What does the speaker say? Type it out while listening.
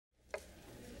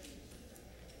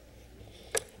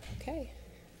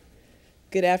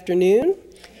Good afternoon,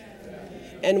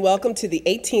 and welcome to the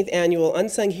 18th Annual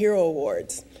Unsung Hero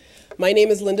Awards. My name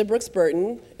is Linda Brooks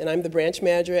Burton, and I'm the branch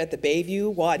manager at the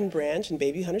Bayview-Wadden branch in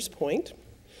Bayview-Hunters Point.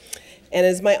 And it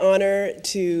is my honor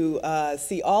to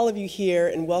see all of you here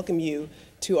and welcome you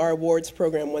to our awards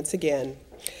program once again.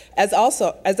 As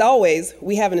always,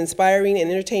 we have an inspiring and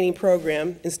entertaining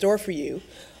program in store for you,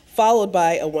 followed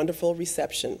by a wonderful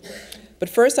reception. But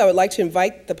first, I would like to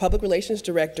invite the Public Relations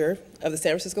Director of the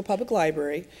San Francisco Public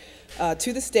Library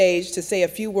to the stage to say a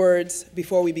few words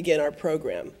before we begin our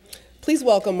program. Please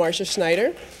welcome Marcia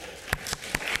Schneider.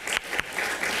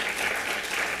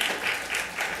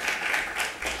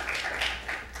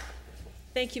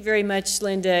 Thank you very much,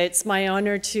 Linda. It's my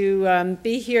honor to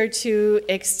be here to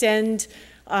extend,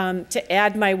 to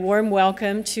add my warm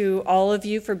welcome to all of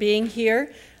you for being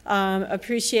here.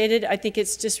 Appreciate it. I think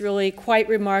it's just really quite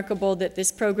remarkable that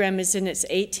this program is in its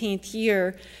 18th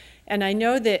year. And I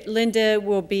know that Linda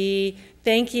will be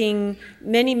thanking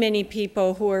many, many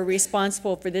people who are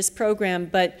responsible for this program,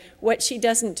 but what she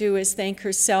doesn't do is thank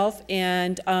herself,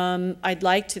 and I'd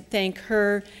like to thank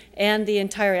her and the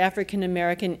entire African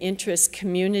American interest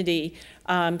community,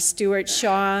 Stuart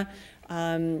Shaw,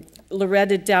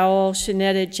 Loretta Dowell,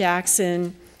 Shanetta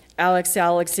Jackson, Alex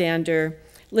Alexander,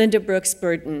 Linda Brooks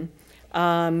Burton.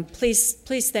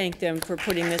 Please thank them for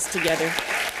putting this together.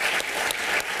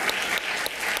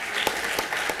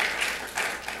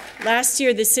 Last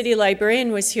year, the city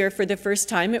librarian was here for the first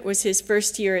time. It was his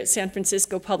first year at San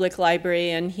Francisco Public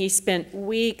Library, and he spent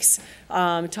weeks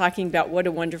talking about what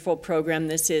a wonderful program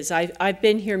this is. I've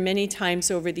been here many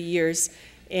times over the years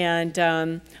and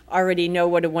already know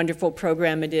what a wonderful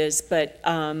program it is, but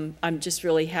I'm just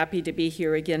really happy to be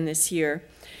here again this year.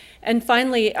 And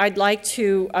finally, I'd like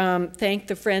to thank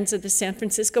the Friends of the San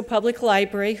Francisco Public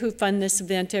Library who fund this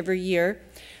event every year.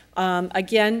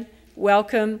 Again,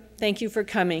 welcome. Thank you for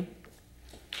coming.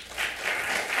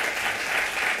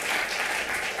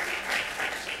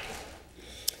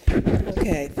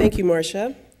 Okay, thank you,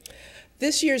 Marcia.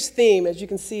 This year's theme, as you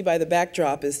can see by the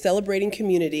backdrop, is Celebrating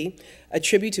Community, a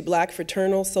tribute to Black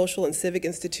fraternal, social, and civic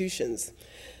institutions.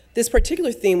 This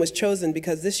particular theme was chosen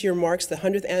because this year marks the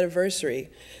 100th anniversary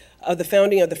of the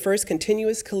founding of the first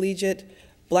continuous collegiate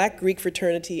Black Greek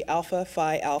fraternity, Alpha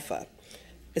Phi Alpha.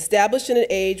 Established in an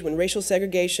age when racial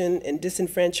segregation and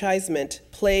disenfranchisement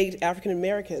plagued African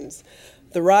Americans,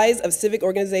 the rise of civic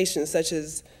organizations such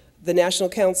as the National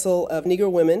Council of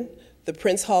Negro Women, the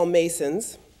Prince Hall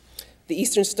Masons, the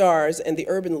Eastern Stars, and the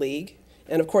Urban League,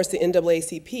 and of course the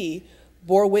NAACP,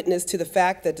 bore witness to the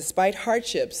fact that despite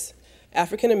hardships,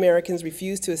 African Americans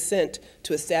refused to assent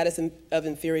to a status of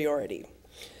inferiority.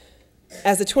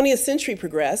 As the 20th century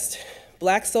progressed,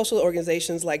 Black social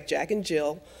organizations like Jack and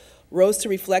Jill rose to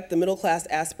reflect the middle-class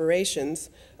aspirations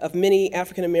of many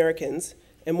African Americans,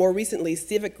 and more recently,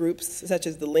 civic groups such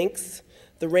as the Lynx,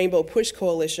 the Rainbow Push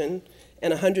Coalition,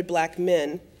 and 100 Black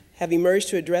Men have emerged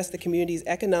to address the community's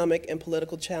economic and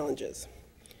political challenges.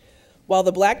 While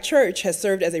the Black church has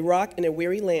served as a rock in a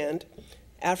weary land,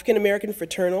 African American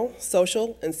fraternal,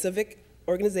 social, and civic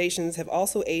organizations have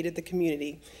also aided the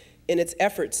community in its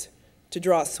efforts to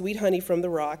draw sweet honey from the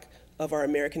rock of our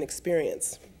American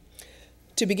experience.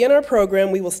 To begin our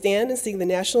program, we will stand and sing the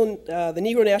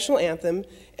Negro National Anthem,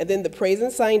 and then the praise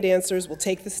and sign dancers will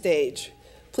take the stage.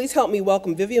 Please help me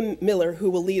welcome Vivian Miller, who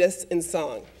will lead us in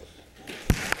song.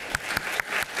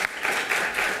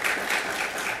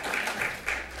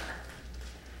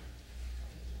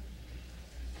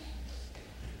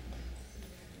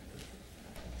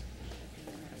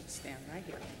 Stand right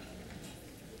here.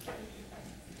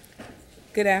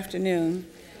 Good afternoon.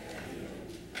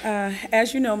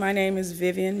 As you know, my name is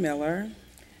Vivian Miller.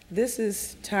 This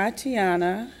is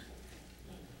Tatiana.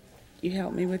 You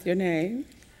help me with your name?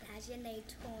 Dajane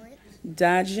Torrance.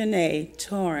 Dajane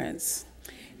Torrance.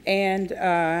 And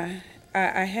I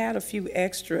had a few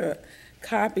extra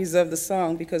copies of the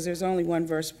song because there's only one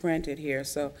verse printed here,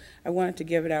 so I wanted to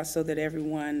give it out so that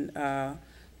everyone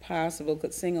possible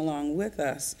could sing along with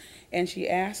us. And she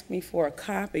asked me for a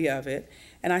copy of it,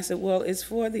 and I said, well, it's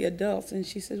for the adults. And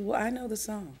she said, well, I know the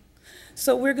song.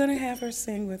 So we're going to have her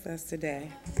sing with us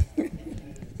today.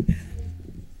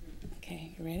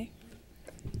 Okay, you ready?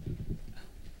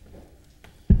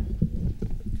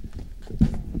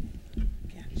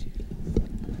 Got you.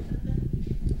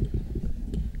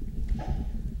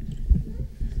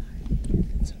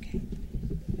 It's okay.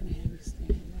 I'm going to have you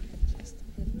stand up just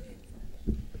a little bit.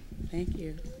 Thank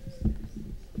you.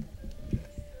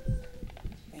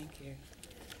 Thank you.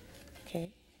 Okay,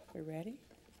 we're ready?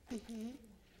 Mm-hmm.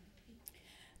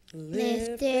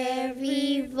 Lift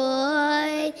every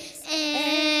voice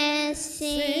and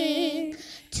sing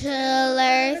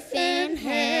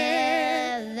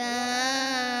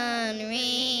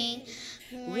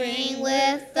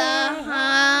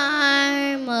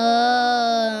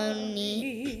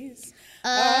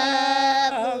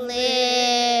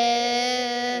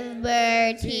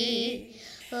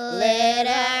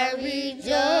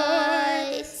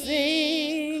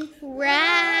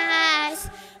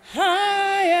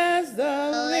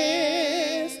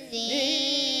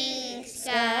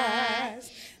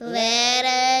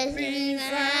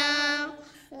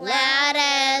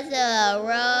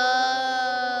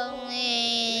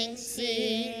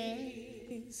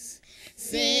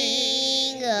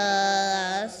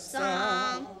a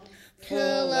song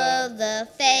full of the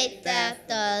faith that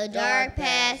the dark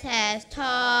past has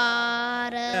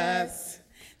taught us.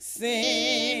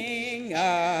 Sing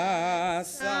a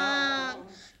song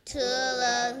To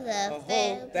love the hope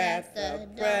faith that that the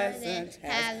the present present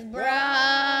has has brought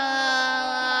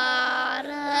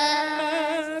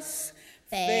us. us,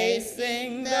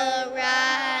 Facing the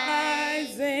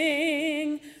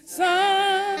rising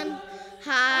sun.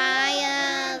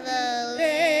 higher the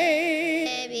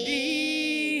Day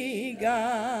begun.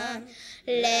 begun,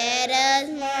 Let us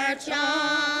march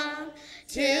on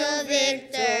till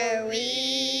victory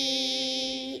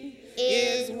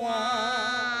is won.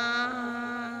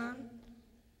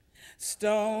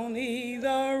 stony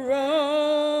the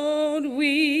road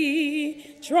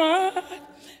we trod,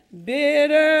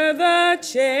 bitter the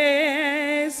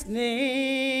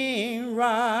chastening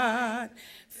rod,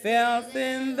 felt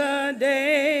in the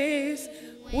days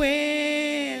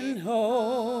when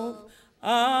hope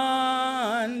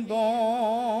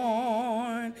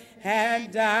unborn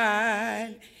had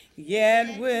died,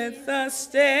 yet with a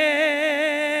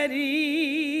steady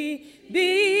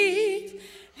beat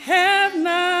have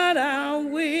not our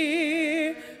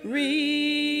weary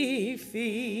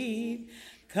feet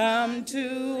come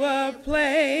to a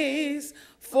place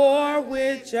for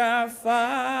which our Father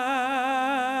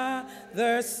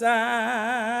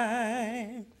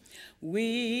sighed.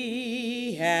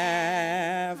 We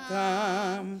have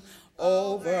come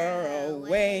over a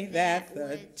way that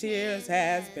the tears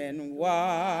has been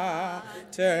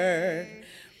watered.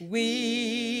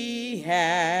 We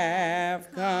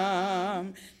have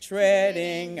come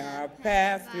treading our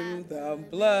path through the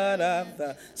blood of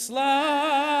the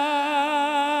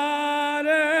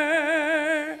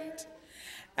slaughtered,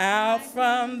 out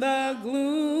from the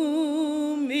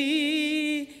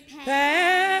gloomy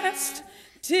past,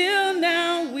 till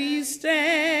now we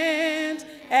stand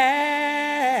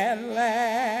at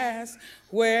last,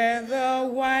 where the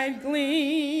white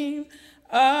gleam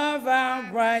of our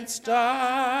bright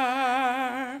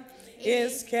star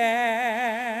is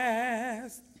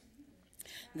cast.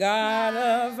 God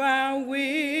of our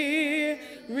weary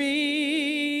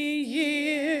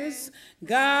years,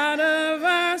 God of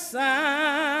our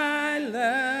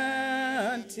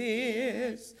silent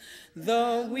tears,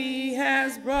 though He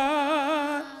has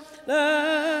brought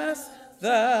us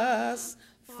thus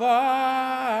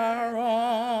far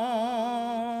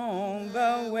on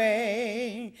the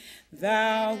way,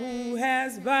 Thou who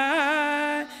hast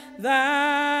by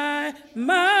Thy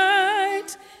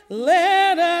might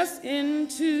led us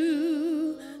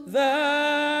into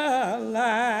the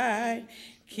light,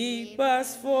 keep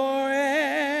us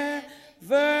forever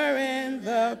in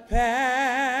the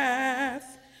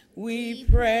path, we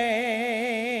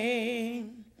pray.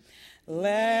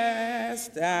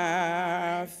 Lest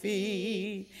our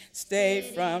feet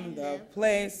stay from the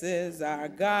places, our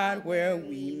God, where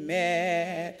we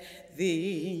met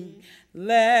Thee,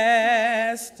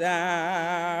 lest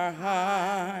our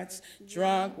hearts,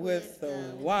 drunk with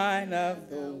the wine of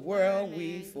the world,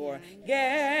 we forget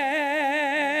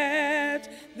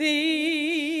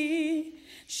Thee,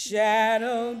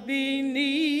 shadowed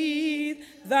beneath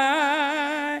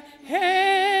Thy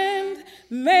hand,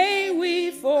 may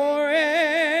we forever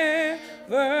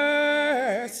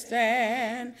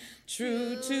stand,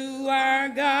 true to our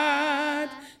God,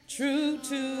 true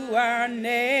to our native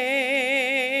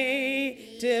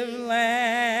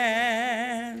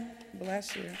land.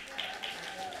 Bless you.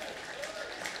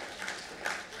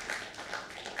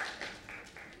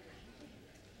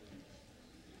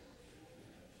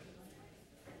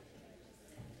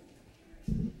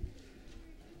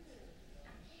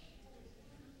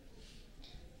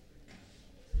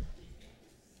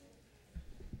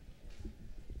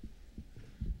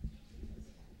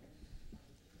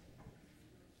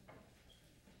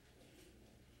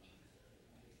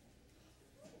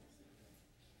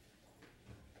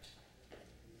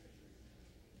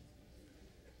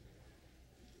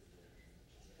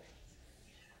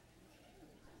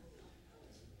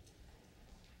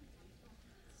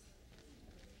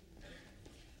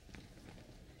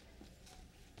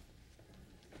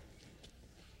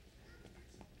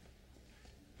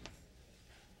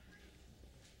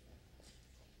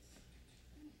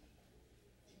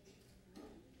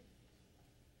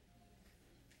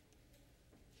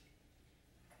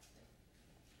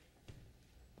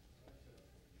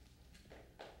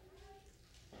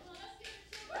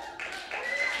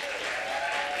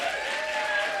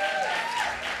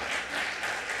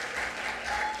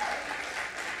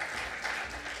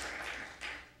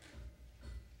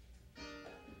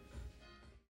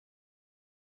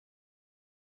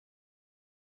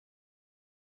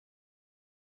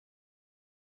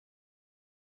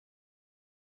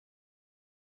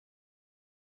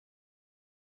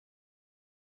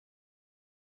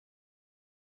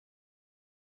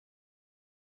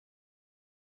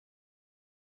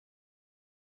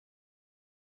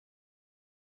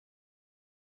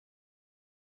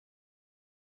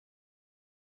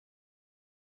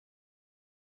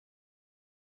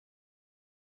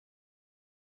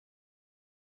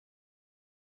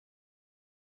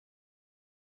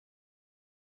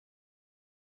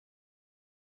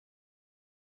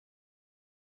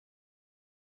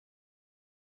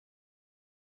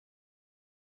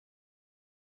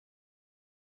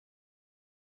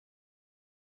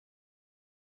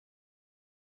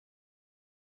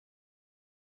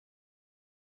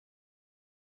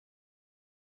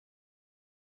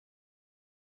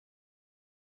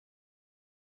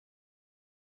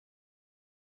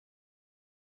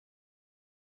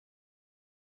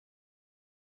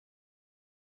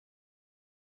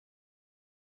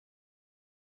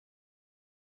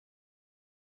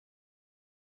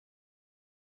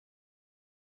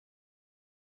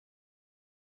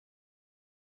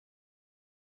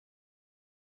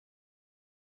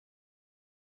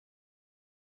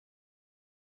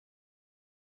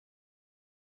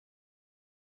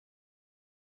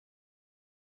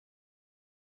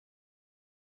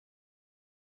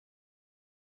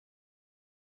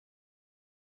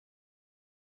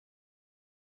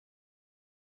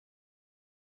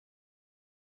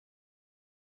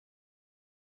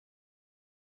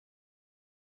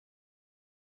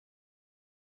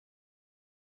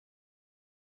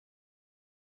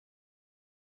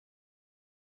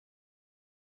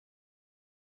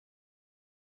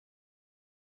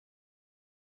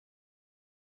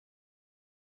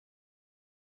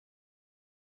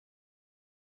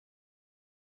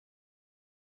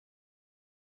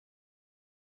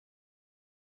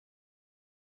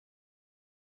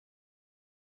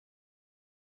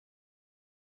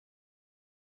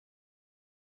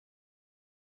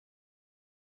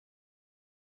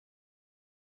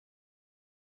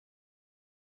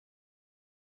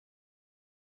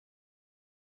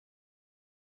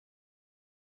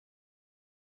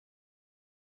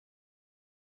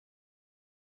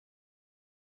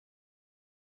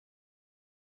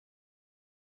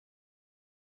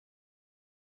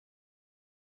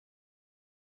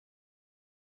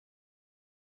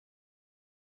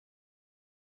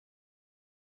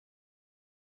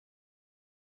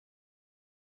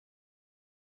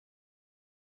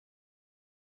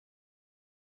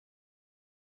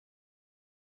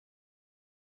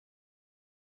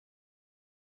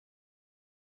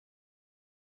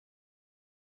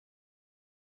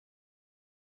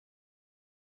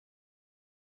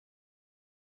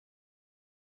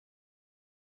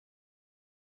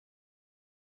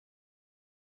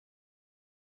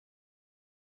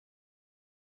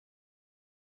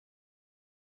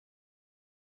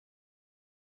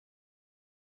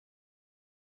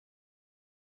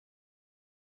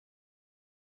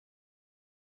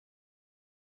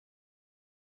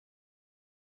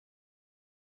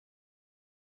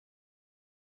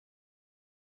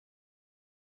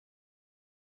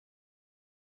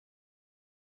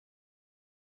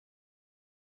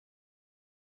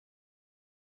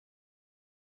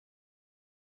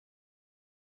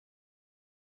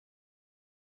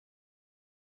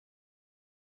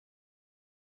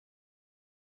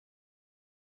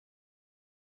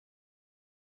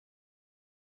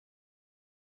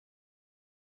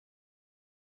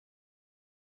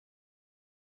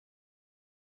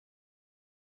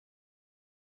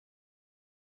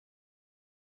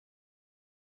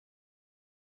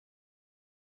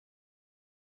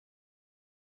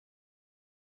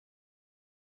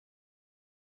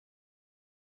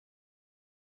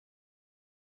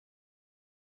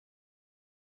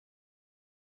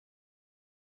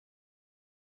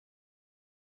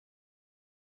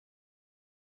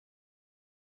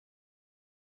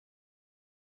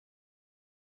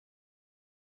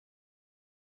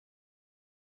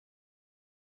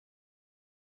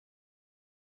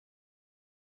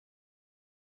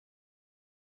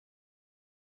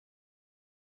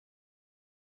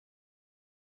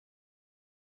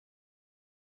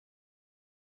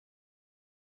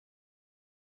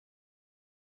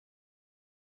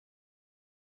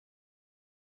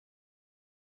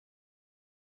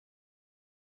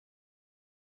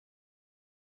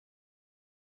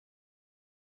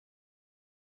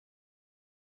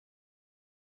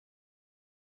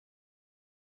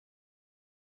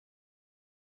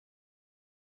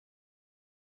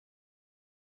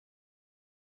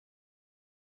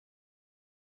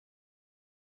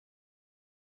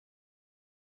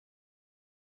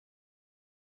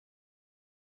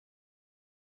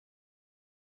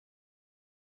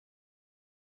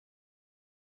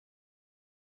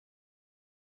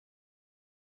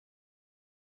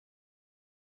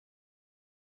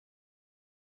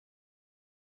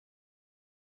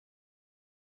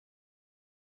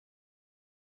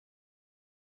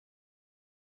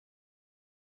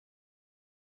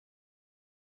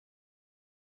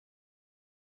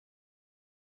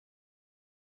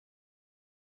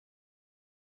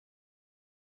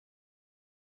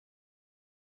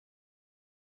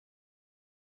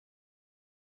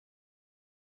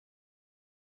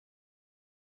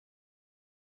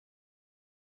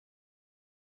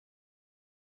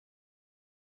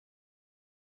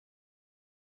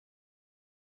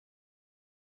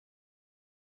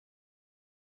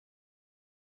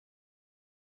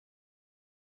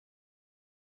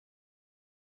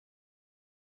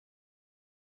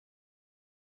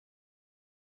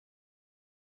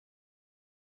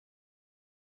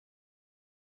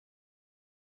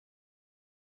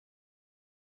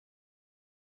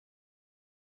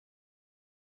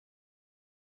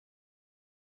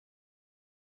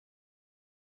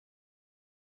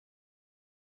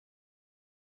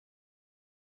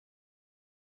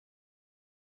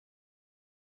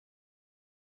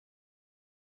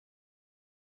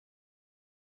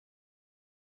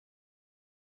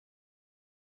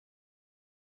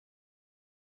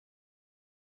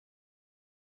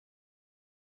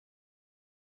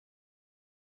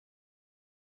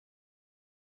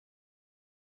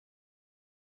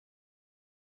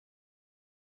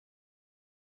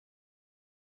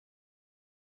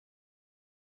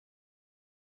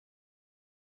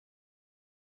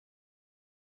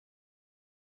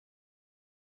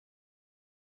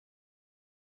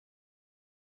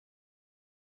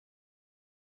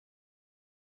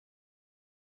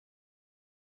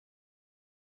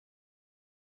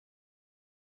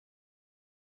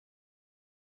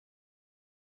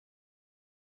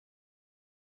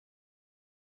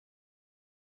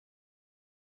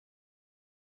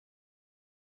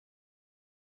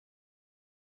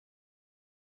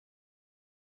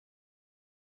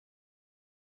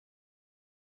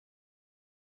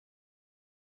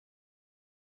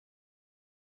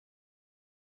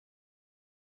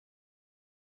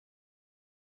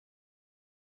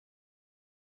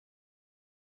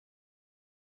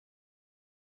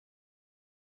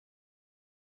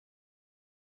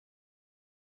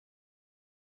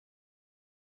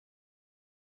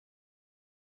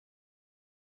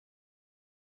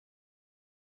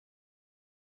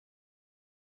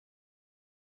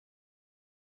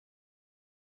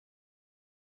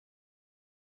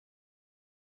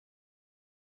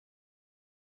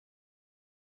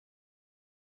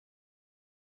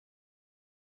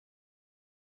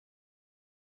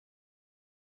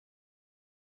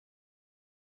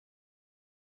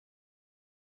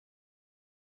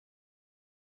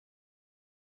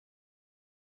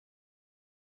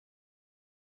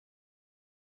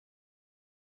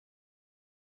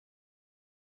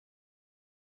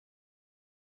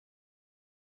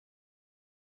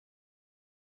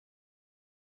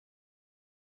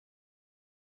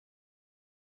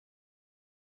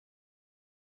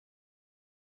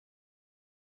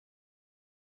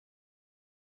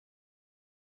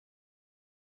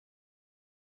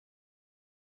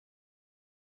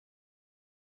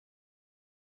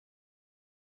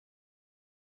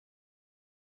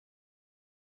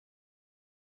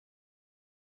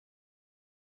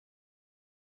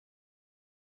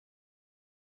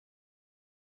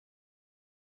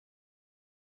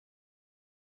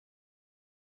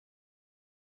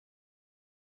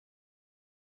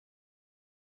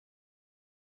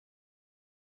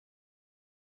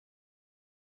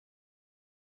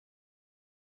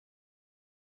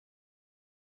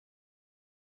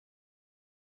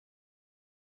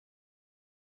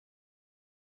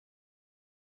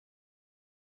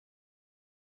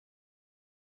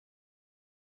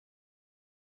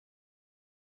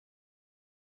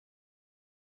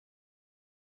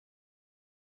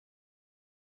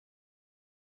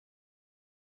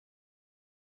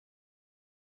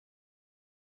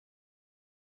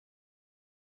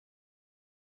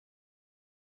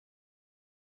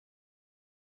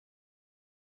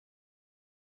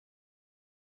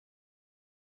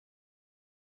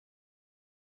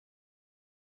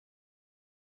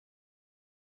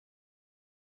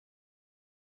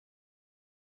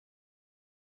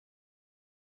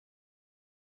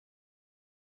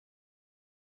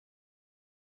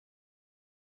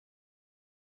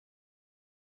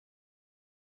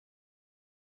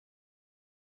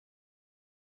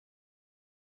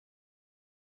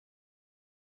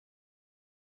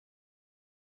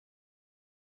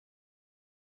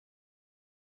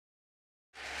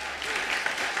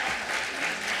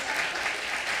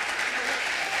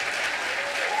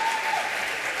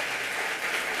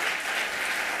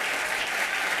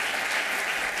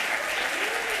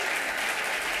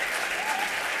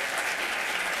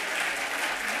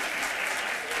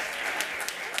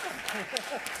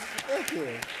 Thank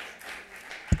you.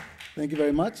 Thank you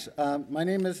very much. My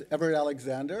name is Everett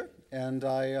Alexander, and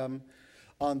I am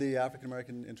on the African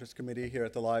American Interest Committee here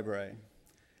at the library.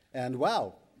 And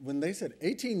wow, when they said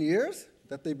 18 years,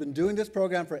 that they've been doing this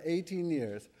program for 18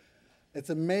 years, it's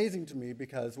amazing to me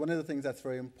because one of the things that's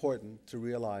very important to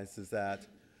realize is that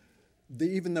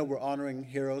even though we're honoring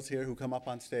heroes here who come up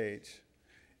on stage,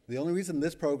 the only reason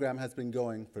this program has been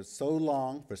going for so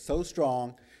long, for so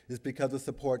strong, is because of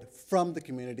support from the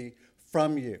community,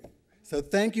 from you. So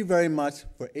thank you very much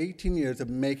for 18 years of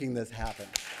making this happen.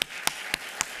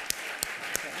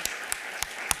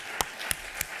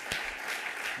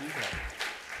 Okay.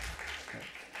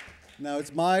 Now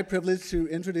it's my privilege to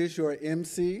introduce your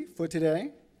MC for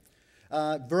today.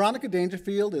 Veronica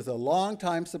Dangerfield is a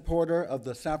longtime supporter of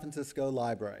the San Francisco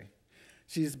Library.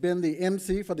 She's been the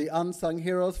MC for the Unsung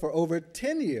Heroes for over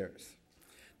 10 years.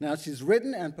 Now she's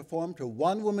written and performed her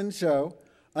one-woman show,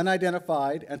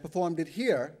 Unidentified, and performed it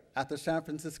here at the San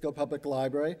Francisco Public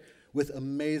Library with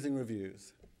amazing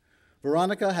reviews.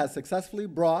 Veronica has successfully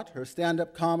brought her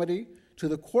stand-up comedy to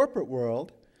the corporate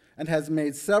world and has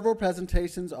made several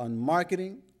presentations on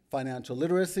marketing, financial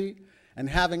literacy, and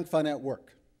having fun at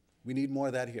work. We need more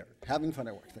of that here, having fun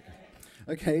at work.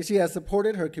 Okay, she has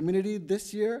supported her community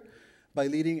this year by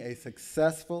leading a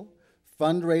successful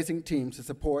fundraising team to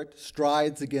support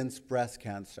Strides Against Breast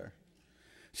Cancer.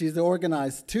 She's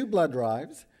organized 2 blood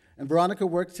drives, and Veronica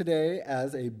works today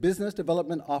as a business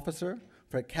development officer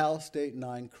for Cal State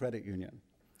 9 Credit Union.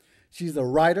 She's a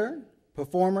writer,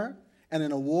 performer, and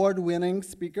an award-winning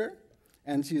speaker,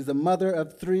 and she's a mother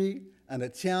of 3 and a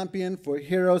champion for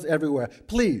heroes everywhere.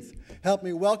 Please help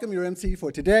me welcome your MC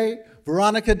for today,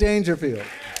 Veronica Dangerfield.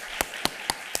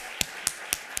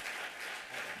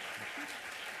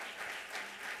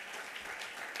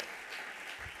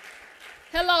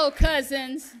 Hello,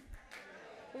 cousins.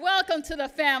 Welcome to the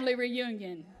family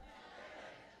reunion.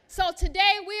 So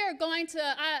today we are going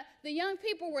to, the young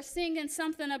people were singing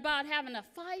something about having a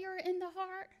fire in the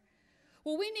heart.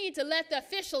 Well, we need to let the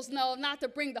officials know not to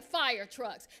bring the fire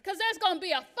trucks, because there's going to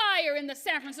be a fire in the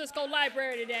San Francisco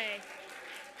Library today.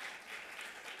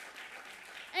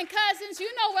 And cousins,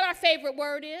 you know what our favorite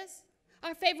word is?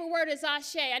 Our favorite word is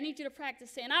ashe. I need you to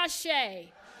practice saying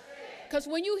ashe. Because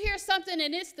when you hear something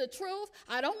and it's the truth,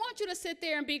 I don't want you to sit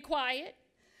there and be quiet.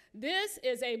 This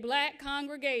is a black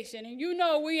congregation, and you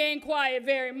know we ain't quiet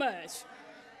very much.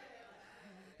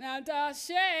 Now, ashe,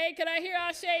 can I hear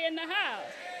ashe in the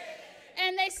house?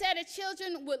 And they said the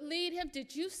children would lead him.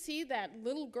 Did you see that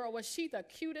little girl? Was she the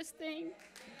cutest thing?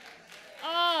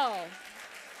 Oh.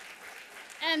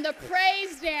 And the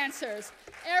praise dancers.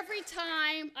 Every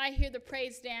time I hear the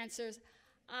praise dancers,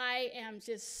 I am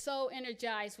just so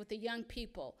energized with the young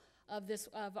people of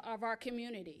our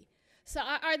community. So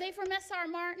are they from S.R.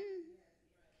 Martin?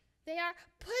 They are.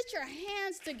 Put your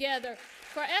hands together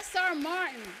for S.R.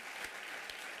 Martin.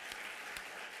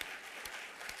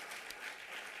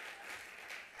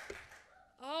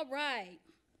 All right.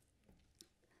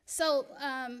 So,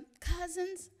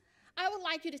 cousins, I would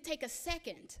like you to take a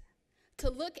second to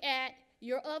look at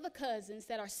your other cousins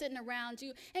that are sitting around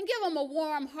you and give them a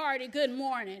warm, hearty good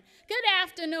morning. Good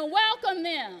afternoon. Welcome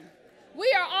them.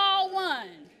 We are all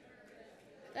one.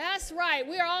 That's right.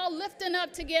 We are all lifting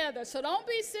up together. So don't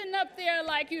be sitting up there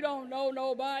like you don't know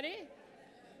nobody.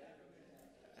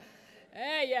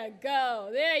 There you go.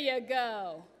 There you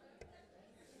go.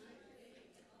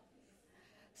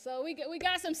 So we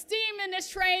got some steam in this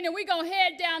train, and we're going to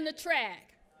head down the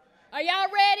track. Are y'all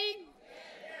ready?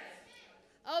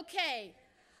 Okay.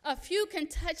 A few can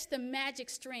touch the magic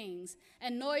strings,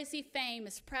 and noisy fame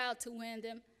is proud to win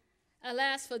them.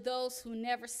 Alas, for those who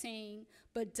never sing,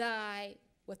 but die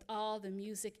with all the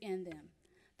music in them.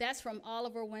 That's from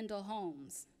Oliver Wendell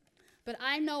Holmes. But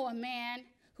I know a man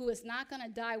who is not going to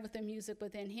die with the music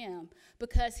within him,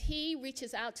 because he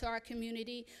reaches out to our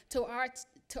community, to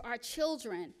our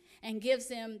children, and gives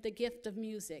them the gift of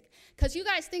music. Because you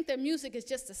guys think that music is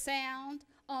just a sound.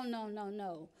 Oh, no, no,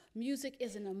 no. Music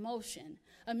is an emotion.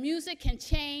 A music can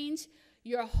change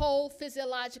your whole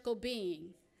physiological being.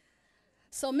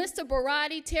 So Mr.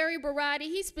 Barati, Terry Barati,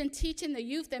 he's been teaching the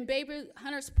youth in Baby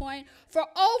Hunters Point for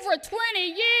over 20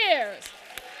 years.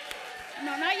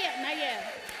 No, not yet, not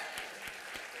yet.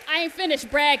 I ain't finished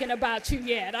bragging about you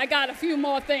yet. I got a few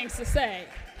more things to say.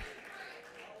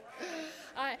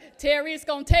 Terry, it's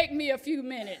going to take me a few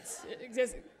minutes.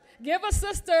 Just give a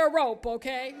sister a rope,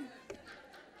 okay?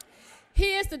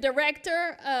 He is the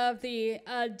director of the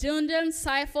Dundan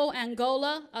Saifo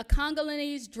Angola, a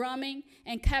Congolese drumming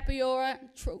and capoeira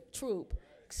troupe.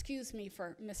 Excuse me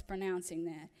for mispronouncing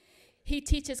that. He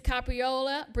teaches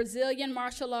capoeira, Brazilian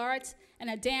martial arts, and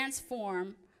a dance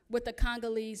form with the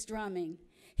Congolese drumming.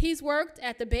 He's worked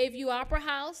at the Bayview Opera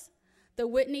House, the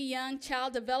Whitney Young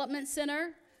Child Development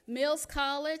Center, Mills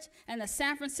College, and the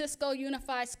San Francisco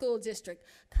Unified School District.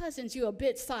 Cousins, you a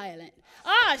bit silent.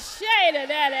 Ah, shade of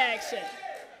that action.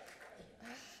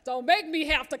 Don't make me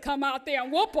have to come out there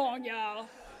and whoop on y'all.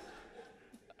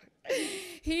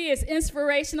 He is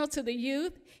inspirational to the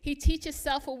youth. He teaches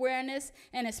self-awareness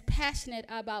and is passionate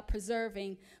about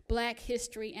preserving Black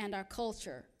history and our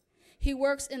culture. He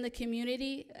works in the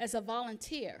community as a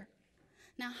volunteer.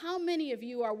 Now, how many of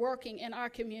you are working in our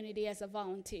community as a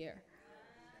volunteer?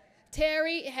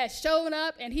 Terry has shown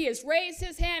up and he has raised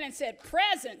his hand and said,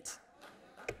 present.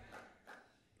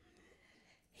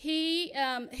 He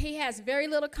has very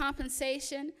little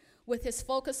compensation with his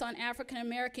focus on African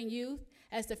American youth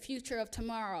as the future of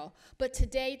tomorrow. But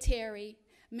today, Terry,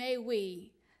 may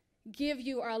we give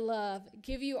you our love,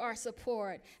 give you our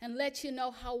support, and let you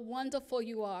know how wonderful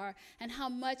you are and how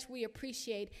much we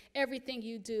appreciate everything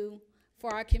you do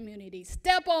for our community.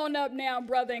 Step on up now,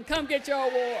 brother, and come get your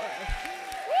award.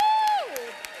 Woo!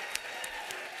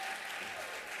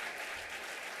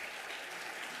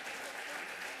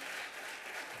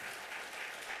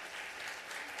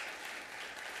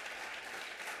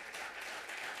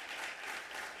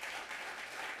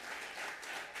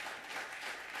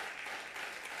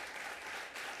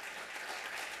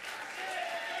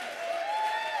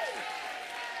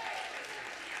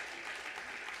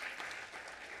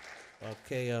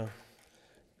 Okay,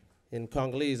 in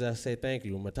Congolese, I say thank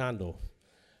you, matando.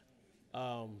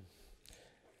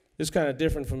 It's kind of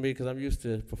different for me because I'm used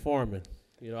to performing.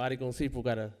 You know, Adigon people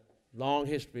got a long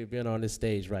history of being on this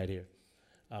stage right here.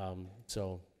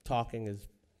 So talking is,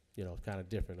 you know, kind of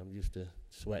different. I'm used to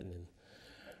sweating.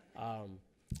 And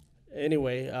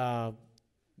anyway,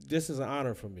 this is an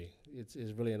honor for me. It's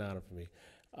really an honor for me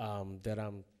that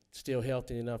I'm still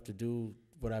healthy enough to do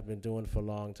what I've been doing for a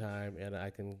long time, and I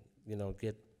can, you know,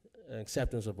 get an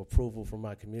acceptance of approval from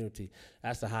my community.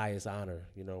 That's the highest honor.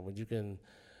 You know, when you can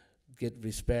get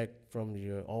respect from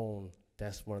your own,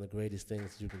 that's one of the greatest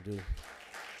things you can do.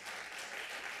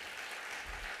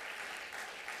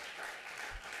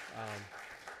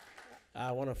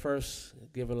 I want to first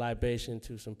give a libation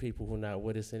to some people who are not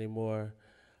with us anymore.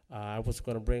 I was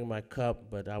going to bring my cup,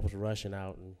 but I was rushing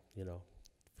out, and, you know,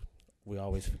 we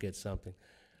always forget something.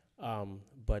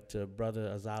 But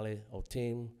Brother Azali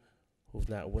Otim, who's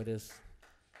not with us.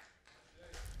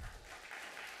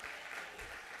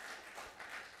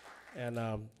 And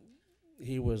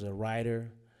he was a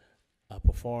writer, a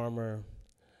performer,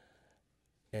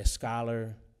 a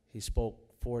scholar. He spoke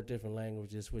 4 different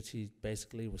languages, which he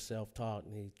basically was self-taught,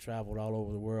 and he traveled all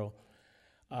over the world.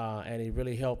 And he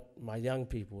really helped my young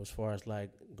people as far as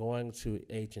like going to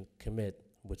ancient Kemet,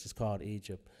 which is called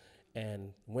Egypt,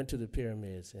 and went to the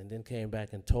pyramids, and then came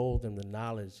back and told them the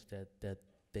knowledge that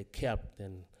they kept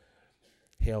and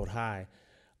held high.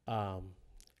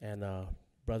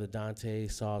 Brother Dante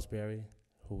Salisbury,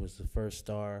 who was the first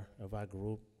star of our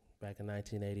group back in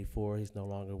 1984, he's no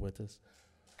longer with us.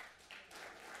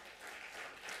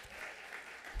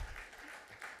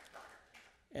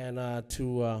 And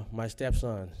to my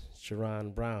stepson,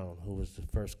 Sharon Brown, who was the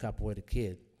first capoeira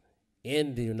kid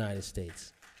in the United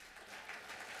States.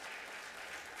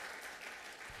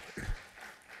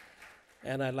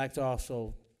 And I'd like to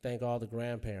also thank all the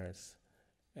grandparents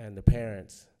and the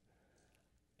parents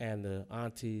and the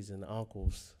aunties and the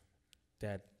uncles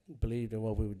that believed in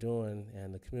what we were doing,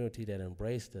 and the community that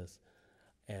embraced us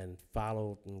and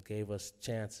followed and gave us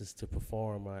chances to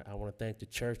perform. I want to thank the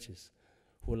churches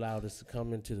who allowed us to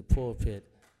come into the pulpit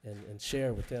and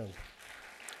share with them.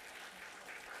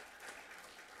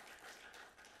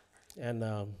 And,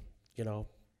 you know,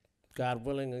 God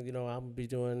willing, you know, I'm gonna be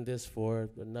doing this for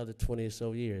another 20 or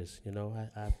so years. You know,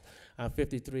 I'm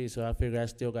 53, so I figure I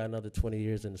still got another 20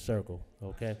 years in the circle,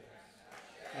 okay?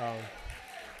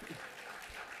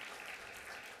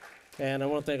 And I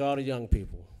want to thank all the young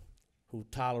people who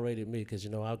tolerated me, because, you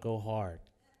know, I go hard.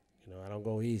 You know, I don't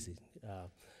go easy.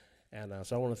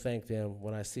 So I want to thank them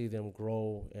when I see them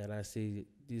grow, and I see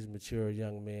these mature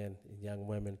young men and young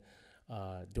women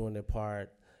doing their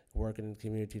part, working in the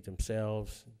community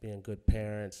themselves, being good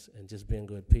parents, and just being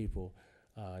good people.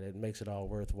 That makes it all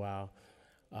worthwhile.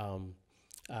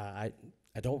 I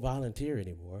don't volunteer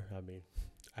anymore. I mean,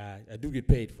 I do get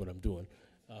paid for what I'm doing.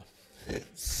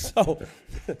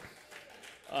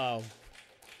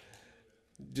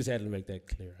 Just had to make that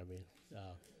clear. I mean, in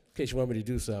case you want me to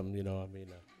do something, you know, I mean,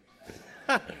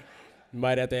 you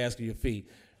might have to ask you your fee.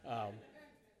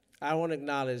 I want to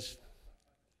acknowledge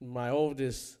my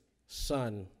oldest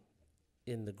son,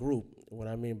 in the group. What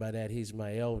I mean by that, he's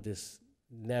my eldest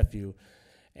nephew,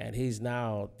 and he's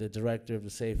now the director of the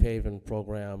Safe Haven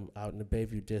program out in the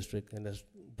Bayview District, and that's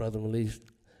Brother Malik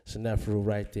Senefru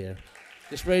right there.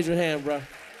 Just raise your hand, bro.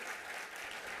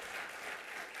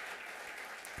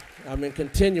 I mean,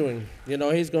 continuing, you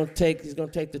know, he's gonna take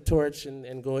the torch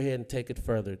and go ahead and take it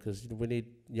further, because we need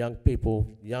young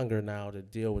people, younger now, to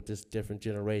deal with this different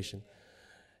generation.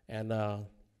 And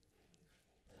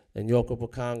Yoko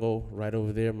Bakongo, right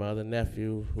over there, my other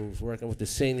nephew, who's working with the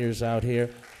seniors out here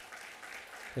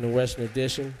in the Western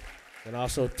Addition, and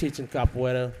also teaching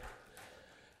capoeira,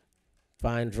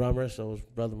 fine drummer. So is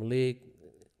Brother Malik,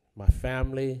 my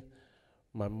family,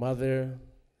 my mother,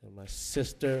 and my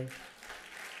sister,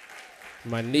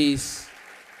 my niece,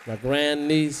 my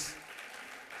grandniece,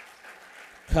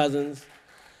 cousins.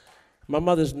 My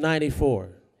mother's 94.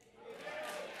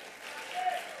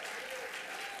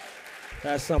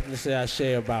 That's something to say I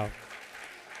share about.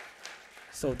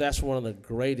 So that's one of the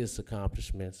greatest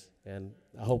accomplishments, and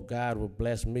I hope God will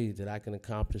bless me that I can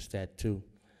accomplish that too.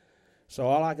 So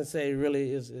all I can say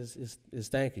really is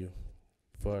thank you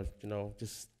for, you know,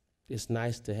 just, it's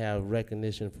nice to have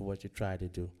recognition for what you try to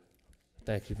do.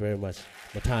 Thank you very much.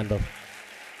 Matando.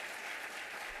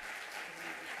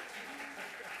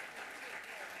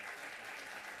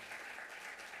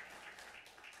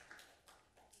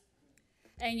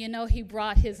 And you know, he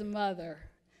brought his mother.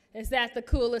 Is that the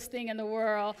coolest thing in the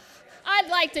world? I'd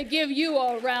like to give you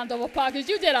a round of applause, because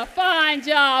you did a fine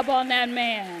job on that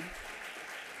man.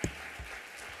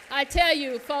 I tell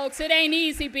you, folks, it ain't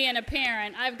easy being a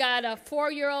parent. I've got a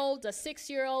 4-year-old, a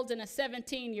 6-year-old, and a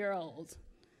 17-year-old.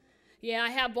 Yeah, I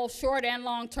have both short and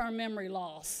long-term memory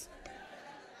loss.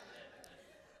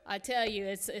 I tell you,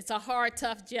 it's a hard,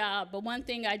 tough job, but one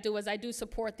thing I do is I do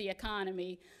support the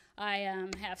economy. I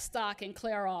have stock in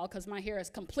Clairol because my hair is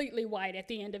completely white at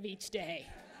the end of each day.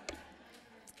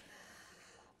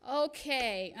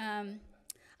 Okay,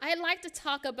 I'd like to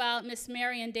talk about Miss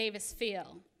Marion Davis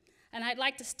Field, and I'd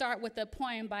like to start with a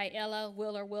poem by Ella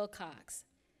Wheeler Wilcox.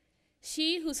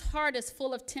 She whose heart is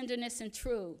full of tenderness and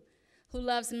true, who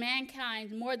loves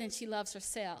mankind more than she loves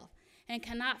herself, and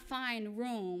cannot find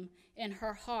room in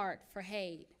her heart for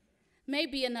hate, may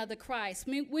be another Christ.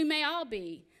 We may all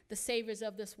be the saviors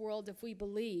of this world if we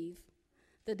believe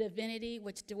the divinity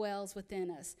which dwells within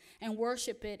us and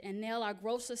worship it and nail our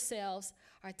grosser selves,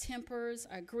 our tempers,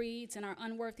 our greeds, and our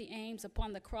unworthy aims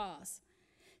upon the cross.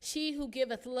 She who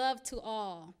giveth love to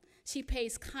all, she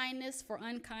pays kindness for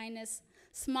unkindness,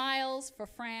 smiles for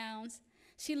frowns.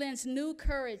 She lends new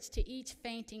courage to each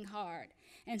fainting heart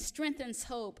and strengthens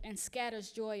hope and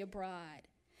scatters joy abroad.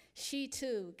 She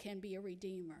too can be a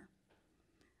redeemer.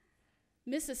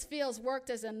 Mrs. Fields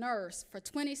worked as a nurse for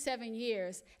 27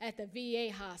 years at the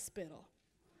VA hospital.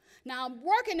 Now,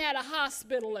 working at a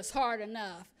hospital is hard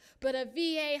enough, but a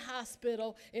VA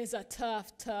hospital is a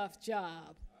tough, tough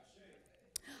job.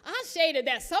 I shaded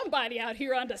that somebody out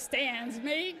here understands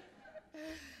me.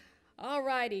 All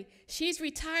righty, she's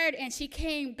retired and she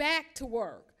came back to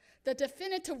work. The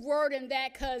definitive word in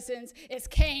that, cousins, is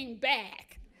came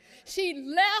back. She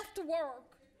left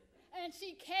work and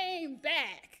she came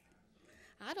back.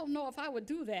 I don't know if I would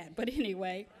do that, but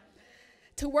anyway.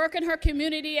 To work in her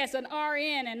community as an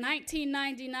RN in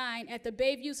 1999 at the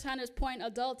Bayview Hunters Point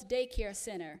Adult Daycare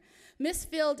Center. Miss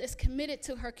Field is committed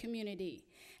to her community,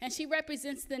 and she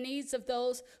represents the needs of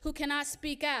those who cannot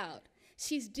speak out.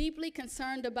 She's deeply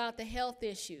concerned about the health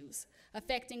issues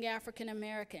affecting African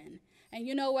American. And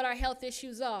you know what our health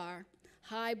issues are: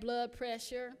 high blood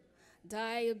pressure,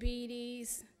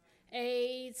 diabetes,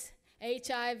 AIDS,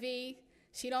 HIV.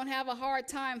 She don't have a hard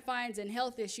time finding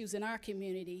health issues in our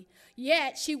community.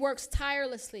 Yet she works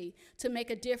tirelessly to make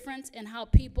a difference in how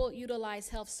people utilize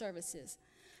health services.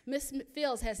 Ms.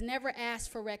 Fields has never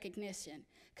asked for recognition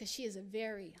because she is a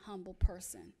very humble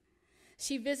person.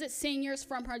 She visits seniors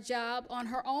from her job on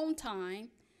her own time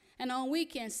and on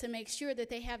weekends to make sure that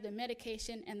they have the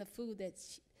medication and the food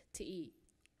to eat.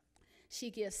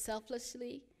 She gives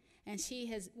selflessly, and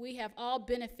we have all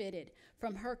benefited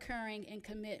from her caring and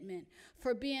commitment.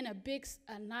 For being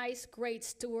a nice, great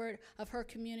steward of her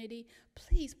community,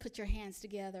 please put your hands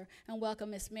together and welcome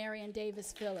Miss Marion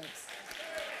Davis Phillips.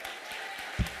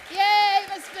 Yay,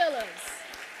 Miss Phillips.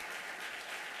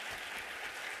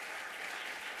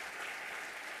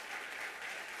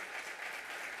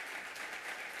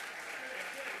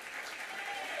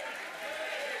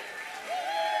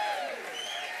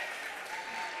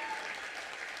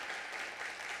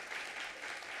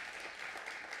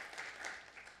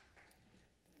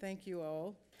 Thank you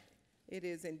all. It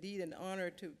is indeed an honor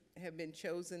to have been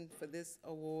chosen for this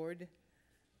award.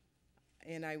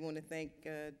 And I want to thank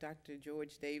Dr.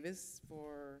 George Davis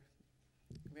for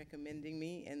recommending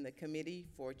me and the committee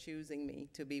for choosing me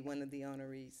to be one of the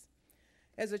honorees.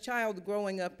 As a child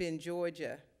growing up in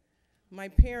Georgia, my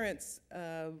parents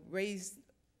raised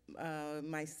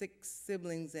my 6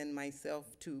 siblings and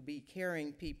myself to be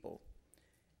caring people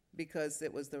because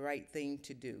it was the right thing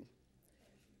to do.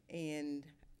 And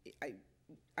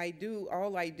I do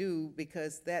all I do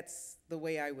because that's the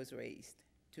way I was raised,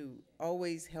 to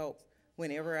always help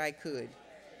whenever I could.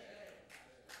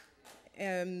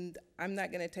 And I'm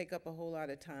not going to take up a whole lot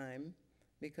of time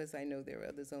because I know there are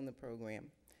others on the program.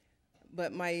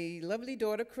 But my lovely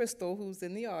daughter, Crystal, who's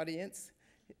in the audience,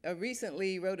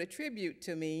 recently wrote a tribute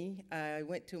to me. I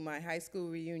went to my high school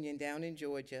reunion down in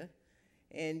Georgia,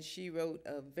 and she wrote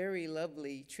a very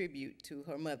lovely tribute to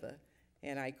her mother.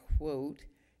 And I quote,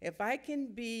 "If I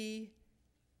can be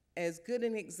as good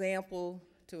an example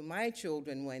to my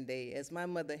children one day as my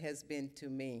mother has been to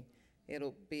me,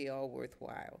 it'll be all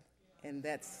worthwhile." And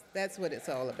that's what it's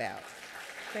all about.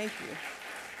 Thank you.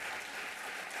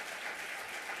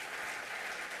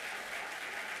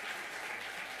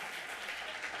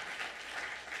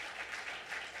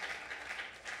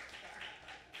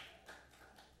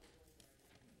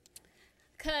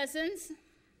 Cousins,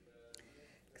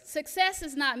 success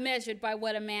is not measured by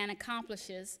what a man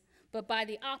accomplishes, but by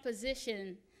the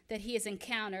opposition that he has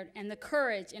encountered and the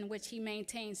courage in which he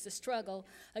maintains the struggle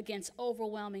against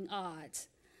overwhelming odds.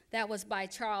 That was by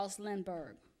Charles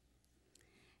Lindbergh.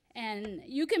 And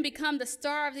you can become the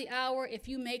star of the hour if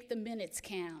you make the minutes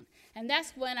count. And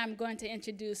that's when I'm going to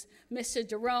introduce Mr.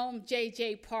 Jerome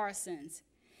J.J. Parsons.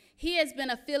 He has been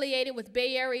affiliated with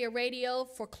Bay Area Radio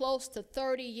for close to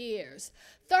 30 years.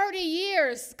 30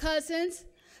 years, cousins.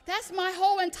 That's my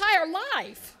whole entire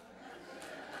life.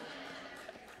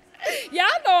 Y'all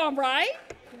know I'm right.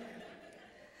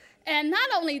 And not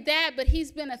only that, but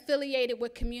he's been affiliated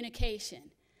with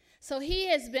communication. So he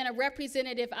has been a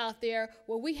representative out there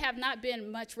where we have not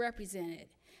been much represented.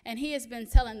 And he has been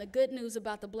telling the good news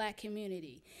about the black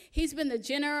community. He's been the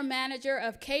general manager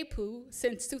of KPOO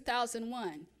since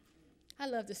 2001. I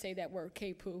love to say that word,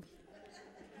 KPOO.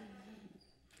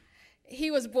 He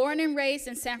was born and raised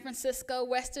in San Francisco,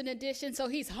 Western Addition, so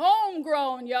he's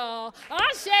homegrown, y'all.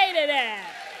 I'll shade to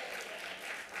that.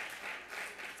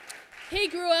 He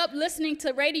grew up listening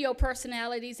to radio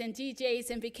personalities and DJs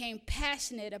and became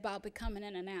passionate about becoming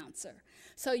an announcer.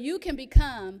 So you can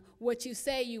become what you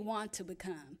say you want to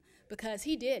become, because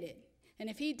he did it. And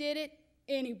if he did it,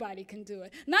 anybody can do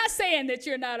it. Not saying that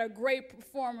you're not a great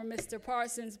performer, Mr.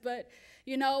 Parsons, but,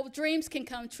 you know, dreams can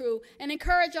come true. And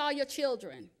encourage all your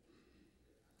children.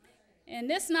 In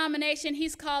this nomination,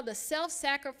 he's called the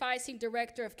self-sacrificing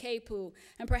director of KPOO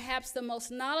and perhaps the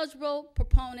most knowledgeable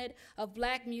proponent of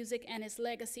black music and its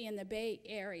legacy in the Bay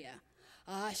Area.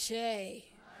 Ashe.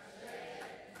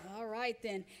 All right,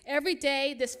 then. Every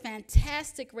day, this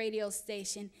fantastic radio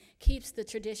station keeps the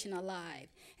tradition alive.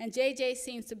 And JJ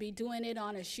seems to be doing it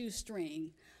on a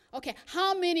shoestring. Okay,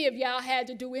 how many of y'all had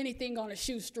to do anything on a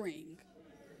shoestring?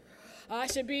 I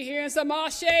should be hearing some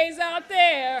ashes out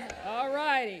there. All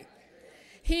righty.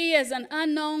 He is an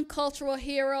unknown cultural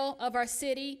hero of our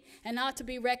city and ought to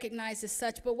be recognized as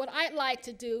such. But what I'd like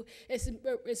to do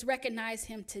is recognize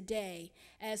him today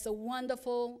as a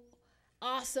wonderful,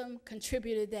 awesome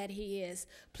contributor that he is.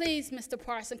 Please, Mr.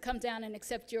 Parson, come down and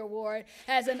accept your award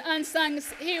as an unsung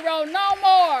hero no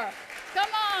more. Come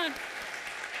on.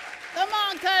 Come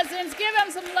on, cousins. Give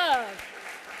him some love.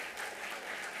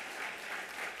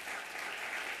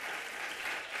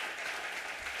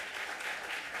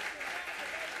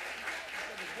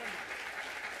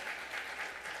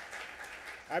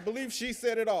 I believe she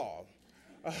said it all.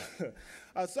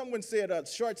 Someone said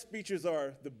short speeches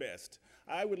are the best.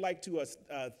 I would like to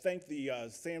thank the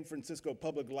San Francisco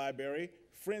Public Library,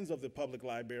 Friends of the Public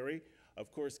Library,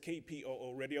 of course,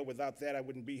 KPOO Radio. Without that, I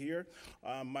wouldn't be here.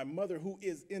 My mother, who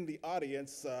is in the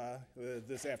audience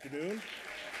this afternoon.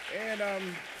 And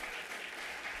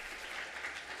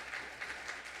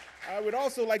I would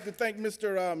also like to thank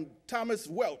Mr. Thomas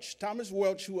Welch. Thomas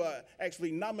Welch, who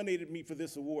actually nominated me for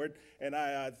this award. And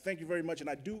I thank you very much, and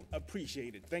I do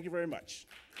appreciate it. Thank you very much.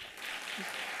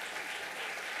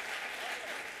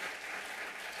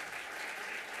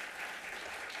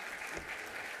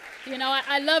 You know,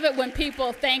 I love it when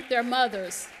people thank their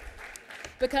mothers,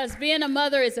 because being a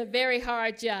mother is a very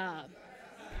hard job.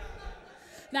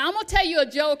 Now, I'm going to tell you a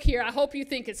joke here. I hope you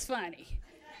think it's funny.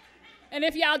 And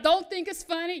if y'all don't think it's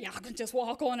funny, y'all can just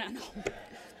walk on out.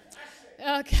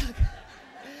 Okay.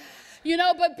 You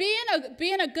know, but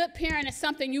being a good parent is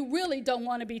something you really don't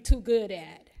want to be too good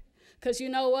at. Because you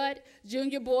know what?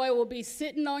 Junior boy will be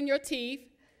sitting on your teeth,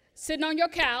 sitting on your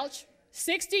couch,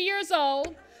 60 years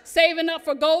old, saving up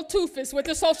for gold toothpaste with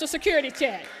the Social Security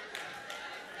check.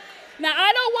 Now,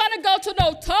 I don't want to go to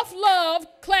no tough love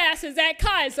classes at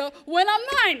Kaiser when I'm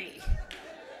 90.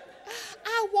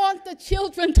 I want the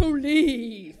children to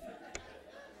leave.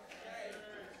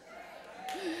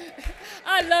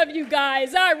 I love you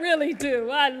guys. I really do.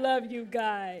 I love you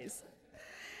guys.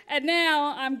 And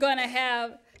now I'm going to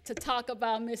have to talk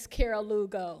about Miss Carol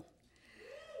Lugo.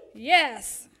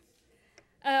 Yes.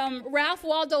 Ralph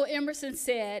Waldo Emerson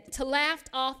said, "To laugh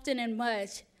often and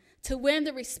much, to win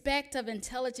the respect of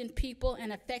intelligent people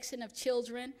and affection of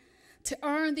children, to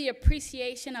earn the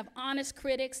appreciation of honest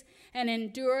critics and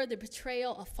endure the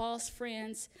betrayal of false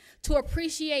friends, to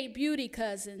appreciate beauty,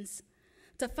 cousins,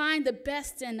 to find the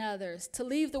best in others, to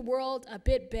leave the world a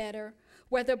bit better,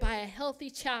 whether by a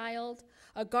healthy child,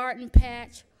 a garden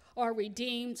patch, or a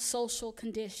redeemed social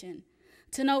condition.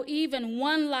 To know even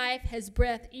one life has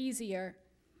breath easier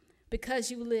because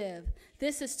you live.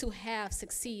 This is to have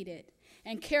succeeded."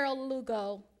 And Carol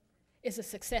Lugo is a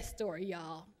success story,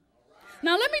 y'all.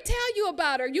 Now let me tell you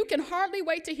about her. You can hardly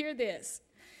wait to hear this.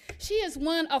 She is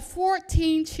one of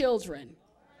 14 children.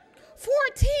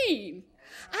 14!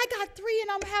 I got 3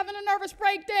 and I'm having a nervous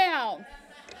breakdown.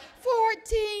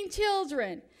 14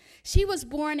 children. She was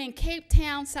born in Cape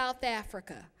Town, South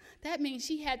Africa. That means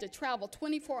she had to travel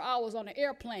 24 hours on an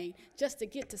airplane just to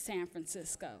get to San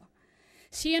Francisco.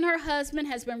 She and her husband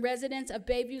has been residents of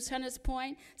Bayview's Hunters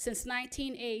Point since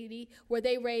 1980, where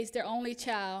they raised their only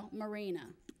child,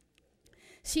 Marina.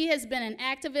 She has been an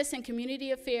activist in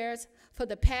community affairs for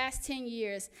the past 10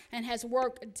 years and has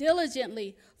worked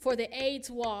diligently for the AIDS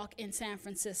Walk in San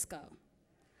Francisco.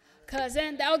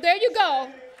 Cousin, oh, there you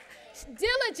go.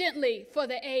 Diligently for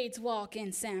the AIDS Walk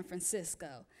in San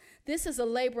Francisco. This is a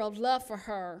labor of love for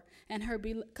her, and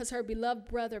because her beloved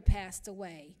brother passed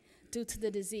away due to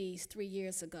the disease 3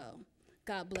 years ago.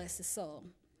 God bless his soul.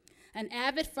 An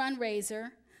avid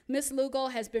fundraiser, Miss Lugo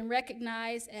has been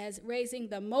recognized as raising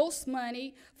the most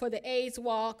money for the AIDS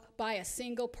Walk by a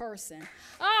single person.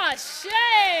 Ah,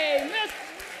 shame! Miss,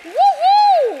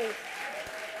 woohoo!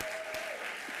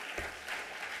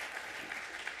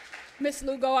 Miss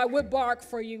Lugo, I would bark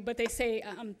for you, but they say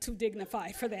I'm too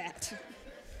dignified for that.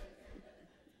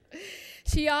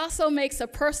 She also makes a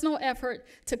personal effort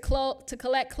to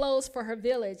collect clothes for her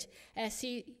village as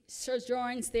she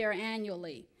sojourns there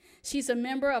annually. She's a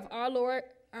member of Our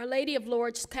Lady of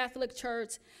Lourdes Catholic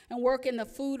Church and work in the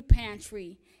food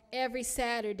pantry every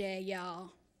Saturday,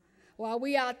 y'all. While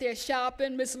we out there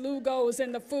shopping, Miss Lugo is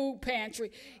in the food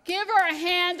pantry. Give her a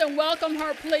hand and welcome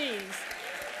her, please.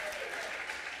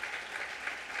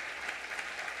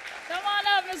 Come on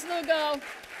up, Miss Lugo.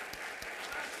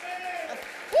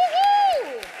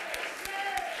 Woohoo!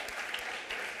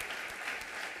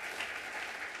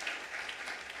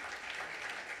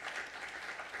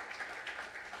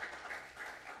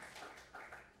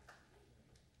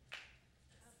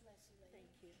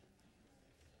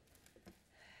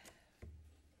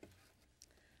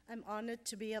 I'm honored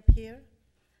to be up here.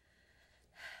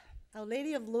 Our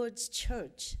Lady of Lourdes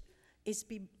Church is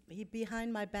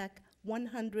behind my back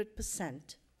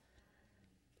 100%.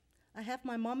 I have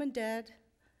my mom and dad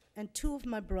and 2 of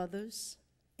my brothers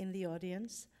in the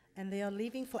audience, and they are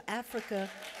leaving for Africa.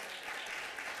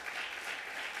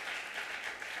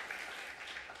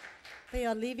 They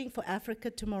are leaving for Africa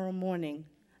tomorrow morning,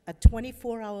 a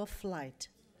 24-hour flight.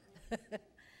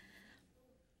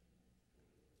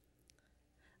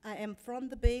 I am from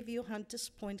the Bayview Hunters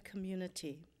Point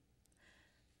community.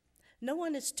 No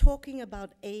one is talking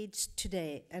about AIDS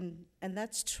today, and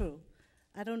that's true.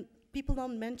 People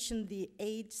don't mention the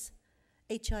AIDS,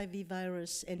 HIV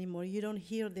virus anymore. You don't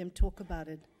hear them talk about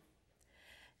it.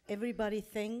 Everybody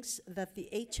thinks that the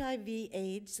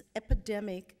HIV/AIDS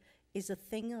epidemic is a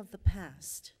thing of the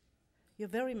past. You're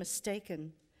very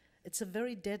mistaken. It's a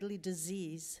very deadly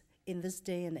disease in this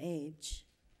day and age.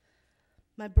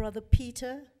 My brother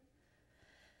Peter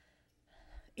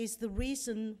is the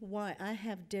reason why I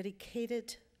have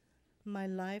dedicated my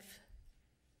life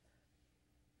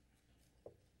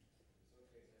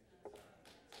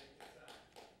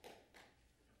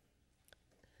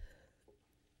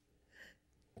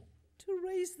to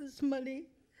raise this money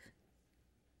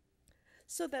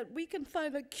so that we can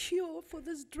find a cure for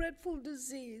this dreadful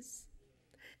disease.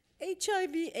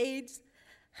 HIV/AIDS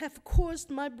have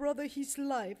caused my brother his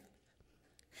life,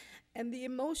 and the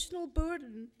emotional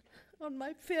burden on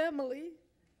my family.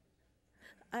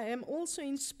 I am also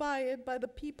inspired by the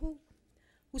people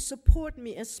who support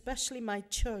me, especially my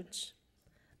church,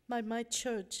 my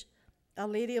church, Our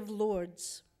Lady of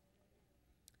Lourdes.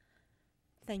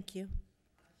 Thank you.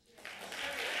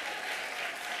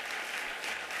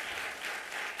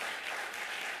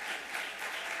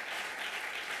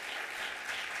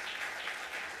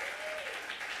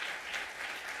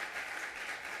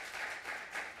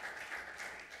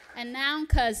 And now,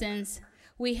 cousins,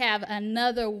 we have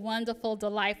another wonderful,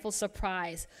 delightful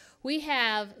surprise. We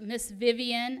have Miss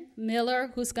Vivian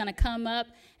Miller, who's going to come up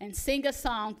and sing a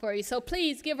song for you. So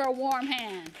please give her a warm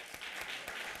hand.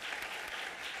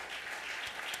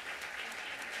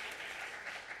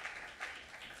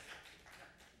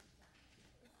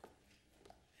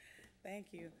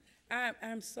 Thank you.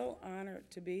 I'm so honored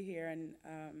to be here, and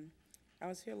I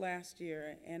was here last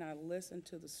year, and I listened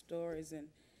to the stories, and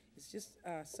it's just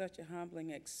such a humbling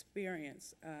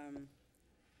experience.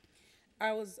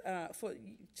 I was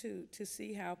to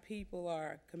see how people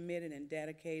are committed and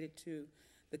dedicated to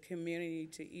the community,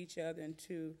 to each other, and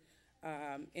to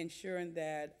ensuring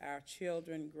that our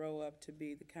children grow up to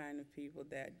be the kind of people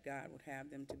that God would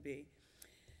have them to be.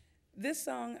 This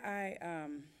song, I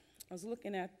was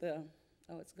looking at the,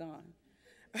 oh, it's gone.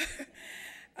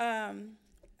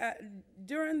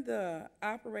 During the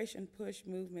Operation Push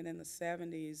movement in the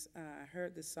 70s, I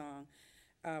heard this song.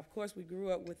 Of course, we grew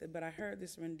up with it, but I heard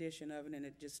this rendition of it, and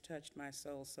it just touched my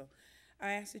soul. So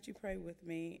I ask that you pray with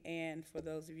me, and for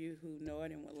those of you who know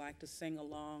it and would like to sing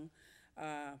along,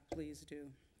 please do.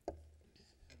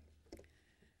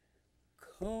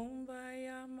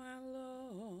 Kumbaya, my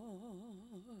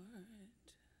Lord,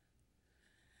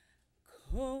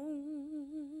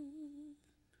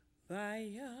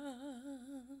 kumbaya,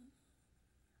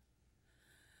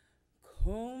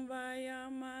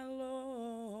 kumbaya, my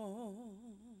Lord,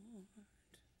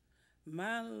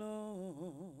 my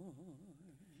Lord,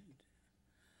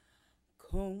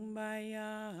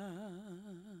 kumbaya,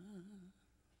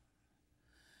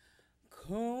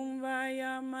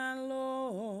 kumbaya, my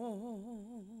Lord,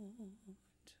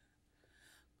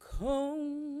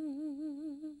 kumbaya,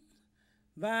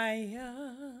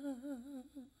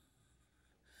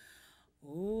 oh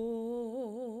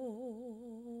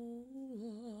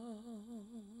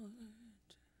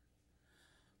Lord,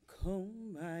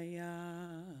 kumbaya.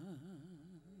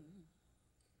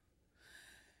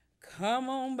 Come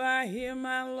on by here,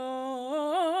 my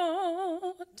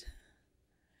Lord.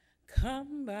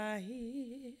 Come by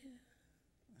here.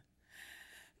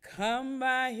 Come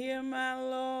by here, my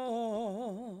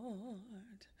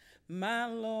Lord, my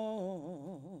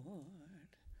Lord.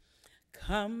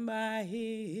 Come by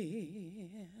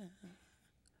here.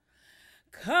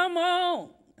 Come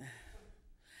on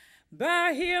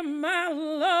by here, my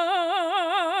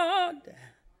Lord.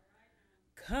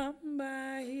 Come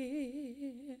by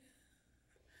here.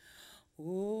 Oh,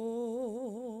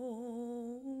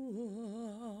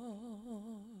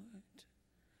 Lord,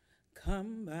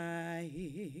 come by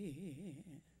here.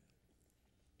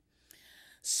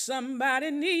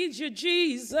 Somebody needs you,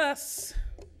 Jesus.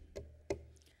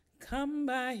 Come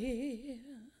by here.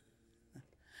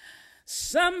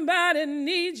 Somebody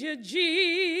needs you,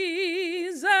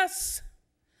 Jesus.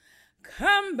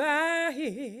 Come by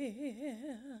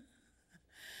here.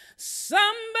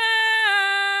 Somebody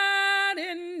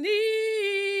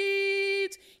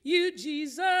needs you,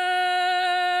 Jesus.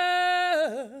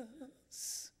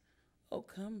 Oh,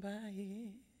 come by here.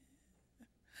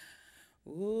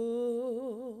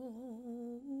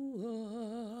 Oh,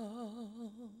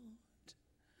 Lord,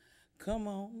 come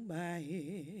on by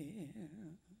here.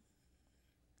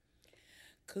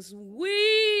 'Cause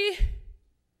we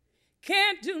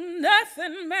can't do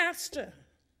nothing, Master,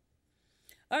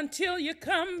 until you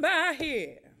come by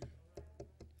here.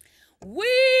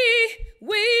 We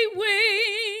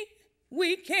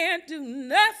can't do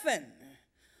nothing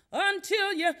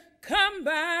until you come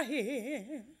by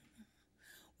here.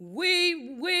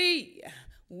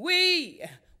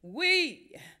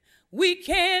 We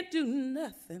can't do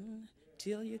nothing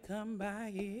till you come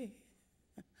by here.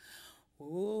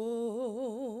 Oh,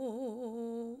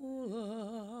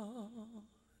 Lord,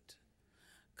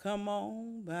 come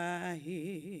on by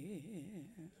here.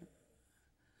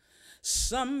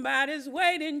 Somebody's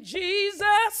waiting,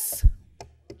 Jesus.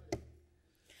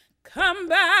 Come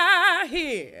by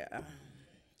here.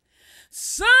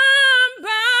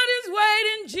 Somebody's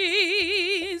waiting,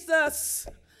 Jesus.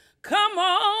 Come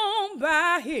on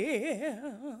by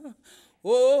here.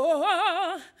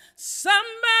 Oh,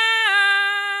 somebody's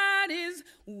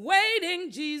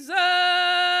waiting, Jesus.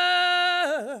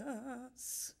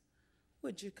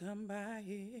 Would you come by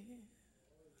here?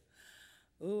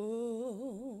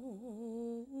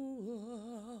 Oh,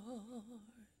 Lord,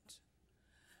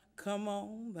 come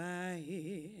on by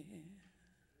here.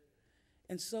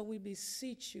 And so we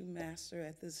beseech you, Master,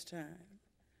 at this time,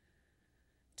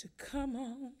 to come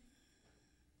on,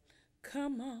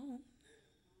 come on,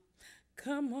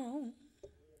 come on,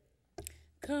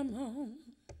 come on,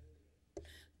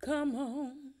 come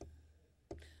on,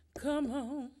 come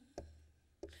on,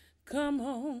 come on, come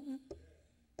on,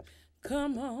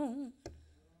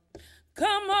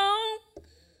 come on,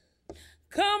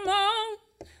 come on,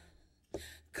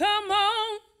 come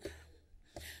on,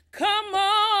 come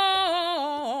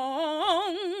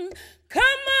on,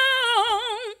 come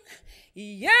on,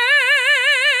 yeah,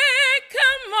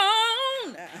 come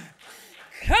on,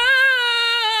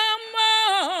 come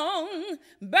on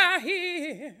by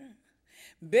here,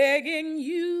 begging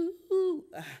you,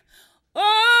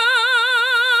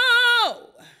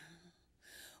 oh,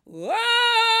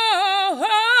 oh,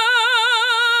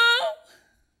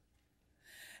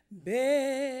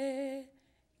 begging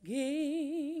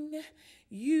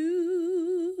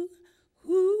you,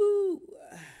 oh,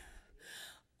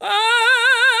 oh,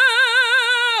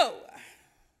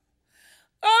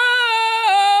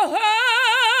 oh,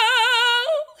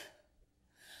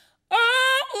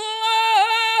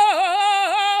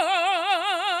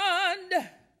 Lord,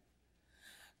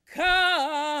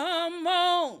 come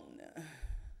on,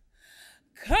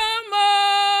 come on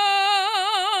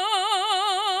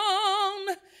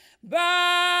by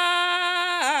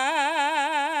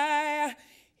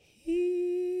here.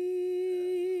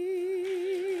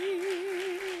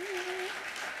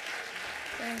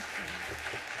 Thank you.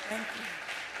 Thank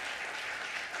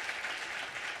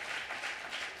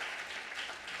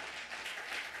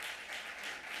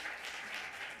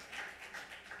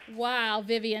you. Wow,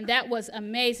 Vivian, that was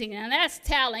amazing. And that's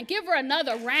talent. Give her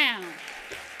another round.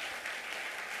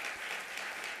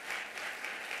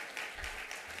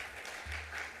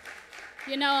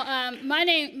 You know, my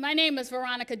name is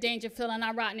Veronica Dangerfield, and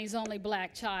I'm Rodney's only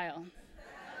black child.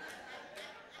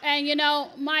 And you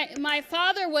know, my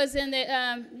father was in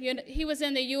the he was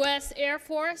in the U.S. Air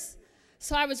Force,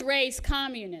 so I was raised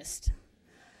communist.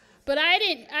 But I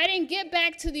didn't get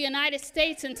back to the United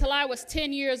States until I was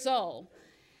 10 years old.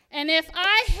 And if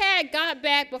I had got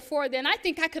back before then, I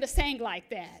think I could have sang like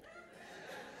that.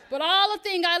 But all the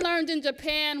thing I learned in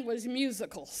Japan was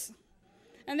musicals.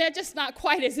 And they're just not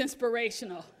quite as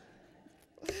inspirational.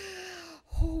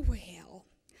 Oh, well.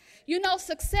 You know,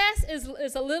 success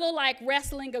is a little like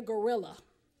wrestling a gorilla.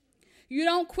 You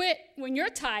don't quit when you're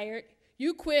tired.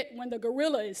 You quit when the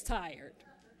gorilla is tired.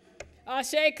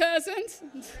 Ashe, cousins?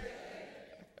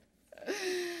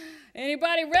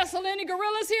 Anybody wrestled any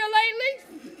gorillas here lately?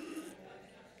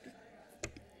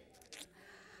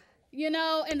 You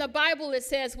know, in the Bible it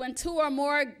says, when two or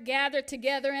more gather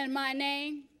together in my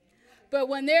name. But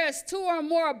when there's two or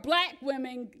more black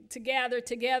women to gather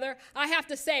together, I have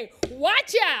to say,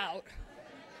 watch out.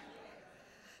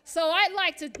 So I'd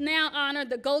like to now honor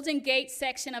the Golden Gate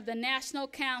section of the National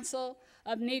Council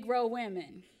of Negro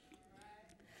Women.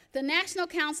 The National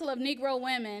Council of Negro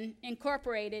Women,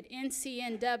 Incorporated,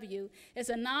 NCNW, is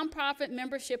a nonprofit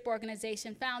membership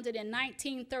organization founded in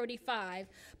 1935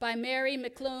 by Mary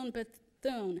McLuhan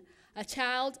Bethune, a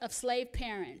child of slave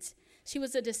parents. She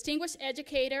was a distinguished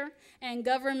educator and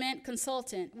government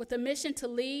consultant with a mission to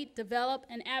lead, develop,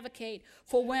 and advocate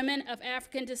for women of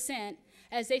African descent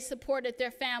as they supported their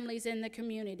families in the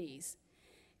communities.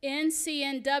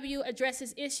 NCNW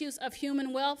addresses issues of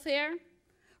human welfare,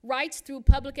 rights through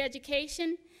public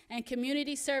education, and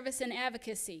community service and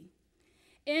advocacy.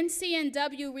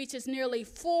 NCNW reaches nearly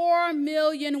 4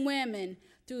 million women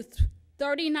through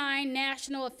 39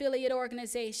 national affiliate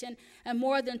organizations and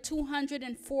more than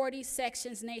 240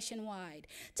 sections nationwide.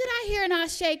 Did I hear an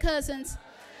Ashe, cousins?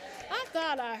 I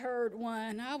thought I heard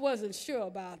one. I wasn't sure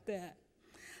about that.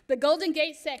 The Golden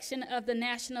Gate section of the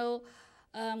National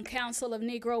Council of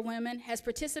Negro Women has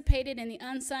participated in the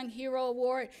Unsung Hero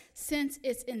Award since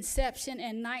its inception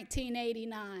in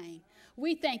 1989.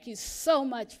 We thank you so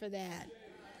much for that.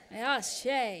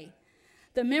 Ashe.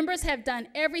 The members have done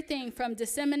everything from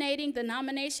disseminating the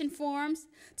nomination forms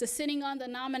to sitting on the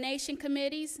nomination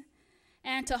committees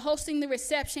and to hosting the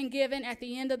reception given at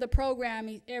the end of the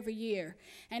program every year.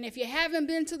 And if you haven't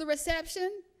been to the reception,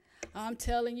 I'm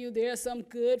telling you, there's some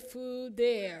good food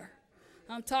there.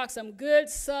 I'm talking some good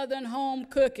Southern home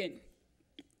cooking.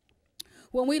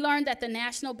 When we learned that the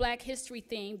National Black History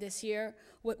theme this year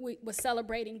was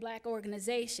celebrating black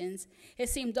organizations, it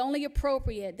seemed only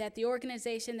appropriate that the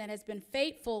organization that has been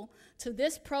faithful to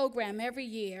this program every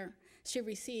year should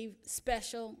receive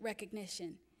special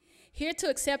recognition. Here to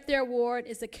accept their award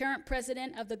is the current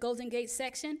president of the Golden Gate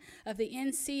section of the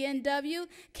NCNW,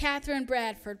 Catherine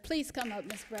Bradford. Please come up,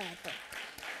 Ms. Bradford.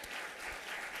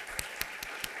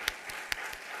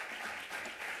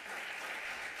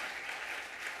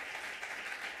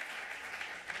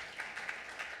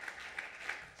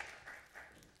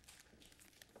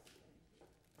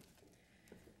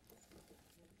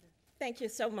 Thank you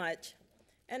so much.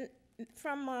 And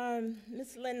from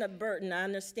Ms. Linda Burton, I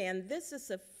understand this is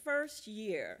the first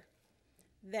year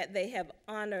that they have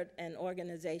honored an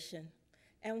organization.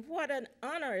 And what an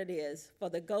honor it is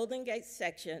for the Golden Gate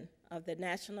section of the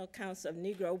National Council of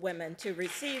Negro Women to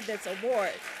receive this award.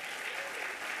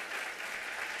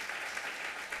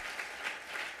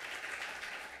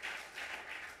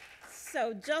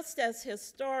 So just as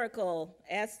historical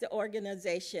as the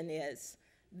organization is,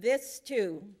 this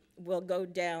too will go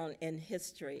down in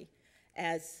history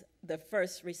as the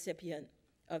first recipient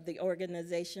of the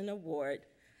organization award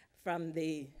from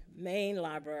the main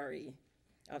library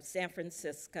of San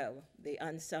Francisco, the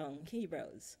Unsung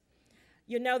Heroes.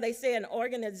 You know, they say an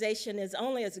organization is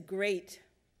only as great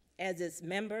as its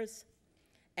members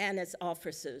and its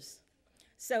officers.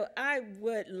 So I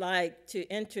would like to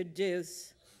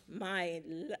introduce my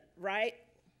right,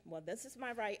 well, this is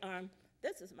my right arm,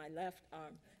 this is my left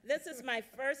arm. This is my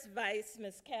first vice,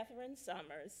 Ms. Catherine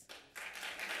Summers.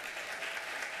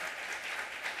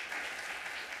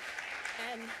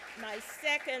 And my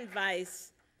second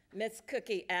vice, Ms.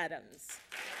 Cookie Adams.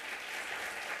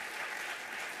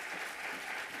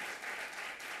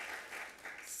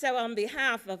 So on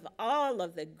behalf of all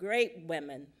of the great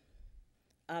women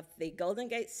of the Golden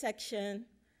Gate section,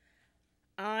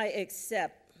 I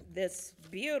accept this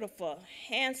beautiful,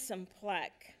 handsome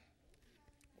plaque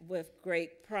with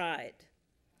great pride.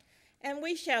 And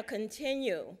we shall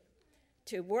continue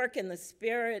to work in the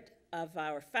spirit of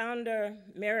our founder,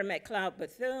 Mary McLeod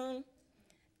Bethune,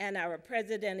 and our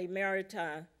President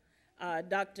Emerita,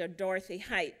 Dr. Dorothy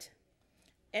Height,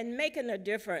 in making a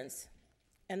difference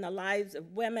in the lives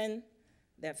of women,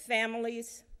 their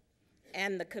families,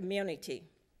 and the community.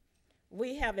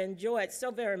 We have enjoyed so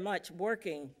very much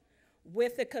working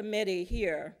with the committee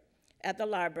here at the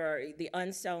library, the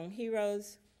Unsung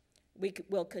Heroes. We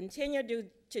will continue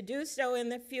to do so in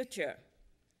the future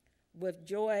with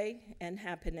joy and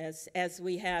happiness as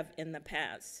we have in the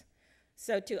past.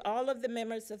 So to all of the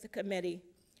members of the committee,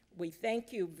 we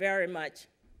thank you very much,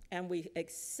 and we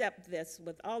accept this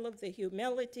with all of the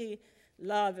humility,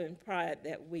 love, and pride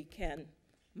that we can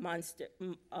muster.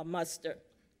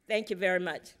 Thank you very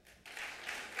much.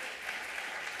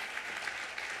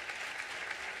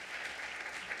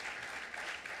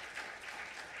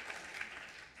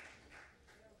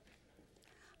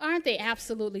 Aren't they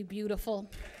absolutely beautiful?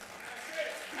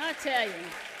 I tell you.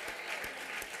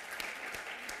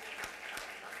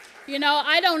 You know,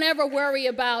 I don't ever worry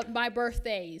about my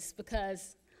birthdays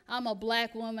because I'm a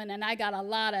black woman and I got a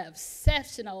lot of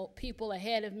exceptional people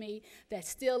ahead of me that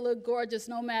still look gorgeous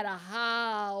no matter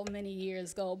how many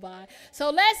years go by. So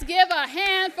let's give a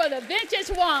hand for the vintage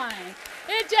wine.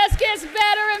 It just gets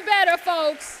better and better,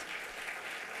 folks.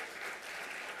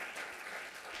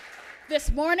 This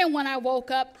morning when I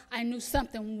woke up, I knew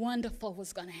something wonderful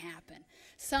was going to happen.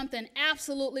 Something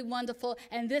absolutely wonderful,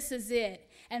 and this is it.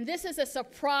 And this is a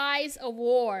surprise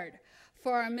award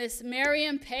for Miss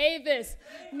Marion Pavis.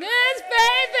 Miss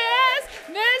Pavis!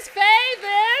 Miss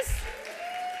Pavis!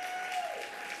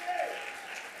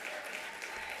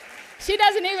 She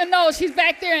doesn't even know. She's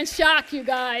back there in shock, you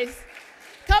guys.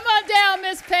 Come on down,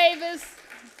 Miss Pavis.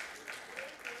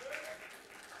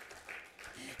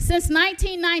 Since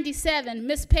 1997,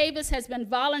 Ms. Pavis has been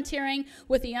volunteering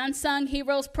with the Unsung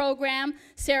Heroes program,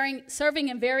 serving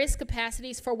in various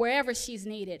capacities for wherever she's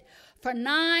needed. For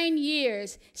 9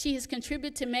 years, she has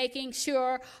contributed to making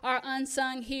sure our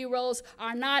unsung heroes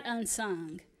are not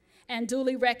unsung and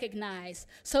duly recognized.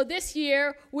 So this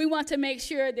year, we want to make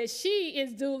sure that she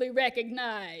is duly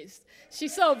recognized.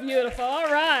 She's so beautiful.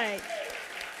 All right.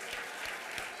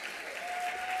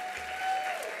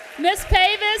 Ms.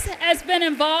 Pavis has been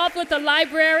involved with the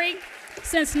library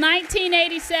since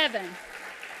 1987.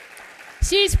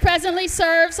 She presently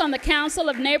serves on the Council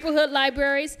of Neighborhood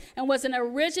Libraries and was an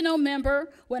original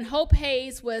member when Hope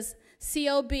Hayes was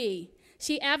COB.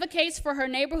 She advocates for her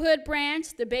neighborhood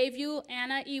branch, the Bayview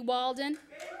Anna E. Walden,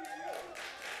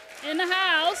 in the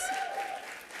house.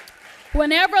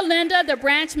 Whenever Linda, the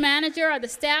branch manager, or the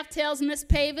staff tells Ms.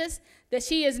 Pavis that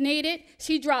she is needed,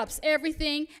 she drops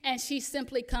everything and she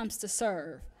simply comes to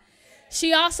serve.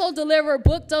 She also delivered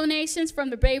book donations from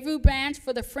the Bayview branch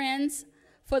for the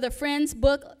Friends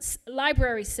Book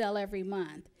Library sale every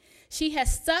month. She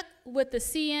has stuck with the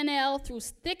CNL through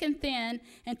thick and thin,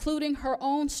 including her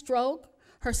own stroke,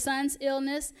 her son's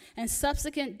illness, and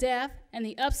subsequent death, and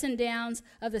the ups and downs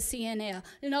of the CNL.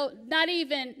 You know, not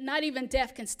even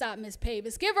death can stop Ms.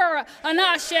 Pavis. Give her an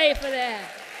ashe for that.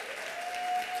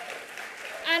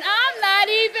 And I'm not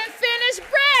even finished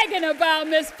bragging about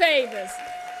Ms. Pavis.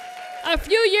 A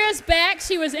few years back,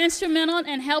 she was instrumental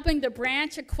in helping the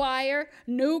branch acquire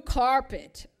new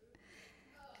carpet.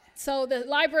 So the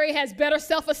library has better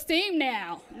self-esteem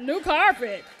now. New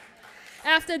carpet.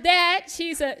 After that,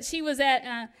 she's a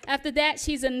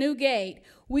new gate.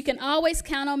 We can always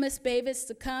count on Miss Bavis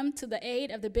to come to the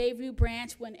aid of the Bayview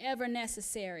branch whenever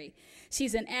necessary.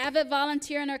 She's an avid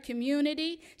volunteer in her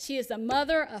community. She is a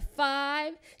mother of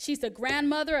 5. She's the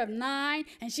grandmother of 9,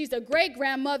 and she's the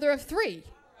great-grandmother of 3.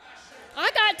 I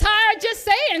got tired just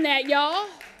saying that, y'all.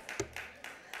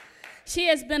 She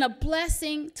has been a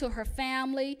blessing to her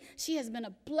family. She has been a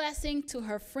blessing to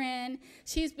her friend.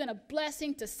 She's been a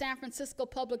blessing to San Francisco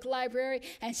Public Library,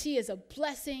 and she is a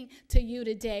blessing to you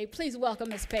today. Please welcome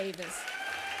Ms. Pavis.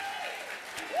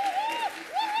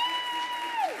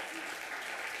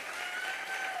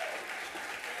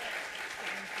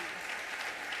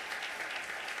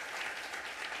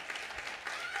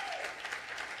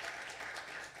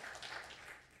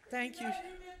 Thank you.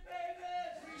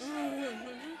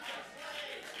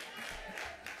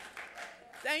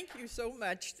 Thank you so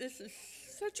much. This is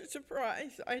such a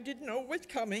surprise. I didn't know what's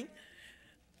coming.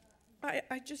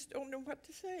 I just don't know what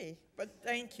to say, but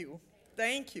thank you.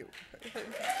 Thank you.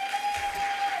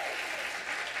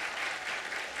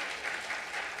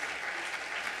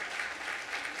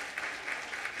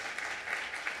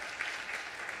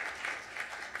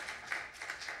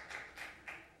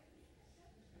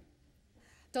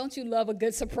 Don't you love a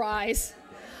good surprise?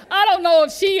 I don't know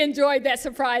if she enjoyed that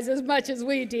surprise as much as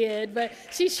we did, but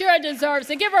she sure deserves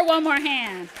it. Give her one more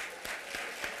hand.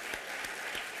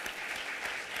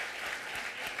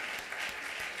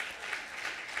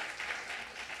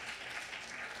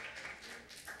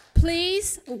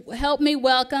 Please help me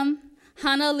welcome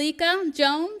Hanalika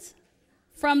Jones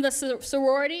from the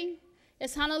sorority.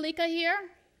 Is Hanalika here?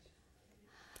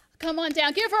 Come on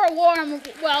down. Give her a warm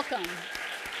welcome.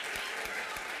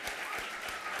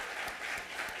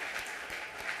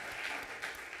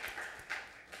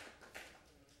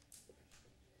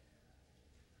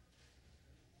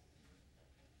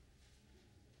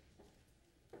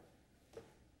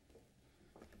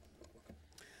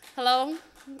 Hello,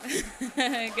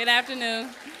 good afternoon.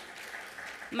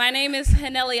 My name is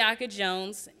Haneliaka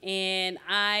Jones, and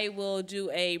I will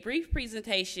do a brief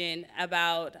presentation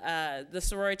about the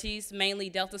sororities,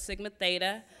 mainly Delta Sigma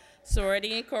Theta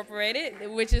Sorority Incorporated,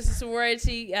 which is a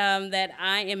sorority that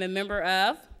I am a member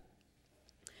of.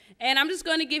 And I'm just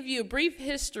going to give you a brief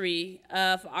history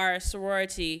of our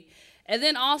sorority, and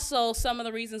then also some of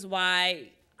the reasons why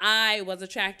I was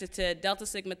attracted to Delta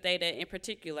Sigma Theta in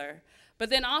particular, but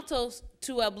then also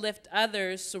to uplift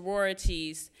other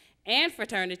sororities and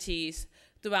fraternities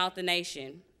throughout the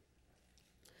nation.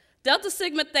 Delta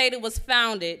Sigma Theta was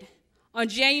founded on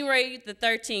January the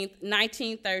 13th,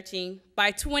 1913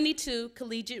 by 22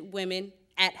 collegiate women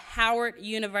at Howard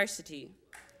University.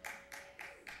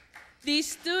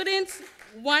 These students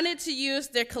wanted to use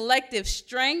their collective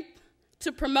strength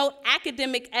to promote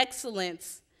academic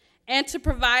excellence and to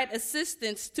provide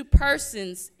assistance to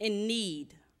persons in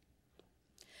need.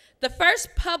 The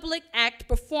first public act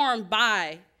performed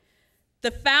by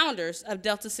the founders of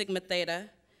Delta Sigma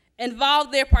Theta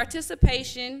involved their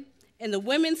participation in the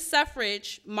Women's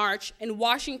Suffrage March in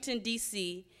Washington,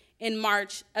 D.C. in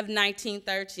March of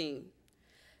 1913.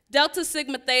 Delta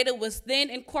Sigma Theta was then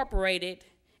incorporated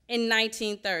in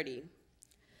 1930.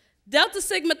 Delta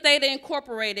Sigma Theta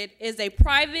Incorporated is a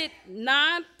private,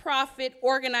 nonprofit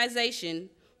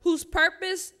organization whose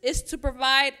purpose is to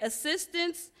provide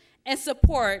assistance and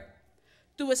support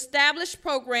through established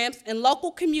programs in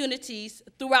local communities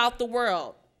throughout the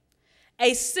world.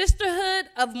 A sisterhood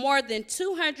of more than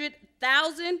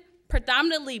 200,000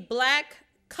 predominantly Black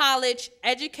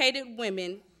college-educated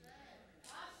women.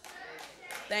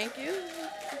 Thank you.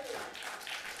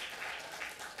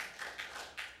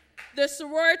 The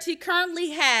sorority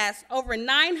currently has over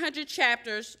 900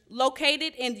 chapters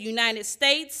located in the United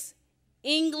States,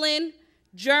 England,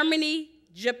 Germany,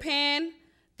 Japan,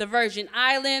 the Virgin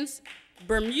Islands,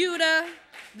 Bermuda,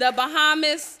 the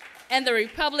Bahamas, and the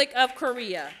Republic of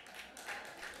Korea.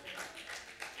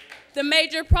 The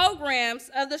major programs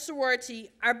of the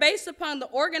sorority are based upon the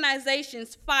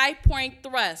organization's 5-point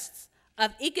thrusts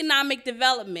of economic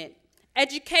development,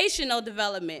 educational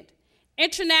development,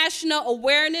 international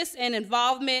awareness and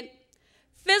involvement,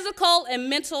 physical and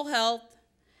mental health,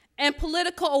 and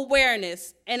political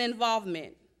awareness and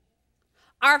involvement.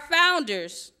 Our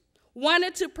founders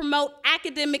wanted to promote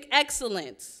academic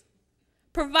excellence,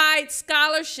 provide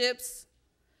scholarships,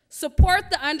 support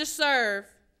the underserved,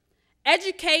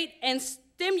 educate and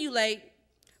stimulate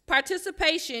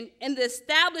participation in the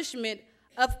establishment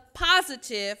of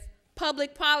positive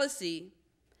public policy,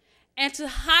 and to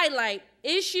highlight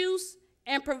issues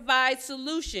and provide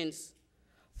solutions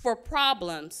for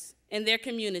problems in their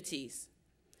communities.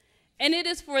 And it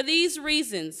is for these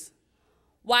reasons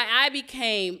why I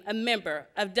became a member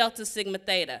of Delta Sigma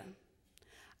Theta.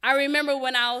 I remember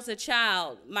when I was a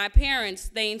child, my parents,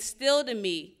 they instilled in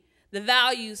me the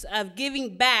values of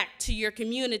giving back to your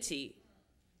community.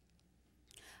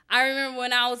 I remember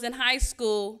when I was in high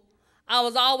school, I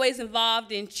was always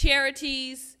involved in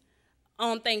charities.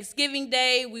 On Thanksgiving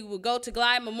Day, we would go to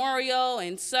Glide Memorial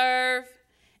and serve.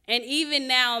 And even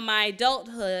now, in my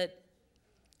adulthood,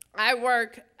 I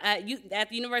work at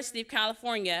the University of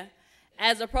California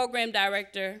as a program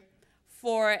director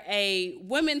for a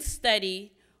women's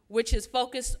study which is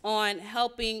focused on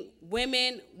helping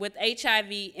women with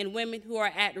HIV and women who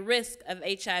are at risk of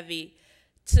HIV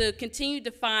to continue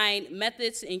to find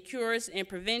methods and cures and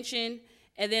prevention,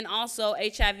 and then also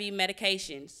HIV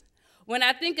medications. When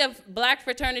I think of Black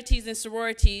fraternities and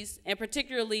sororities, and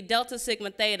particularly Delta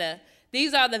Sigma Theta,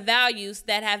 these are the values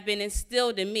that have been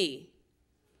instilled in me.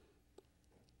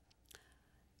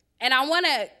 And I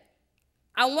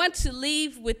want to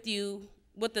leave with you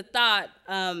with the thought,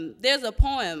 there's a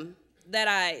poem that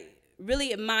I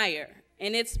really admire,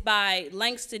 and it's by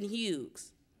Langston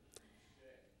Hughes.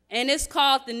 And it's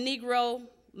called The Negro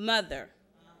Mother.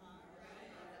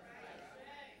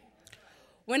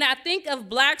 When I think of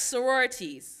Black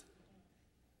sororities,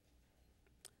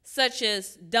 such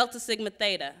as Delta Sigma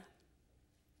Theta,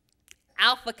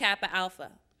 Alpha Kappa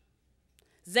Alpha,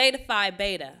 Zeta Phi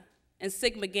Beta, and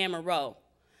Sigma Gamma Rho,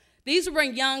 these were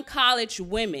young college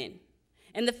women.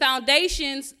 And the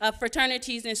foundations of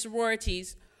fraternities and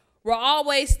sororities were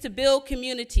always to build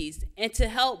communities and to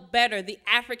help better the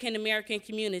African American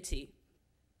community.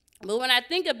 But when I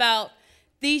think about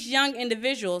these young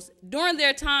individuals, during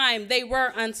their time, they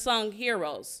were unsung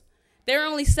heroes. They were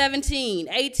only 17,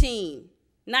 18,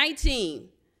 19.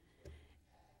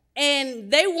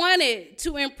 And they wanted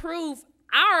to improve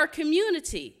our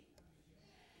community.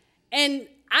 And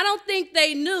I don't think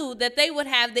they knew that they would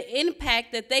have the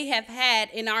impact that they have had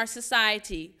in our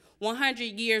society 100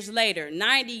 years later,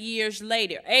 90 years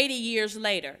later, 80 years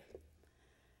later.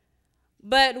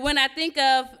 But when I think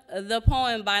of the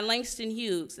poem by Langston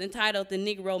Hughes entitled The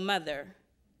Negro Mother,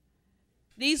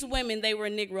 these women, they were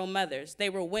Negro mothers. They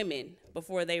were women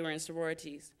before they were in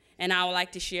sororities, and I would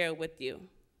like to share it with you.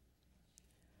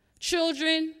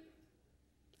 Children,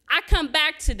 I come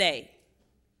back today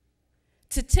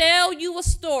to tell you a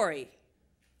story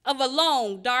of a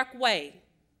long, dark way,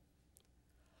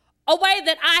 a way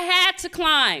that I had to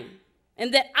climb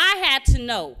and that I had to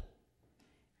know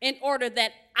in order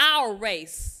that our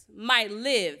race might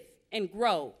live and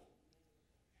grow.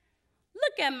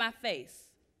 Look at my face,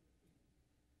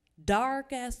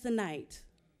 dark as the night,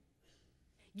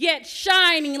 yet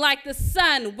shining like the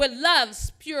sun with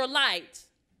love's pure light.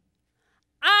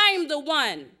 I'm the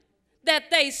one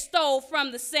that they stole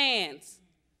from the sands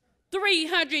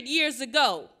 300 years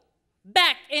ago,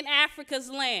 back in Africa's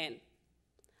land.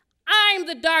 I'm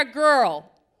the dark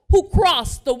girl who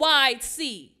crossed the wide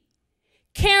sea,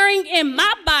 carrying in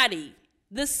my body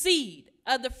the seed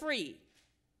of the free.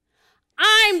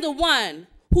 I'm the one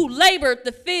who labored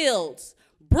the fields,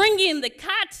 bringing the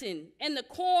cotton and the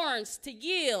corns to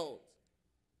yield.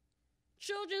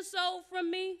 Children sold from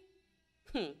me?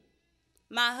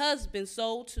 My husband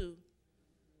sold too.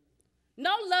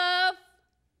 No love,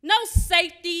 no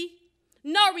safety,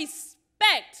 no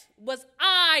respect was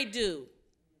I due.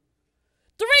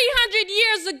 300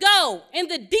 years ago in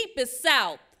the deepest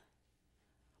South,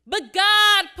 but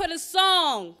God put a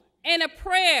song and a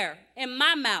prayer in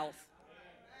my mouth.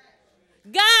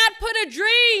 God put a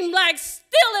dream like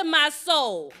still in my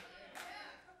soul.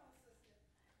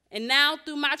 And now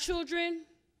through my children,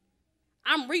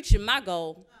 I'm reaching my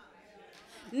goal.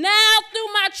 Now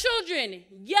through my children,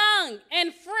 young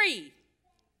and free,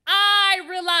 I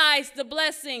realize the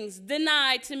blessings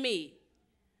denied to me.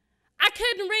 I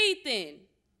couldn't read then.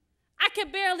 I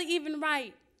could barely even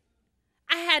write.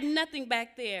 I had nothing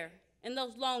back there in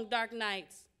those long, dark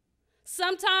nights.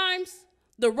 Sometimes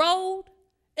the road,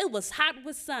 it was hot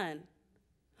with sun.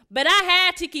 But I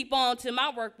had to keep on till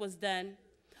my work was done.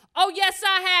 Oh, yes,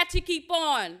 I had to keep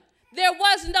on. There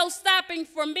was no stopping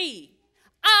for me.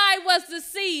 I was the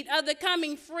seed of the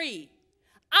coming free.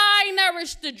 I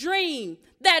nourished the dream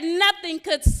that nothing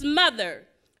could smother.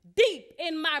 Deep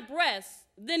in my breast,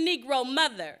 the Negro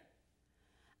mother.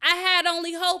 I had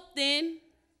only hope then,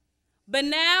 but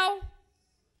now,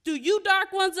 through you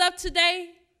dark ones of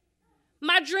today,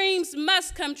 my dreams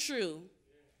must come true.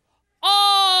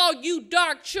 All you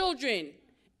dark children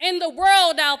in the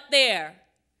world out there,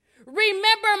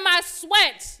 Remember my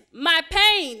sweat, my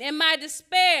pain, and my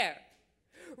despair.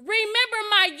 Remember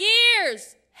my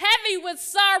years heavy with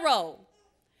sorrow,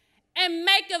 and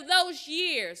make of those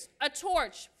years a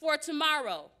torch for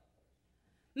tomorrow.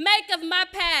 Make of my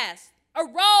past a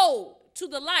road to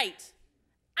the light,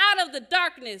 out of the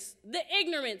darkness, the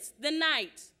ignorance, the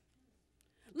night.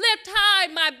 Lift high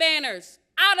my banners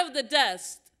out of the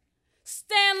dust.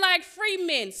 Stand like free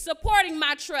men, supporting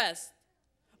my trust.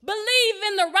 Believe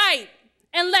in the right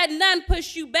and let none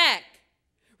push you back.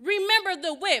 Remember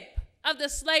the whip of the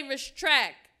slavish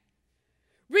track.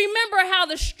 Remember how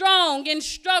the strong in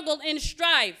struggle and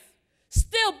strife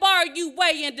still bar you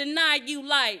way and deny you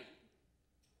light.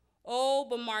 Oh,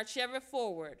 but march ever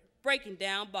forward, breaking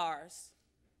down bars.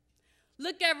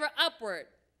 Look ever upward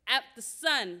at the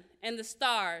sun and the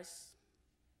stars.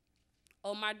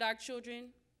 Oh, my dark children,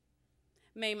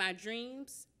 may my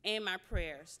dreams and my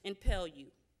prayers impel you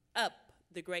up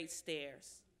the great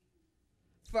stairs.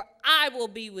 For I will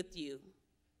be with you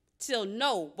till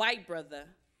no white brother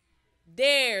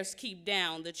dares keep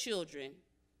down the children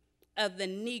of the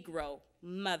Negro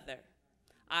mother.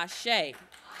 Ashe.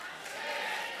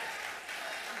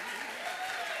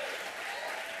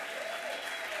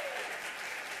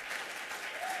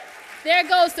 There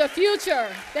goes the future.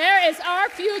 There is our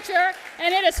future,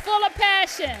 and it is full of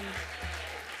passion.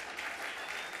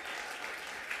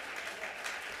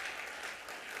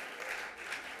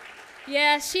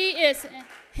 Yeah, she is.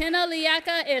 Hina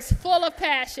Liaka is full of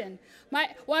passion.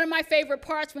 One of my favorite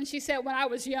parts when she said, "When I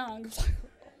was young,"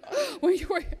 when you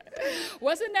were,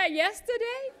 wasn't that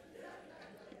yesterday?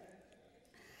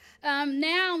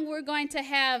 Now we're going to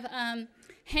have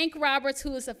Hank Roberts,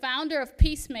 who is the founder of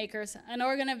Peacemakers, an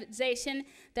organization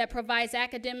that provides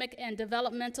academic and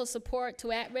developmental support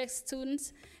to at-risk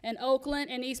students in Oakland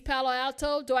and East Palo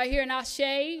Alto. Do I hear an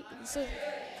ashe?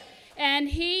 And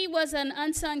he was an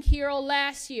unsung hero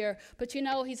last year, but you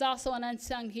know, he's also an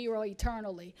unsung hero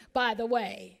eternally, by the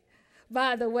way.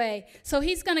 So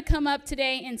he's going to come up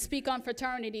today and speak on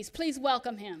fraternities. Please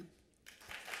welcome him.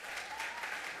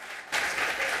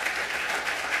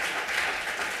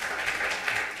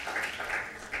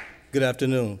 Good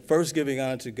afternoon. First, giving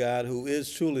honor to God, who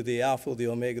is truly the Alpha, the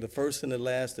Omega, the first and the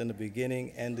last, and the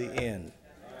beginning and the end.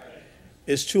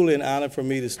 It's truly an honor for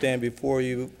me to stand before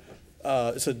you.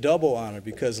 It's a double honor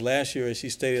because last year, as she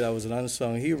stated, I was an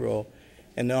unsung hero,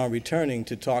 and now I'm returning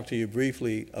to talk to you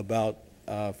briefly about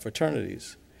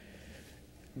fraternities.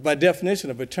 By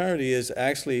definition, a fraternity is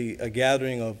actually a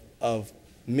gathering of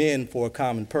men for a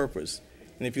common purpose.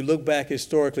 And if you look back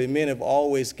historically, men have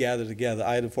always gathered together,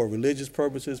 either for religious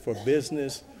purposes, for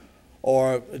business,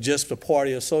 or just to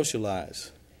party or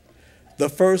socialize. The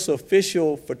first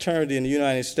official fraternity in the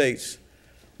United States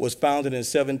was founded in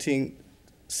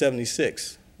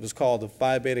 1776. It was called the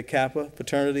Phi Beta Kappa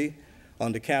fraternity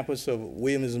on the campus of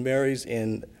Williams and Mary's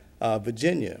in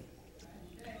Virginia.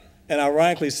 And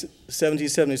ironically,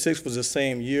 1776 was the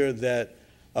same year that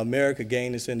America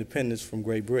gained its independence from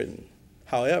Great Britain.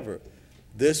 However,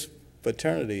 this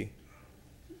fraternity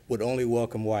would only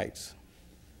welcome whites.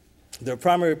 Their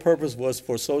primary purpose was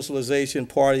for socialization,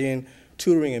 partying,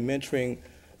 tutoring, and mentoring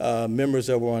members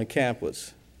that were on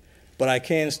campus. But I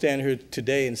can stand here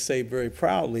today and say very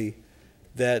proudly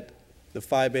that the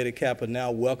Phi Beta Kappa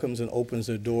now welcomes and opens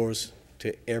their doors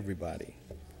to everybody.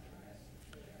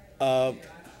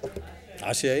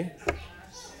 Ashe?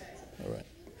 All right.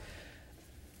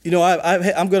 You know,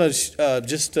 I'm going to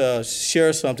just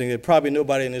share something that probably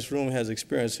nobody in this room has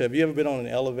experienced. Have you ever been on an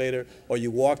elevator or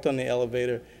you walked on the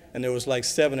elevator and there was like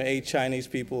 7 or 8 Chinese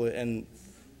people, and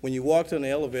when you walked on the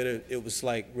elevator, it was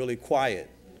like really quiet.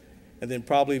 And then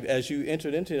probably as you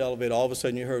entered into the elevator, all of a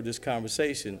sudden you heard this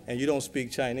conversation, and you don't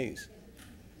speak Chinese.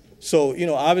 So, you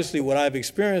know, obviously what I've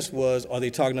experienced was, are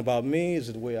they talking about me? Is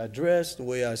it the way I dress, the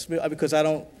way I smell? Because I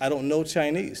don't know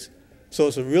Chinese. So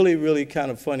it's a really, really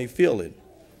kind of funny feeling.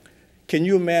 Can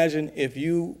you imagine if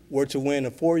you were to win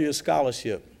a 4-year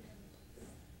scholarship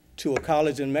to a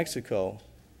college in Mexico,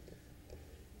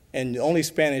 and the only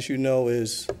Spanish you know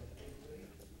is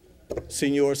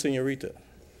Señor, Señorita?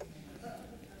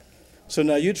 So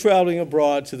now you're traveling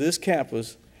abroad to this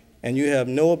campus, and you have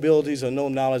no abilities or no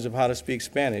knowledge of how to speak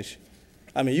Spanish.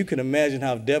 I mean, you can imagine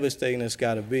how devastating that's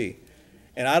got to be.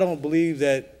 And I don't believe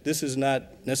that this is not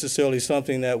necessarily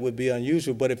something that would be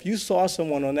unusual, but if you saw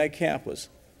someone on that campus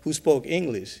who spoke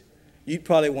English, you'd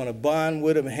probably want to bond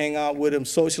with them, hang out with them,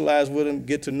 socialize with them,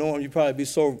 get to know them. You'd probably be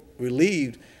so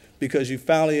relieved because you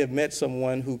finally have met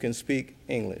someone who can speak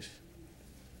English.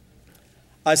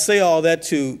 I say all that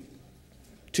to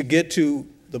get to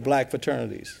the black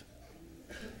fraternities.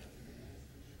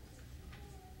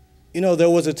 You know, there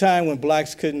was a time when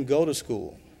blacks couldn't go to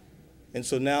school. And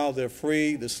so now they're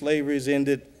free. The slavery is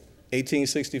ended,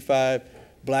 1865.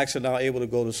 Blacks are now able to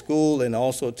go to school and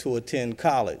also to attend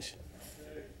college.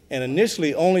 And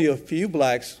initially, only a few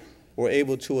blacks were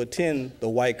able to attend the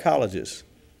white colleges.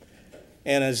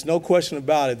 And there's no question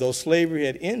about it, though slavery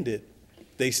had ended,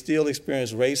 they still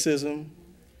experienced racism,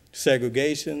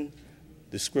 segregation,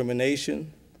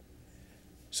 discrimination.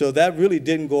 So that really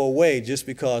didn't go away just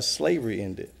because slavery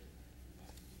ended.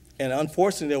 And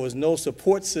unfortunately, there was no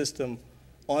support system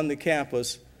on the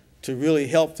campus to really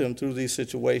help them through these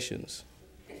situations.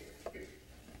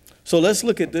 So let's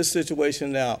look at this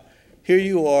situation now. Here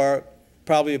you are,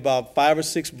 probably about 5 or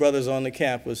 6 brothers on the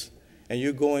campus, and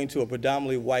you're going to a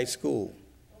predominantly white school.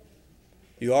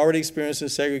 You're already experiencing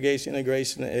segregation,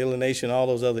 integration, alienation, all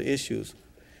those other issues.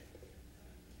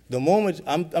 The moment,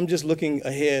 I'm just looking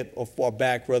ahead or far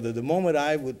back, brother, the moment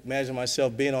I would imagine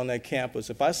myself being on that campus,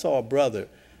 if I saw a brother,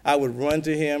 I would run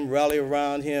to him, rally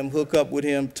around him, hook up with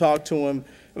him, talk to him.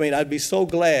 I mean, I'd be so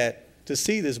glad to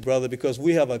see this brother because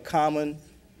we have a common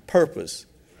purpose.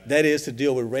 That is to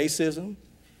deal with racism,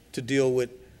 to deal with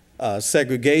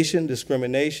segregation,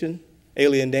 discrimination,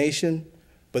 alienation,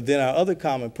 but then our other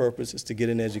common purpose is to get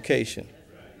an education.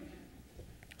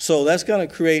 So that's going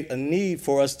to create a need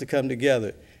for us to come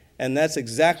together. And that's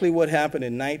exactly what happened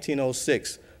in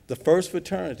 1906. The first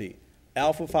fraternity,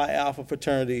 Alpha Phi Alpha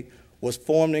fraternity, was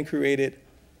formed and created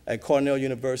at Cornell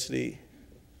University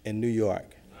in New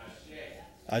York.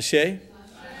 Ashe? Ashe?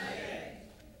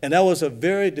 And that was a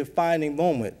very defining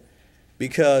moment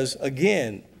because,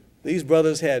 again, these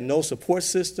brothers had no support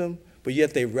system, but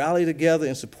yet they rallied together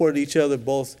and supported each other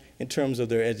both in terms of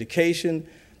their education.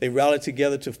 They rallied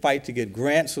together to fight to get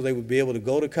grants so they would be able to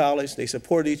go to college. They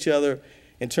supported each other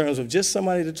in terms of just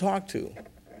somebody to talk to.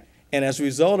 And as a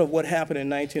result of what happened in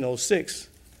 1906,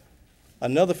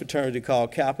 another fraternity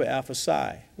called Kappa Alpha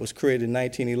Psi was created in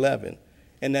 1911.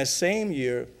 And that same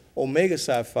year, Omega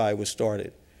Psi Phi was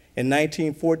started. In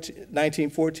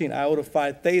 1914, Iota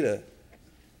Phi Theta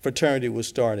fraternity was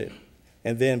started.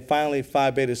 And then finally,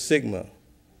 Phi Beta Sigma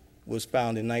was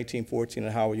founded in 1914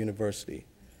 at Howard University.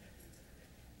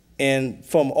 And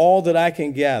from all that I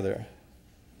can gather,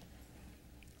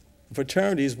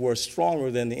 fraternities were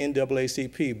stronger than the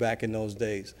NAACP back in those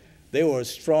days. They were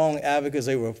strong advocates.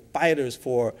 They were fighters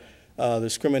for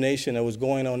discrimination that was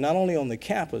going on, not only on the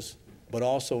campus, but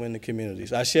also in the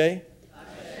communities. Ashe? Ashe.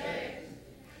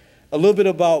 A little bit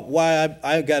about why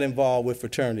I got involved with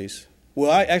fraternities. Well,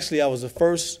 I was the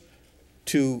first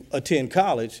to attend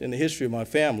college in the history of my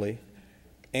family,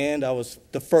 and I was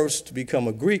the first to become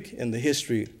a Greek in the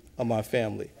history of my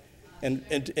family. And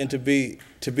to be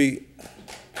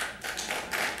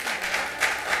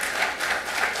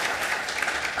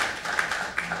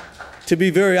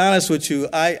very honest with you,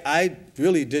 I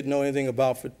really didn't know anything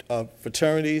about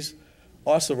fraternities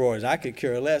or sororities. I could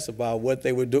care less about what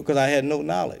they would do because I had no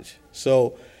knowledge.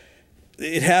 So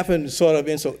it happened sort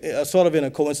of in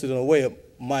a coincidental way.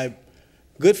 My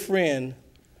good friend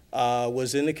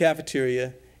was in the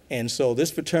cafeteria, and so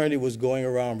this fraternity was going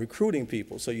around recruiting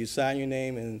people. So you sign your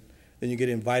name, and then you get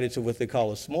invited to what they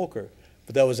call a smoker.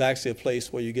 But that was actually a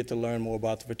place where you get to learn more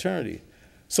about the fraternity.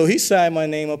 So he signed my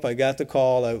name up. I got the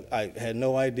call. I had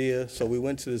no idea. So we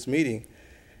went to this meeting.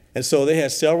 And so they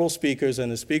had several speakers,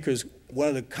 and the speakers, one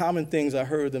of the common things I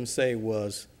heard them say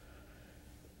was,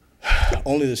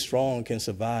 only the strong can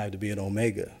survive to be an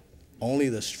Omega. Only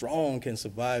the strong can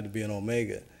survive to be an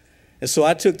Omega. And so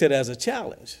I took that as a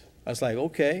challenge. I was like,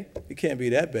 okay, it can't be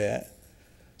that bad.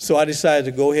 So I decided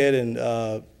to go ahead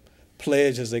and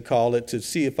pledge, as they call it, to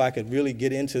see if I could really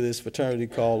get into this fraternity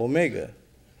called Omega.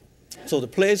 So the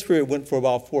pledge period went for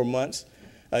about 4 months.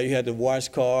 You had to wash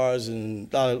cars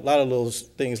and a lot of little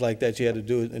things like that you had to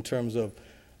do in terms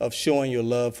of showing your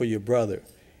love for your brother.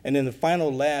 And in the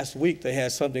final last week, they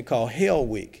had something called Hell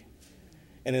Week.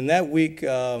 And in that week,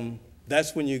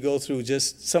 that's when you go through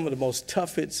just some of the most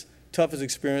toughest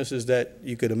experiences that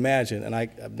you could imagine. And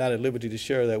I'm not at liberty to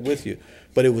share that with you,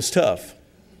 but it was tough.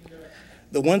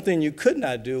 The one thing you could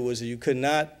not do was you could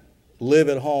not live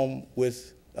at home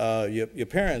with your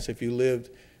parents if you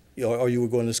lived, or you were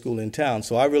going to school in town.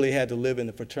 So I really had to live in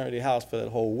the fraternity house for that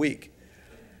whole week.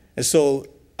 And so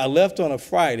I left on a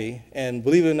Friday, and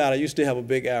believe it or not, I used to have a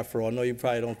big afro. I know you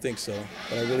probably don't think so,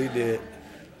 but I really did.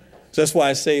 So that's why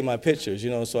I save my pictures,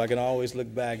 so I can always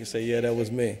look back and say, yeah, that was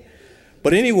me.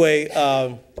 But anyway,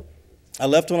 I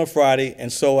left on a Friday,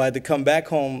 and so I had to come back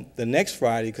home the next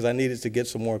Friday because I needed to get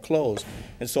some more clothes.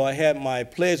 And so I had my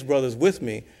pledge brothers with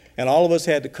me, and all of us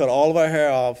had to cut all of our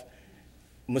hair off,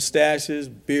 mustaches,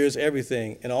 beards,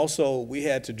 everything. And also, we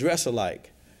had to dress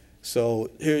alike. So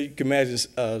here you can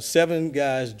imagine 7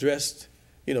 guys dressed,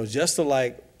 you know, just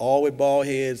alike, all with bald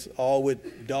heads, all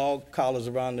with dog collars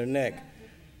around their neck,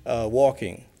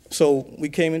 walking. So we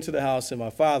came into the house, and my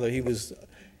father, he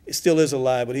still is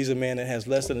alive, but he's a man that has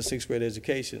less than a 6th grade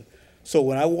education. So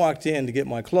when I walked in to get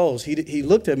my clothes, he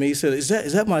looked at me, he said, is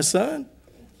that my son?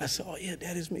 I said, oh yeah,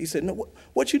 that is me. He said, no,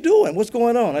 what you doing? What's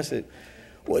going on? I said,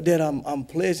 well, Dad, I'm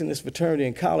pledging this fraternity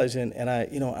in college, and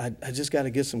I just got to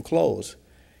get some clothes.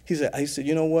 He said,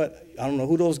 you know what? I don't know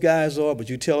who those guys are, but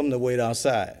you tell them to wait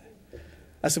outside.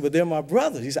 I said, but they're my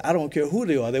brothers. He said, I don't care who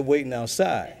they are. They're waiting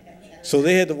outside. So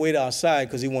they had to wait outside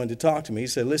because he wanted to talk to me. He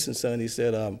said, listen, son, he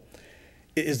said,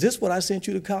 is this what I sent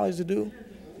you to college to do?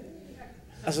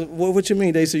 I said, well, what you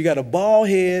mean? They said, you got a bald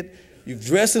head, you're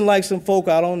dressing like some folk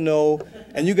I don't know,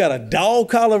 and you got a dog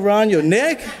collar around your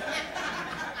neck?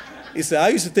 He said, I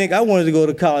used to think I wanted to go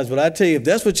to college, but I tell you, if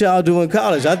that's what y'all do in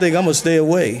college, I think I'm going to stay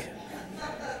away.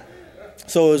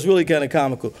 So it was really kind of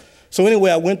comical. So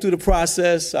anyway, I went through the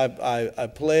process. I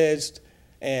pledged,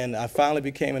 and I finally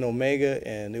became an Omega,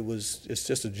 and it's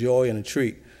just a joy and a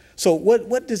treat. So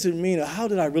what does it mean, or how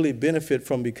did I really benefit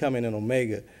from becoming an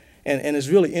Omega? And it's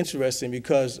really interesting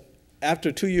because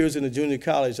after 2 years in the junior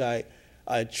college, I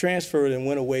transferred and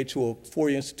went away to a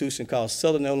 4-year institution called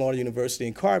Southern Illinois University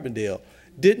in Carbondale.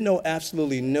 Didn't know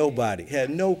absolutely nobody, had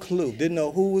no clue, didn't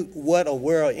know who, what, or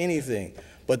where, or anything.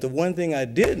 But the one thing I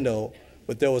did know,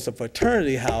 but there was a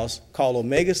fraternity house called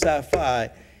Omega Psi Phi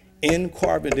in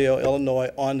Carbondale, Illinois,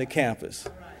 on the campus.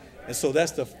 And so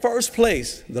that's the first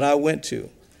place that I went to.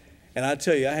 And I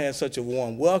tell you, I had such a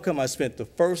warm welcome. I spent the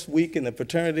first week in the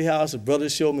fraternity house. The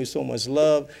brothers showed me so much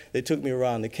love. They took me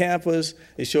around the campus.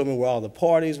 They showed me where all the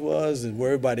parties was and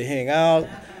where everybody hang out.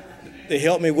 They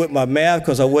helped me with my math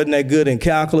because I wasn't that good in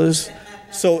calculus.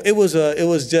 So it was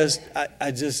just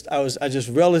I just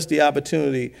relished the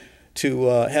opportunity to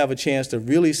have a chance to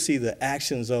really see the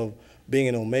actions of being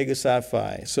an Omega Psi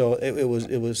Phi. So it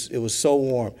was so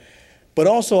warm. But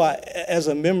also, as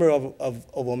a member of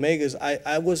Omegas,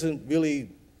 I wasn't really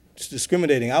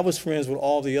discriminating. I was friends with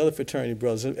all the other fraternity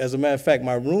brothers. As a matter of fact,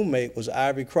 my roommate was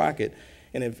Ivory Crockett.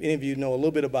 And if any of you know a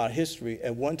little bit about history,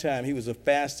 at one time he was the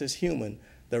fastest human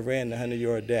that ran the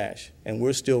 100-yard dash. And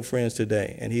we're still friends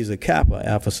today. And he's a Kappa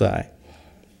Alpha Psi.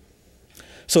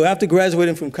 So after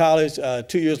graduating from college,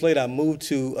 2 years later, I moved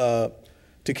to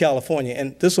California.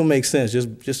 And this will make sense.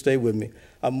 Just stay with me.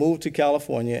 I moved to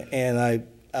California, and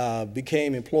I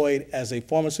became employed as a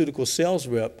pharmaceutical sales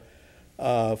rep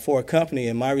for a company,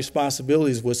 and my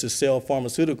responsibilities was to sell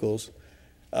pharmaceuticals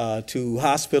to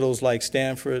hospitals like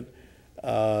Stanford,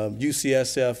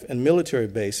 UCSF, and military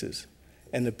bases.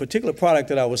 And the particular product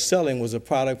that I was selling was a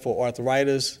product for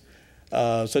arthritis,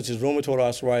 such as rheumatoid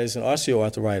arthritis and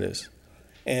osteoarthritis.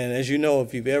 And as you know,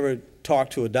 if you've ever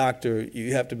talked to a doctor,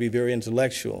 you have to be very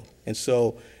intellectual. And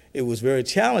so it was very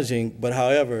challenging, but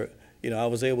however, I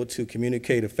was able to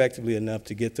communicate effectively enough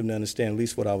to get them to understand at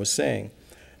least what I was saying.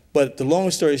 But the long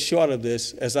story short of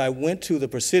this, as I went to the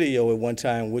Presidio at one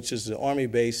time, which is the Army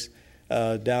base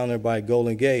down there by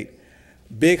Golden Gate,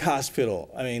 big hospital.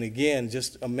 I mean, again,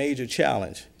 just a major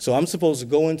challenge. So I'm supposed to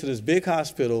go into this big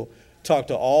hospital, talk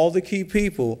to all the key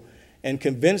people, and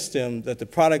convince them that the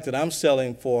product that I'm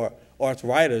selling for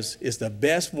arthritis is the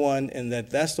best one and that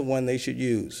that's the one they should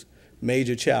use.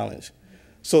 Major challenge.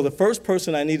 So the first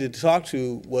person I needed to talk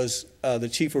to was the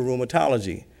chief of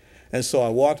rheumatology. And so I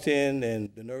walked in,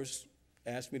 and the nurse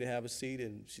asked me to have a seat,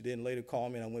 and she didn't later call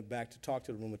me, and I went back to talk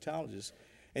to the rheumatologist.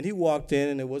 And he walked in,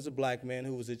 and there was a black man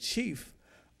who was the chief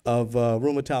of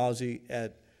rheumatology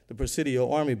at the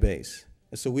Presidio Army base.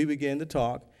 And so we began to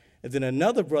talk. And then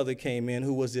another brother came in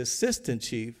who was the assistant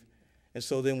chief, and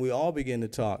so then we all began to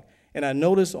talk. And I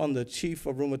noticed on the chief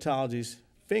of rheumatology's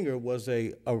finger was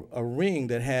a ring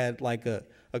that had like a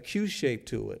Q shape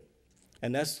to it.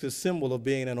 And that's the symbol of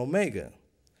being an Omega.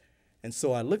 And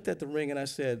so I looked at the ring and I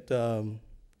said, that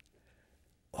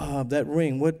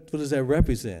ring, what does that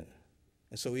represent?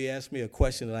 And so he asked me a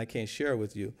question that I can't share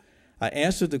with you. I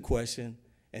answered the question,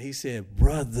 and he said,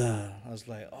 brother. I was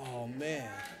like, oh, man.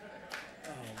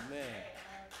 Oh, man.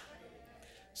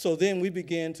 So then we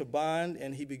began to bond,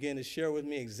 and he began to share with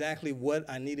me exactly what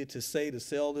I needed to say to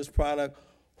sell this product,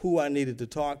 who I needed to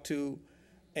talk to.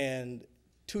 And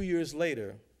 2 years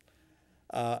later,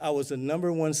 I was the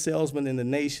 #1 salesman in the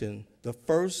nation, the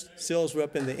first sales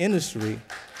rep in the industry,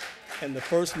 and the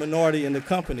first minority in the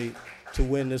company to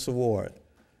win this award.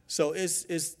 So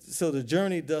so the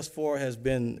journey thus far has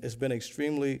been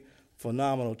extremely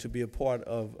phenomenal to be a part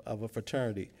of a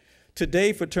fraternity.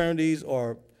 Today, fraternities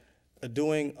are are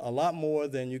doing a lot more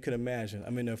than you can imagine. I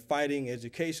mean, they're fighting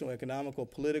educational, economical,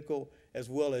 political, as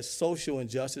well as social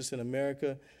injustice in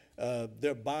America.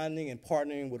 They're bonding and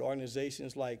partnering with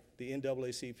organizations like the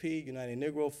NAACP, United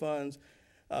Negro Funds,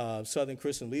 Southern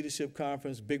Christian Leadership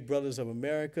Conference, Big Brothers of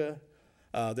America.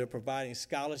 They're providing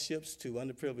scholarships to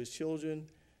underprivileged children,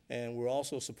 and we're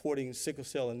also supporting sickle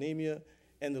cell anemia,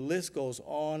 and the list goes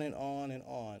on and on and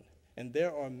on. And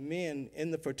there are men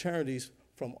in the fraternities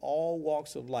from all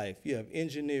walks of life. You have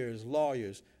engineers,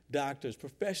 lawyers, doctors,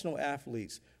 professional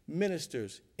athletes,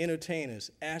 ministers, entertainers,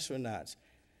 astronauts.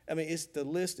 I mean, the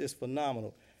list is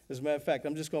phenomenal. As a matter of fact,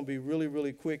 I'm just going to be really,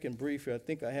 really quick and brief here. I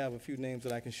think I have a few names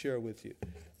that I can share with you.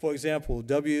 For example,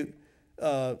 W.B.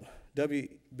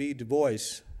 Du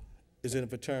Bois is in a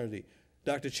fraternity.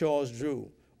 Dr. Charles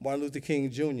Drew, Martin Luther King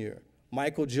Jr.,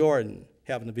 Michael Jordan,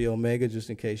 happened to be Omega, just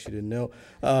in case you didn't know,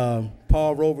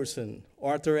 Paul Robertson,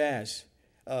 Arthur Ashe,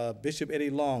 Bishop Eddie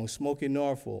Long, Smokey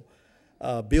Norfolk,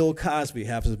 Bill Cosby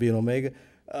happens to be an Omega.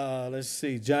 Let's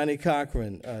see, Johnny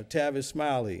Cochran, Tavis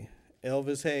Smiley,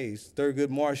 Elvis Hayes, Thurgood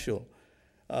Marshall,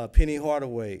 Penny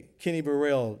Hardaway, Kenny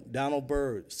Burrell, Donald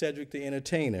Byrd, Cedric the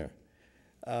Entertainer,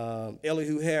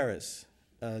 Elihu Harris,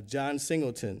 John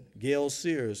Singleton, Gail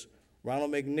Sears,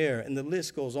 Ronald McNair, and the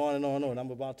list goes on and on and on.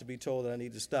 I'm about to be told that I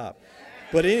need to stop.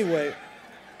 But anyway,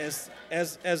 as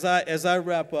I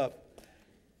wrap up,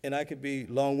 and I could be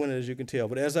long-winded as you can tell,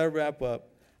 but as I wrap up,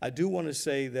 I do want to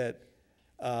say that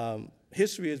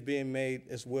history is being made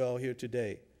as well here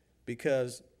today,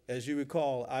 because as you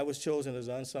recall, I was chosen as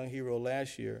an unsung hero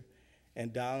last year,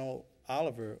 and Donald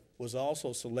Oliver was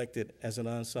also selected as an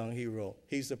unsung hero.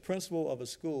 He's the principal of a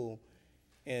school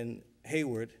in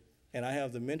Hayward, and I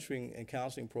have the mentoring and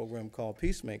counseling program called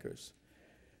Peacemakers.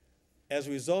 As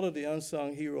a result of the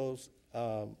Unsung Heroes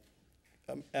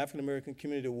African American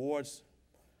Community Awards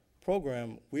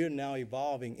program, we are now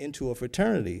evolving into a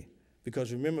fraternity,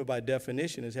 because remember, by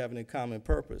definition, is having a common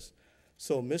purpose.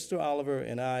 So Mr. Oliver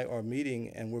and I are meeting,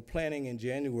 and we're planning in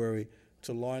January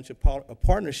to launch a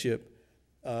partnership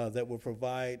that will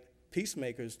provide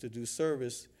peacemakers to do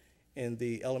service in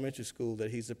the elementary school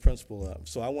that he's the principal of.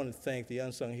 So I want to thank the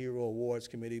Unsung Hero Awards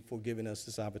Committee for giving us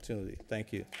this opportunity.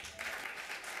 Thank you.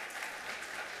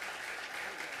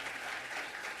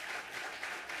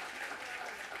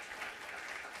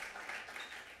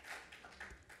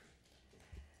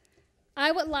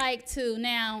 I would like to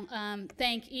now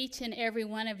thank each and every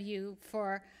one of you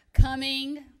for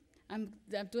coming. I'm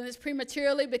doing this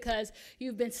prematurely because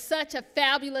you've been such a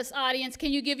fabulous audience.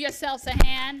 Can you give yourselves a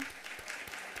hand?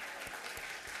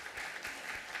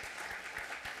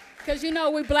 Because you know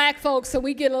we're black folks, so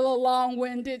we get a little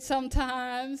long-winded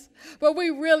sometimes. But we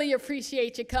really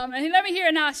appreciate you coming. And let me hear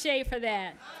an ashe for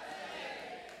that.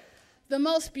 The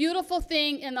most beautiful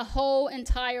thing in the whole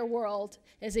entire world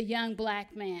is a young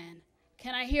black man.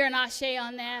 Can I hear an ashe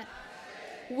on that?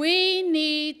 We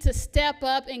need to step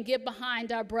up and get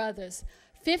behind our brothers.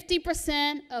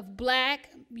 50% of black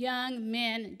young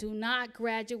men do not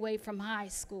graduate from high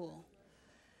school.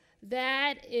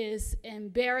 That is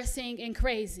embarrassing and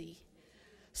crazy.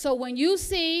 So when you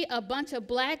see a bunch of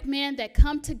black men that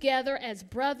come together as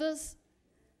brothers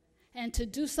and to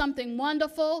do something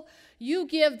wonderful, you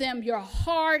give them your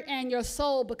heart and your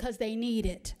soul because they need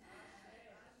it.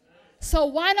 So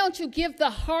why don't you give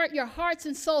your hearts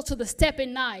and souls to the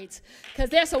Stepping Knights?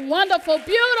 Because they're some wonderful,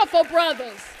 beautiful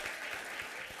brothers.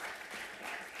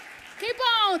 Keep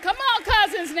on. Come on,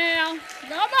 cousins now.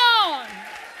 Come on.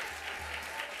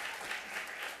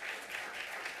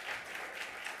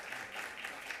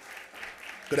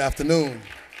 Good afternoon.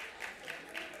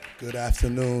 Good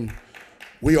afternoon.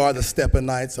 We are the Stepping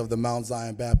Knights of the Mount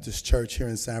Zion Baptist Church here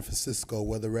in San Francisco,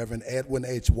 where the Reverend Edwin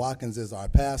H. Watkins is our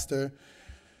pastor.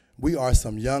 We are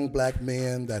some young black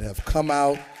men that have come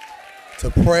out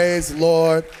to praise the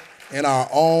Lord in our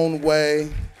own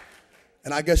way.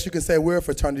 And I guess you can say we're a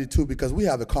fraternity too, because we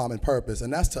have a common purpose,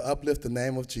 and that's to uplift the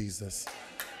name of Jesus.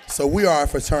 So we are a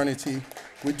fraternity.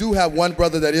 We do have one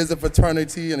brother that is a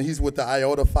fraternity, and he's with the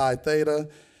Iota Phi Theta,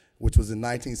 which was in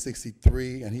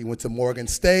 1963, and he went to Morgan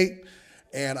State.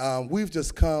 And we've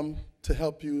just come to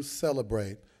help you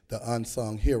celebrate the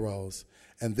unsung heroes.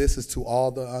 And this is to all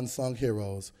the unsung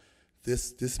heroes.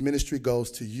 This ministry goes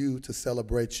to you to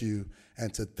celebrate you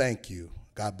and to thank you.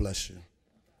 God bless you.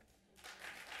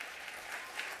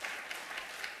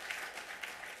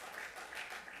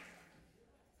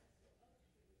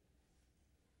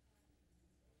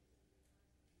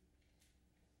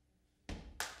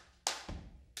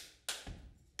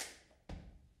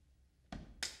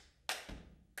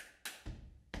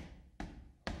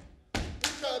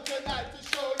 Tonight to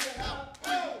show you how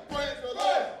we praise the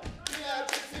Lord. We have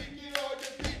to seek it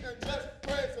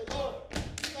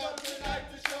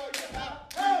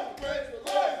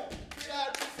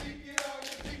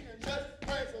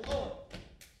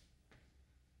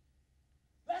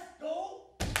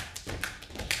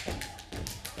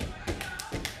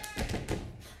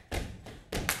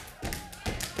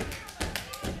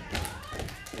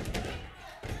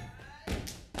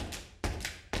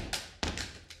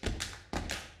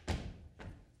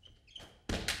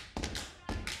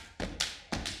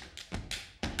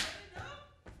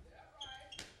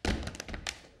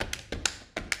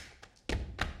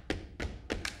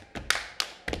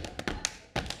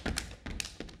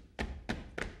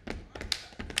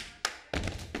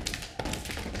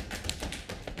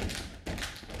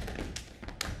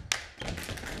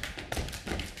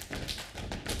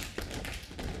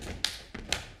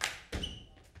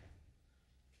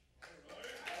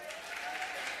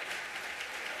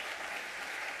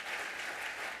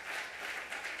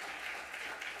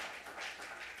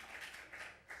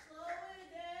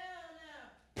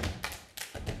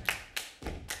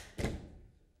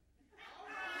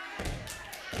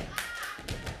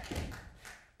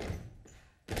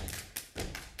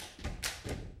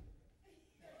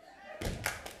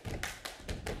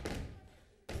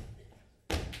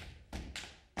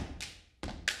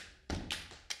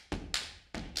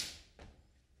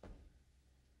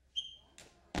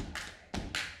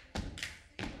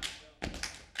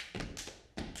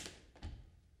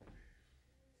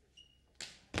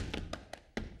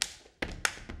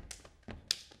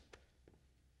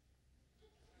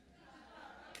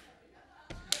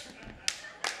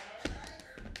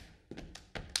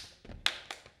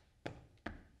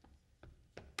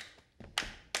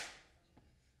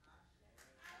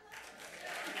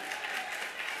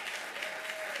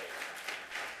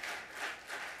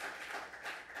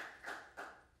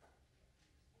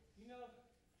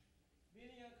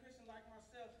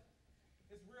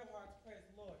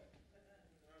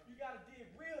get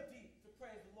real deep to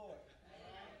praise the Lord.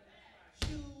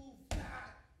 You've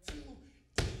got to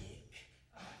dig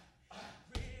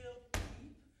real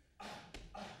deep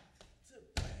to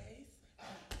praise.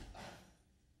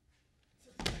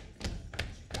 You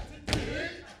got to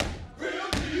dig real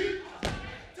deep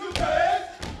to praise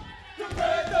the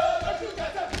Lord. You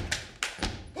got to.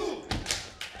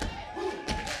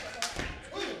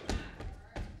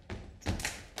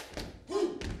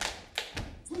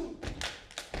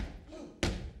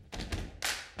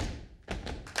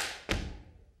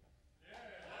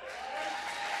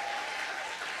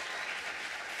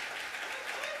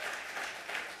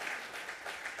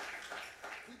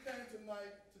 We came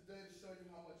today to show you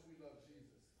how much we love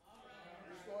Jesus.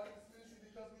 We started this ministry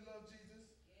because we love Jesus.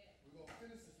 We're going to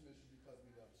finish this ministry because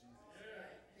we love Jesus.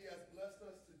 He has blessed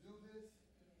us to do this,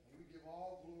 and we give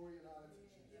all glory and honor to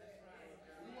Jesus.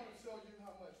 We want to show you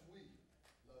how much we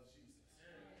love Jesus.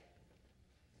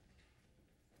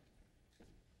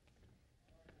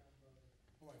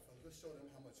 All right, fellas, let's show them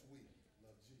how much we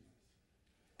love Jesus.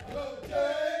 I love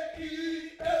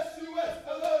J-E-S-U-S. I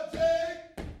love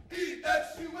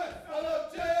J-E-S-U-S. I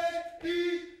love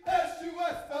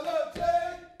J-E-S-U-S. I love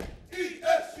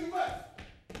J-E-S-U-S.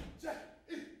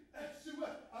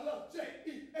 J-E-S-U-S. I love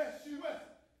J-E-S-U-S.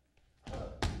 I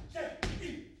love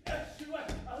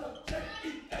J-E-S-U-S. I love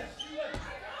J-E-S-U-S.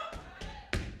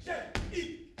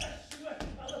 J-E-S-U-S.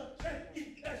 I love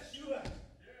J-E-S-U-S.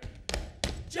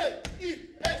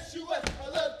 J-E-S-U-S. I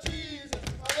love Jesus.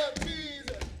 I love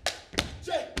Jesus.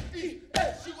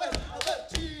 J-E-S-U-S. I love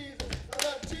Jesus. I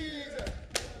love Jesus.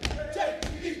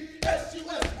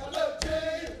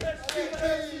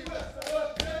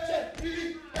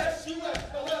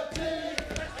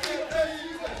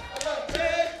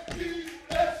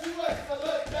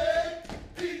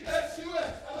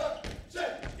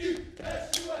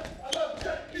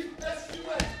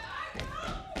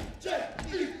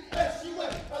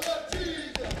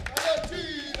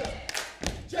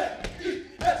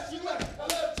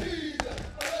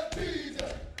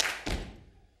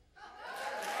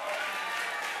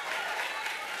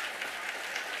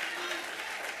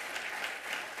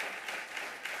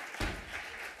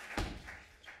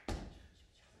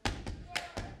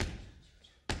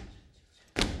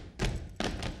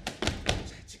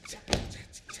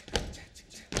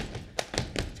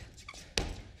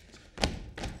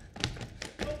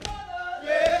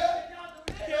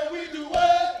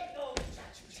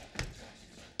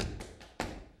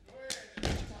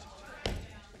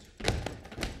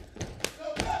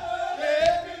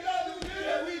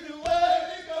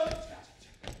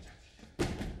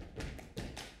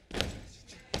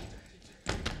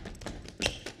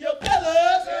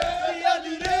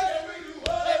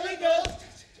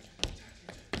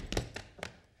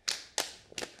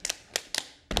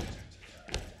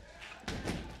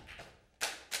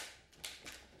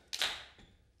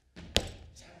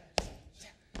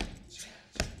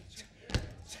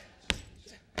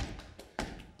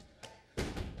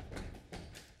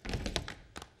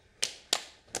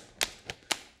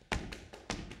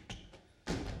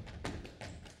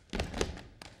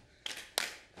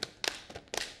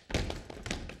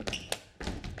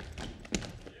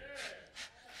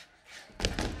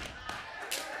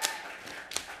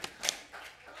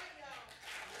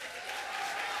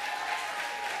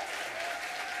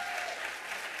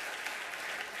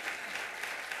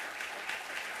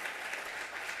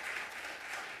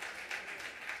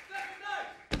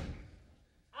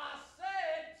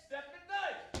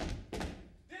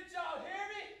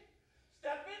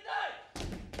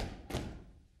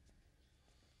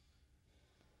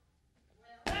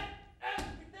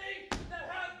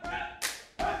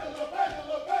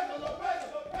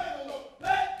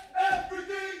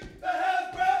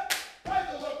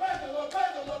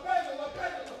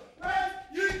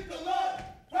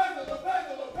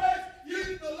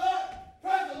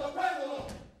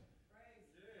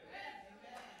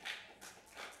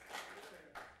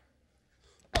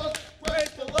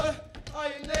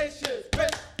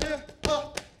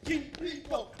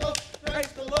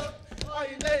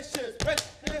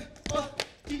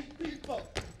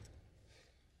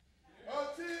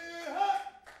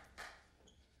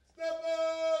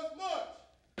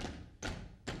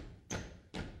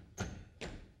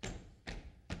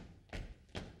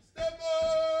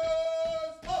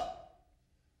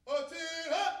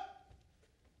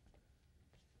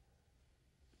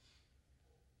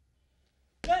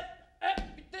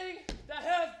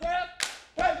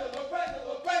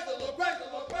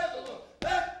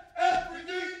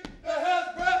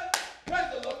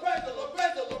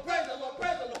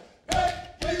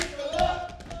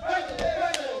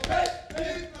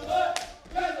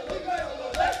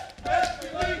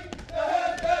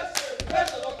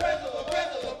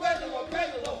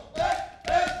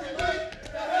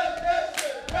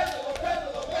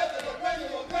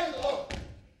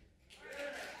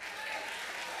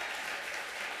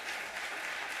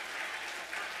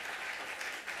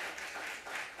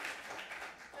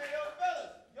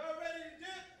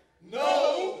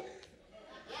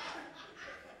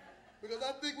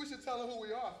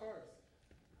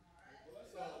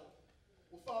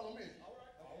 follow me. All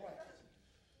right.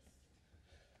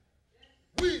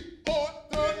 We are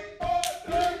the ha,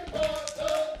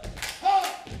 ha,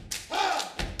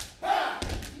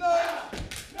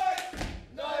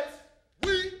 nice.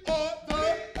 We are the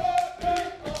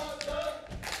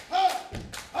ha,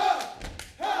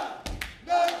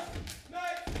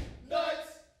 nice.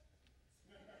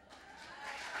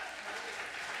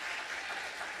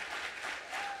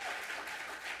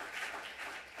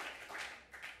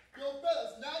 Yo,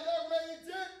 fellas, now y'all ready to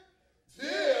dip?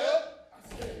 I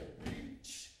said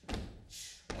reach,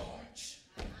 march,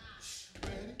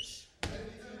 ready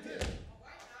to dip. I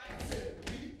said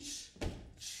reach,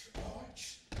 march,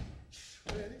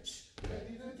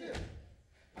 ready to dip.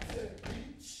 I said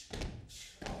reach,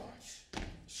 march,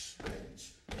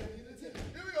 ready to dip.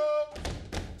 Here we go.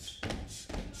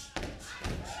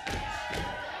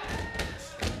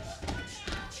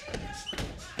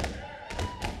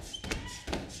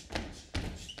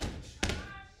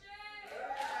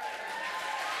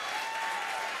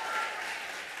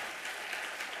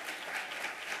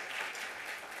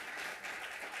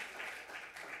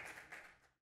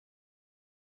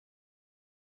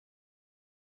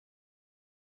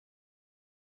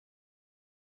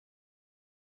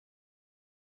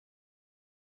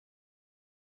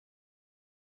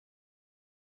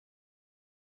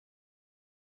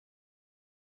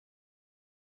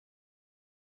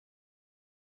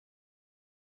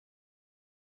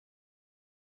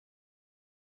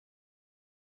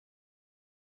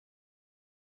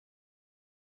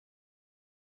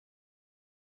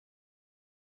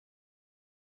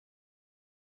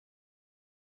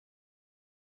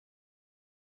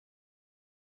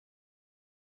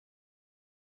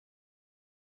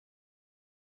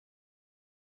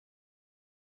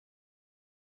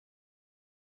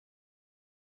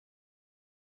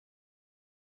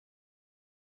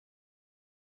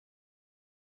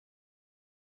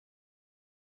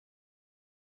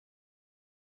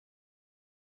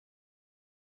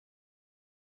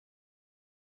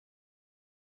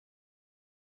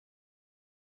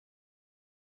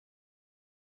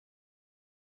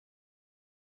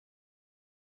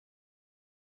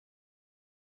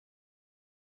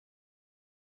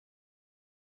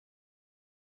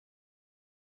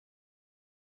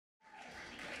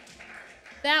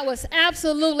 That was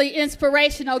absolutely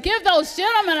inspirational. Give those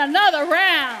gentlemen another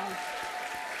round.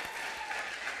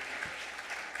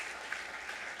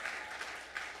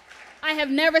 I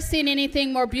have never seen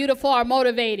anything more beautiful or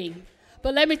motivating.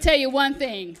 But let me tell you one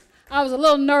thing. I was a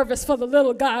little nervous for the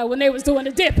little guy when they was doing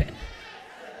the dipping.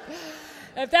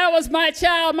 If that was my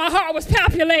child, my heart was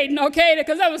palpitating, okay,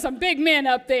 because there was some big men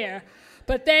up there.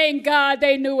 But thank God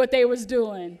they knew what they was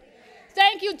doing.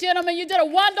 Thank you, gentlemen. You did a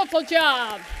wonderful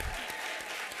job.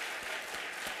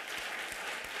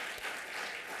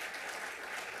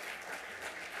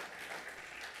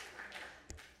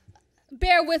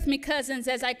 Bear with me, cousins,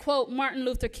 as I quote Martin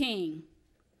Luther King,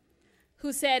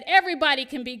 who said, "Everybody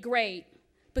can be great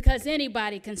because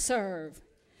anybody can serve.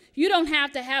 You don't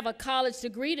have to have a college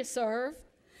degree to serve.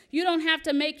 You don't have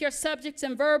to make your subjects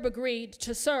and verb agree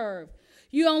to serve.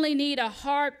 You only need a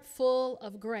heart full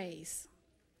of grace."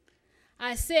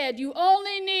 I said, you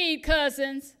only need,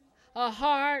 cousins, a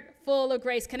heart full of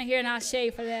grace. Can I hear an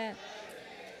ashe for that?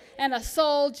 And a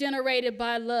soul generated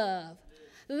by love.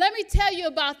 Let me tell you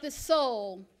about this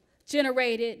soul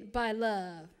generated by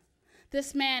love.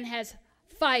 This man has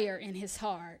fire in his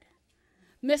heart.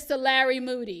 Mr. Larry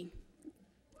Moody.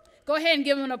 Go ahead and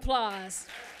give him an applause.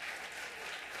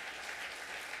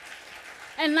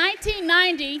 In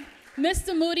 1990,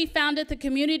 Mr. Moody founded the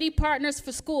Community Partners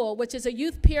for School, which is a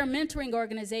youth peer mentoring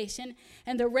organization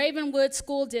in the Ravenwood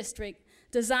School District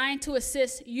designed to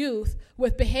assist youth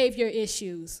with behavior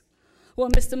issues. Well,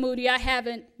 Mr. Moody, I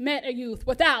haven't met a youth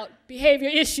without behavior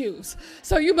issues,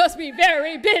 so you must be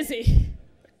very busy.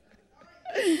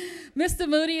 Mr.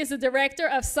 Moody is the director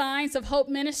of Signs of Hope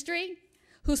Ministry,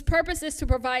 whose purpose is to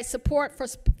provide support for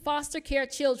foster care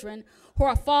children who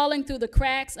are falling through the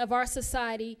cracks of our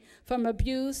society from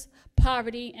abuse,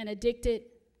 poverty, and addicted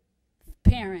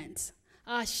parents.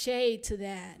 Ashe to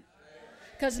that.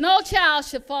 Because no child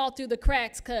should fall through the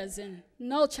cracks, cousin.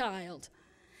 No child.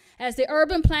 As the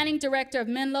urban planning director of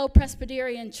Menlo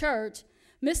Presbyterian Church,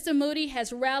 Mr. Moody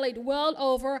has rallied well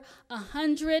over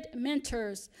 100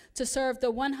 mentors to serve the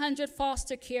 100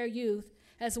 foster care youth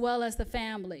as well as the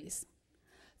families.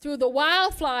 Through the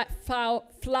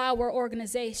Wildflower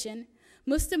organization,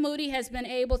 Mr. Moody has been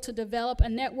able to develop a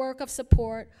network of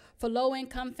support for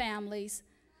low-income families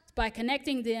by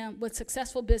connecting them with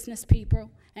successful business people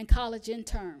and college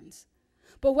interns.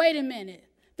 But wait a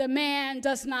minute, the man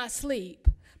does not sleep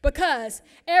Because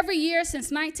every year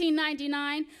since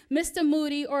 1999, Mr.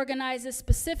 Moody organizes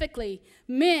specifically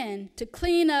men to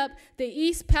clean up the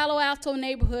East Palo Alto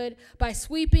neighborhood by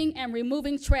sweeping and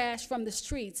removing trash from the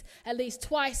streets at least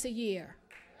twice a year.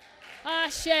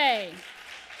 Ashe.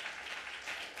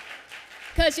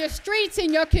 Because your streets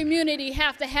in your community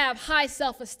have to have high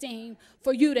self-esteem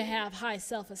for you to have high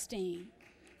self-esteem.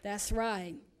 That's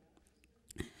right.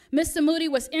 Mr. Moody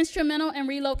was instrumental in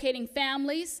relocating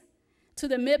families to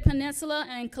the Mid-Peninsula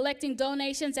and collecting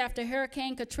donations after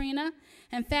Hurricane Katrina.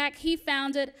 In fact, he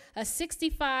founded a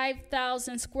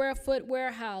 65,000 square foot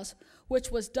warehouse which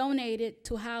was donated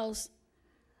to house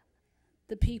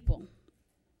the people.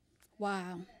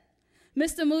 Wow.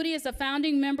 Mr. Moody is a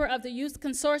founding member of the Youth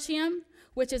Consortium,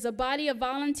 which is a body of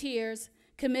volunteers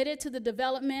committed to the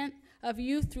development of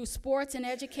youth through sports and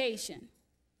education.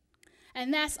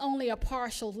 And that's only a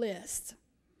partial list.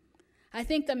 I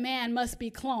think the man must be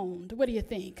cloned. What do you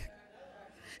think?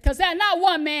 Because not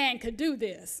one man could do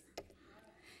this.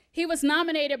 He was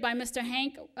nominated by Mr.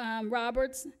 Hank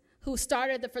Roberts, who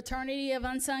started the fraternity of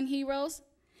Unsung Heroes.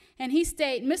 And he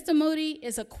stated, Mr. Moody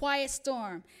is a quiet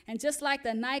storm. And just like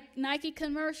the Nike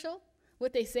commercial,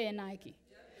 what they say in Nike,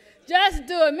 just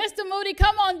do it. Mr. Moody,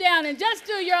 come on down and just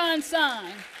do your unsung.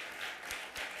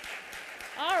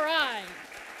 All right.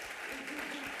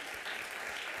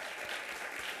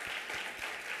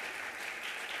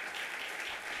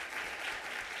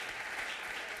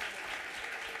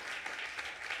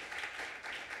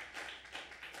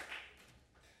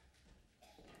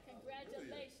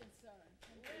 Congratulations, sir.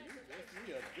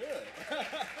 Congratulations.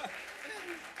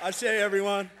 Ashe,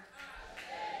 everyone.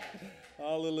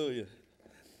 Hallelujah.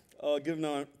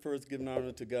 First, giving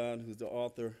honor to God, who's the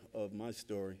author of my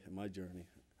story and my journey.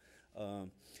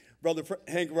 Brother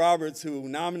Hank Roberts, who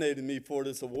nominated me for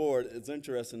this award, it's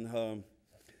interesting.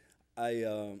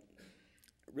 I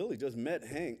really just met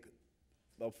Hank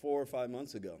about 4 or 5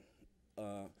 months ago.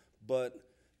 But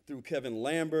through Kevin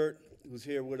Lambert, who's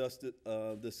here with us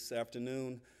this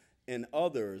afternoon, and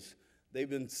others, they've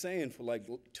been saying for like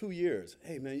 2 years,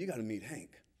 hey, man, you got to meet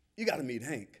Hank. You got to meet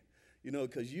Hank. You know,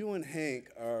 because you and Hank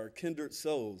are kindred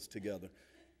souls together.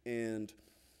 And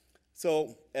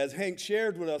so as Hank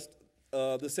shared with us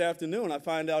this afternoon, I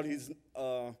find out he's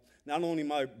not only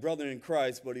my brother in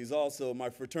Christ, but he's also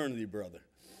my fraternity brother.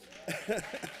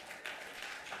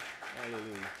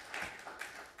 Hallelujah.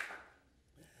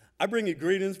 I bring you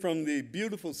greetings from the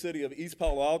beautiful city of East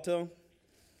Palo Alto,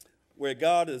 where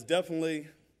God is definitely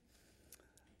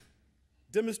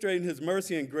demonstrating his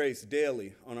mercy and grace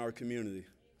daily on our community.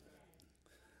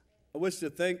 I wish to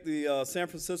thank the San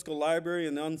Francisco Library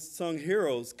and the Unsung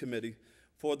Heroes Committee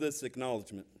for this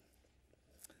acknowledgement.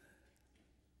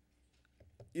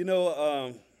 You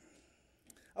know,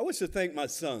 I wish to thank my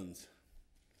sons.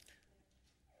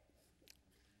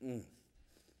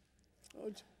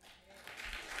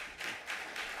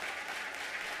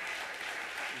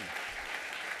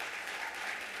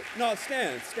 No,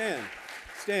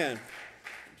 stand.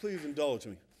 Please indulge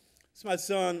me. It's my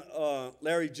son,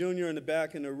 Larry Jr. in the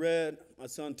back in the red, my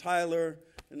son Tyler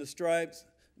in the stripes,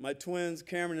 my twins,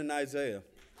 Cameron and Isaiah.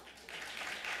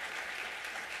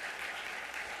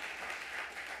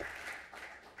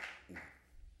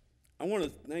 I want to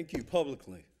thank you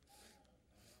publicly.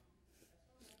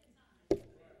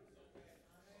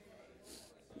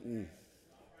 I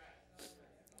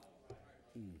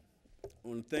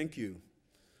want to thank you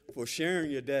for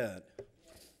sharing your dad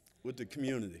with the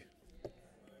community.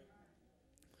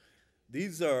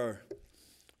 These are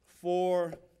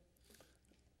 4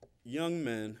 young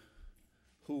men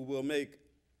who will make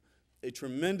a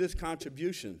tremendous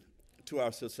contribution to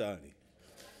our society.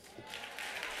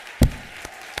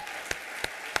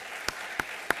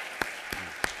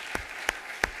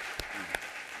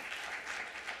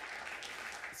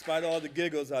 Despite all the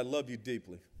giggles, I love you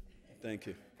deeply. Thank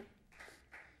you.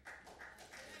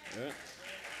 Yeah.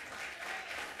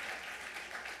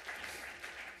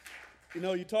 You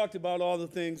know, you talked about all the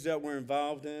things that we're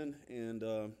involved in, and,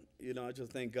 you know, I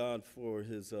just thank God for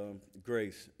his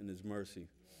grace and his mercy,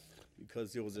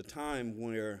 because there was a time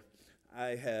where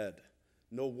I had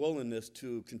no willingness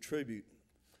to contribute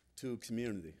to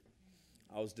community.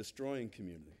 I was destroying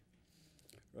community,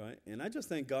 right? And I just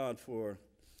thank God for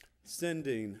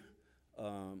sending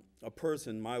a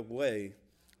person my way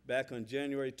back on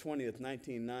January 20th,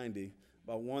 1990,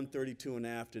 about 1:32 in the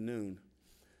afternoon,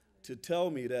 to tell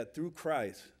me that through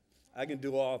Christ, I can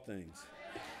do all things.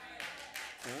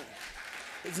 Right?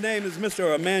 His name is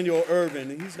Mr. Emmanuel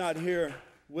Irvin, and he's not here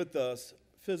with us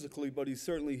physically, but he's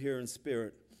certainly here in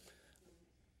spirit.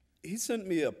 He sent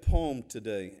me a poem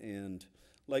today, and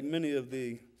like many of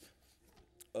the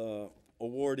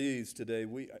awardees today,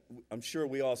 I'm sure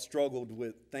we all struggled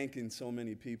with thanking so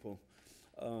many people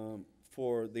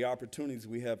for the opportunities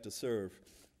we have to serve.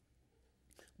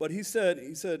 But he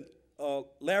said,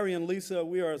 Larry and Lisa,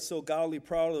 we are so godly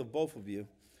proud of both of you.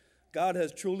 God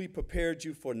has truly prepared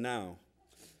you for now.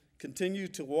 Continue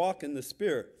to walk in the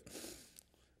Spirit.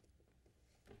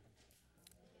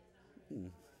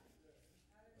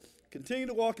 Continue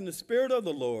to walk in the Spirit of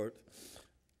the Lord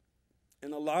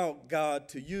and allow God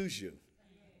to use you.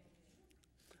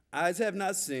 Eyes have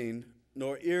not seen,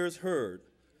 nor ears heard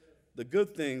the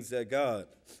good things that God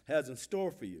has in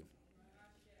store for you.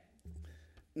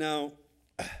 Now,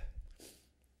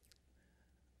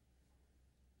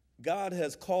 God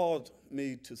has called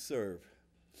me to serve,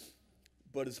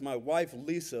 but it's my wife,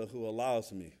 Lisa, who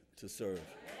allows me to serve.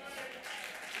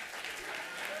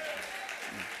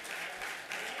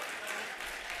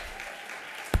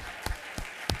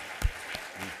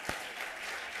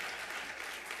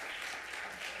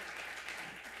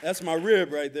 That's my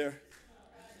rib right there.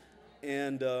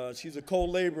 And she's a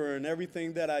co-laborer in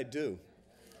everything that I do.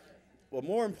 But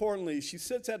more importantly, she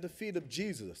sits at the feet of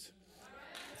Jesus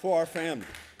for our family.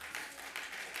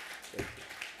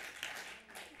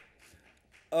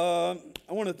 I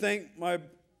want to thank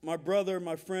my brother,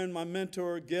 my friend, my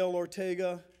mentor, Gail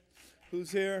Ortega,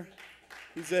 who's here.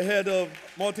 He's the head of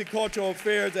multicultural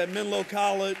affairs at Menlo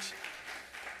College.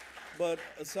 But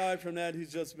aside from that,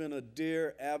 he's just been a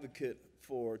dear advocate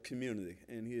for community,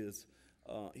 and he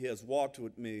has walked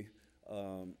with me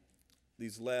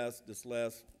this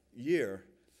last year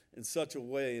in such a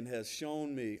way, and has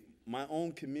shown me my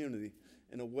own community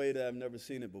in a way that I've never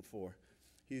seen it before.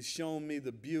 He's shown me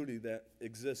the beauty that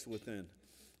exists within,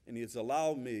 and he has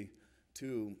allowed me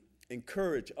to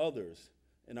encourage others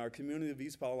in our community of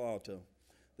East Palo Alto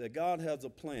that God has a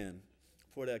plan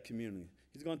for that community.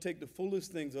 He's going to take the foolish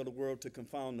things of the world to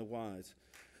confound the wise.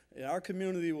 And our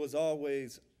community was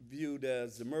always viewed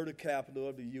as the murder capital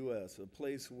of the U.S., a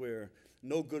place where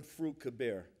no good fruit could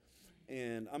bear.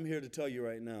 And I'm here to tell you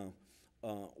right now,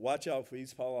 watch out for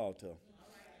East Palo Alto.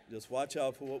 Just watch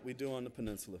out for what we do on the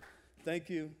peninsula. Thank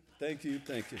you, thank you,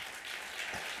 thank you.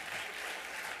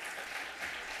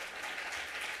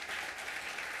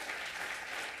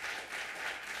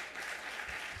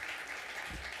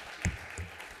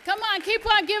 Come on, keep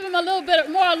on giving him a little bit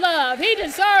more love. He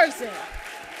deserves it.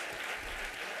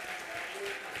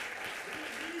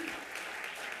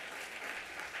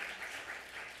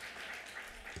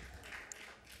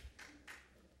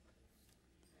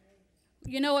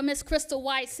 You know what Miss Crystal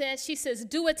White says? She says,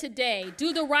 do it today.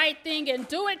 Do the right thing and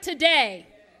do it today.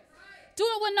 Do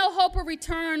it with no hope of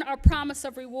return or promise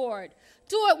of reward.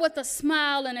 Do it with a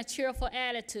smile and a cheerful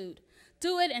attitude.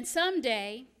 Do it, and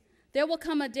someday there will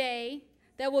come a day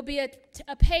that will be a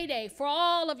payday for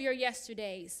all of your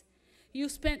yesterdays. You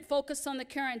spent focused on the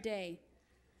current day.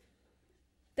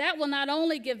 That will not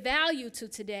only give value to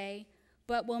today,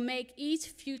 but will make each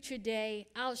future day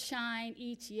outshine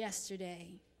each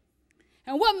yesterday.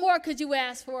 And what more could you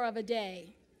ask for of a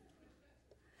day?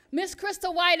 Miss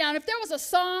Crystal White, if there was a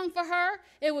song for her,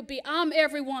 it would be I'm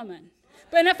Every Woman.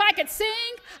 But if I could sing,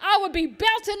 I would be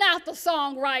belting out the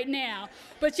song right now.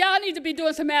 But y'all need to be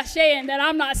doing some ashaying that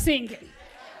I'm not singing.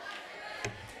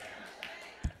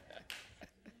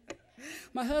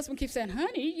 My husband keeps saying,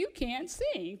 honey, you can't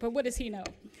sing. But what does he know?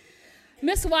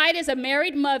 Miss White is a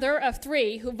married mother of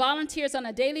 3 who volunteers on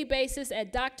a daily basis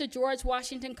at Dr. George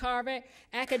Washington Carver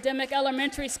Academic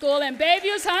Elementary School in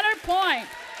Bayview's Hunter Point,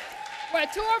 where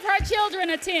 2 of her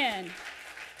children attend.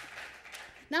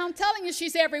 Now, I'm telling you,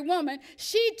 she's every woman.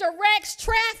 She directs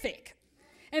traffic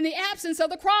in the absence of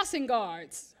the crossing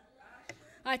guards.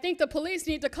 I think the police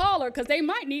need to call her because they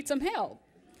might need some help.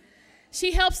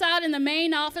 She helps out in the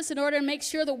main office in order to make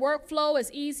sure the workflow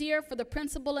is easier for the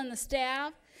principal and the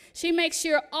staff. She makes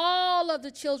sure all of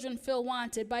the children feel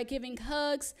wanted by giving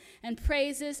hugs and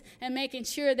praises and making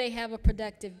sure they have a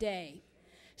productive day.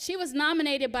 She was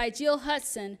nominated by Jill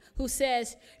Hudson, who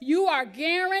says, you are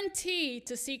guaranteed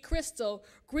to see Crystal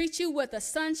greet you with a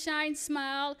sunshine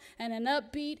smile and an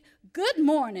upbeat, good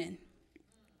morning.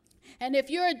 And if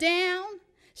you're down,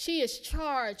 she is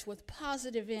charged with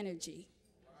positive energy.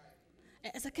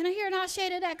 So can I hear an ashe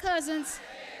to that, cousins?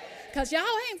 Because y'all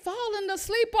ain't falling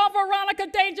asleep on Veronica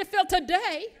Dangerfield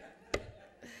today.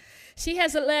 She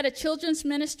has led a children's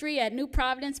ministry at New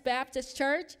Providence Baptist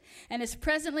Church and is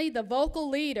presently the vocal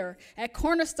leader at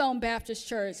Cornerstone Baptist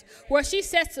Church, where she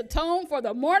sets the tone for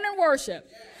the morning worship.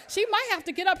 She might have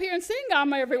to get up here and sing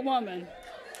I'm Every Woman.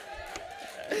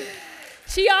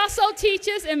 She also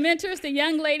teaches and mentors the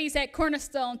young ladies at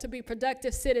Cornerstone to be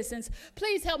productive citizens.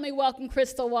 Please help me welcome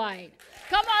Crystal White.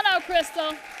 Come on out,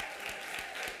 Crystal.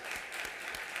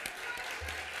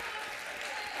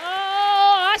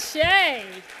 Oh, Ashe.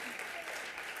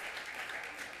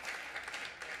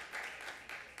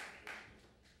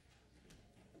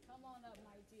 Come on up,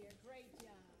 my dear. Great job.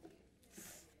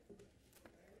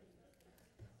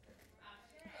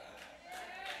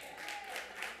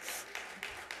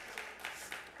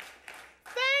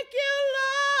 Thank you,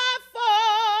 Lord, for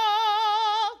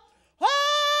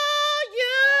all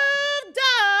you've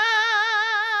done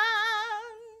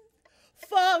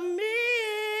for me.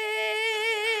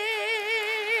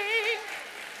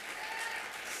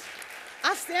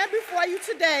 I stand before you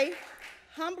today,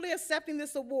 humbly accepting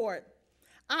this award.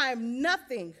 I am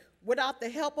nothing without the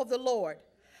help of the Lord.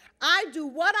 I do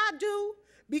what I do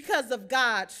because of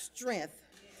God's strength.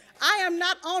 I am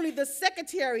not only the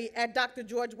secretary at Dr.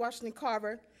 George Washington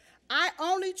Carver, I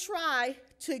only try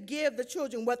to give the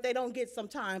children what they don't get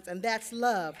sometimes, and that's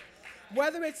love.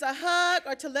 Whether it's a hug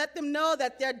or to let them know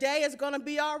that their day is going to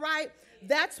be all right,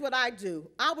 that's what I do.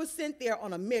 I was sent there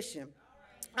on a mission.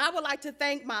 I would like to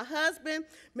thank my husband,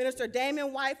 Minister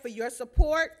Damon White, for your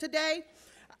support today.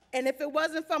 And if it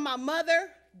wasn't for my mother,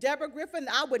 Deborah Griffin,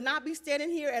 I would not be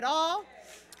standing here at all.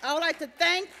 I would like to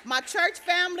thank my church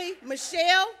family,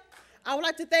 Michelle. I would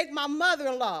like to thank my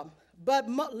mother-in-law, but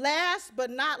last but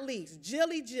not least,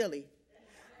 Jilly.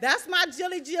 That's my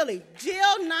Jilly.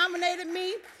 Jill nominated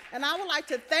me, and I would like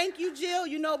to thank you, Jill.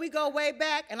 You know we go way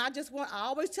back, and I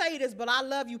always tell you this, but I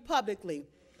love you publicly.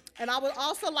 And I would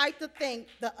also like to thank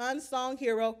the Unsung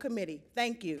Hero Committee.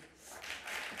 Thank you.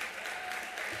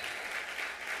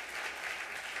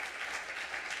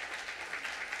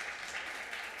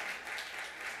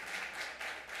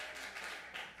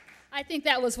 I think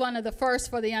that was one of the first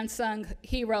for the Unsung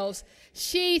Heroes.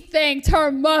 She thanked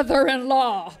her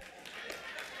mother-in-law.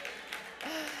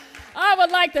 I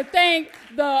would like to thank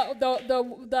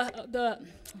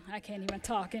I can't even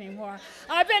talk anymore.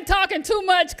 I've been talking too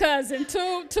much, cousin,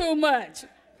 too much.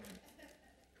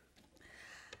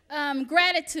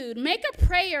 Gratitude. Make a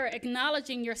prayer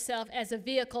acknowledging yourself as a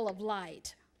vehicle of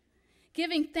light,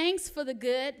 giving thanks for the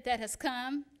good that has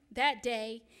come that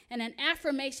day, and an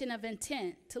affirmation of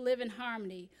intent to live in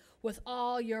harmony with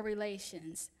all your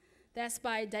relations. That's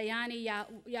by Dayani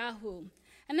Yahoo.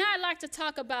 And now I'd like to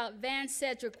talk about Van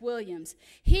Cedric Williams.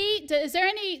 Is there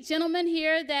any gentleman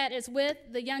here that is with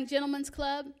the Young Gentlemen's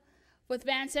Club with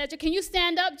Van Cedric? Can you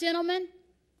stand up, gentlemen?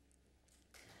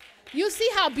 You see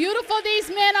how beautiful these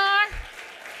men are?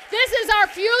 This is our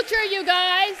future, you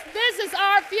guys. This is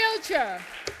our future.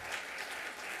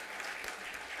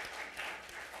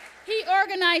 He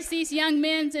organized these young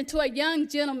men into a Young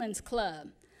Gentlemen's Club.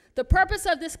 The purpose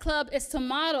of this club is to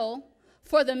model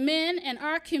for the men in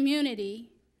our community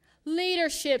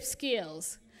leadership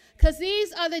skills, because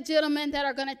these are the gentlemen that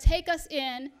are going to take us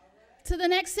in to the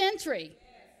next century.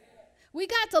 We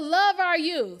got to love our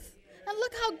youth, and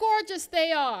look how gorgeous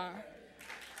they are.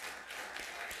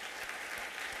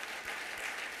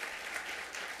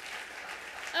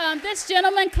 This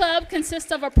gentleman club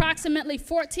consists of approximately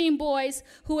 14 boys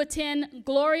who attend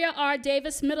Gloria R.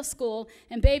 Davis Middle School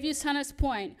in Bayview Hunters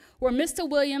Point, where Mr.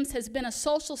 Williams has been a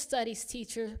social studies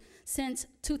teacher since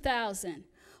 2000.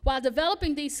 While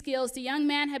developing these skills, the young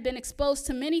man had been exposed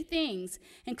to many things,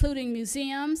 including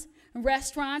museums and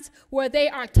restaurants, where they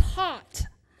are taught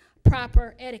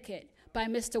proper etiquette by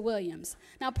Mr. Williams.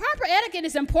 Now, proper etiquette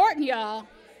is important, y'all.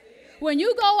 When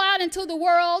you go out into the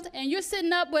world and you're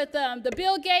sitting up with the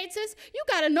Bill Gateses, you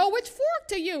got to know which fork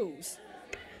to use.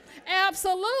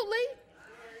 Absolutely.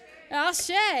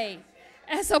 Ashe.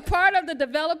 As a part of the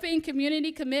developing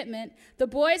community commitment, the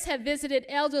boys have visited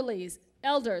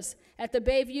elders at the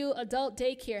Bayview Adult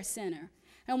Daycare Center.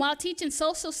 And while teaching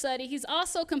social study, he's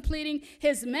also completing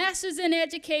his master's in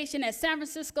education at San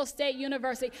Francisco State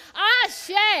University. Ashe.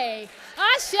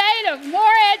 Ashe to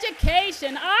more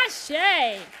education.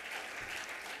 Ashe.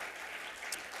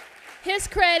 His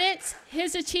credits,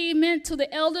 his achievement to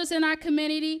the elders in our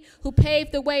community who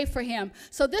paved the way for him.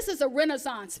 So this is a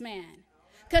Renaissance man,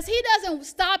 because he doesn't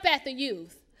stop at the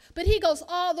youth, but he goes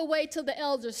all the way to the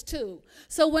elders too.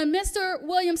 So when Mr.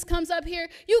 Williams comes up here,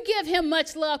 you give him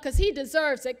much love because he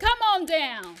deserves it. Come on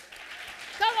down.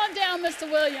 Come on down, Mr.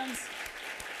 Williams.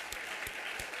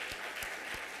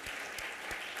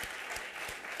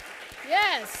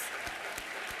 Yes.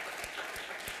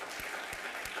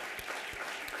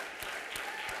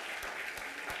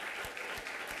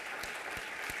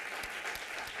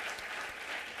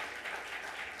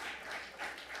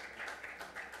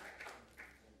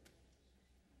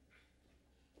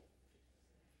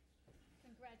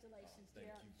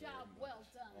 Congratulations, dear. Job well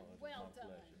done. Well done.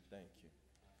 Thank you.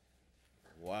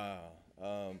 Wow.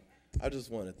 I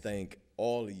just want to thank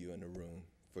all of you in the room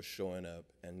for showing up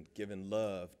and giving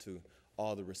love to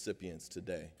all the recipients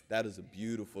today. That is a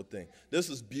beautiful thing. This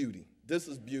is beauty. This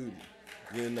is beauty,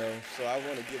 you know, so I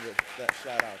want to give that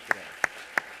shout out to them.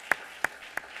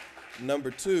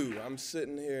 Number two, I'm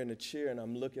sitting here in the chair and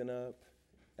I'm looking up,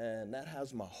 and that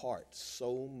has my heart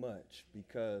so much,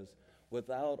 because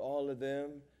without all of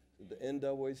them, the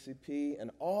NAACP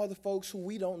and all the folks who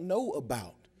we don't know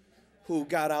about, who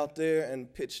got out there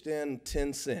and pitched in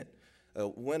 10 cents,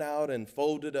 went out and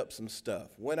folded up some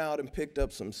stuff, went out and picked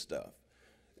up some stuff.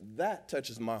 That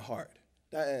touches my heart.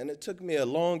 And it took me a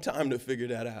long time to figure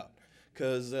that out.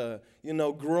 Because, you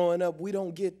know, growing up, we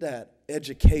don't get that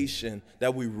education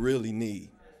that we really need.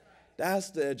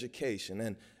 That's the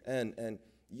education. And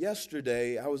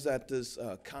yesterday, I was at this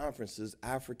conference, this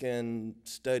African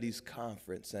Studies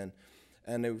Conference,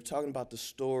 and they were talking about the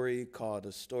story called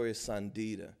The Story of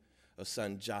Sandita, or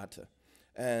Sanjata.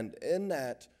 And in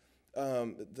that,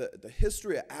 the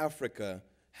history of Africa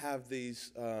have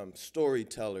these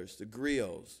storytellers, the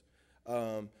griots.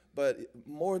 But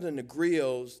more than the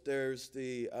griots, there's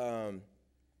the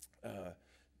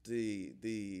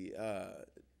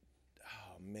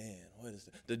what is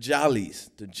it? The jollies.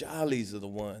 The jollies are the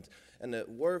ones. And the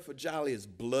word for jolly is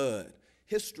blood.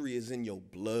 History is in your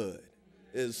blood.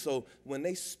 So when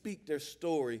they speak their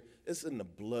story, it's in the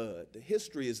blood. The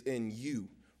history is in you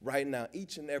right now,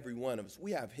 each and every one of us.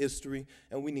 We have history,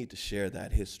 and we need to share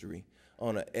that history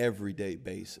on an everyday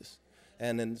basis.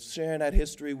 And in sharing that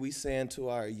history, we saying to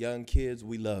our young kids,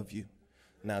 we love you.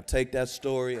 Now take that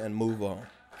story and move on.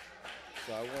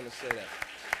 So I want to say that.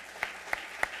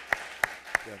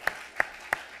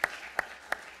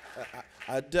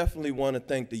 I definitely want to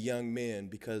thank the young men,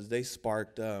 because they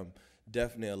sparked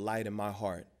definitely a light in my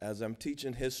heart. As I'm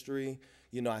teaching history,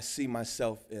 you know, I see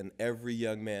myself in every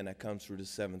young man that comes through the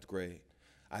 7th grade.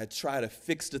 I try to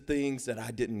fix the things that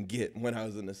I didn't get when I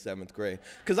was in the 7th grade.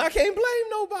 Because I can't blame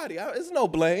nobody. It's no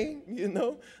blame, you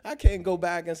know. I can't go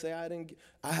back and say I didn't get.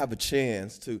 I have a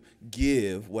chance to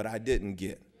give what I didn't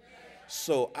get.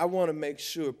 So I want to make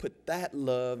sure, put that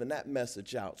love and that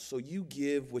message out, so you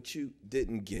give what you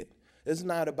didn't get. It's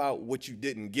not about what you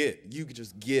didn't get. You can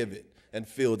just give it and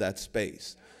fill that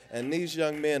space. And these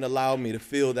young men allow me to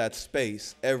fill that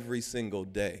space every single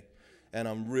day. And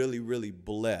I'm really, really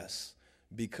blessed,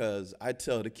 because I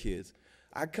tell the kids,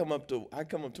 I come up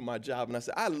to my job and I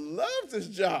say, I love this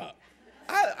job.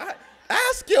 I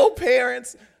ask your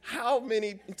parents how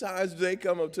many times do they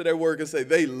come up to their work and say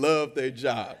they love their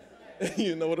job.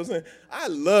 You know what I'm saying? I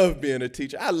love being a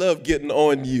teacher. I love getting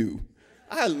on you.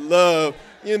 I love,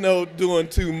 you know, doing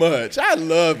too much. I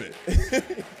love it.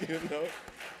 You know?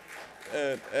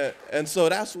 And so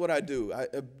that's what I do. I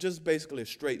just basically a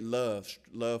straight love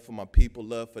for my people,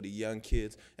 love for the young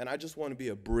kids. And I just want to be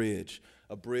a bridge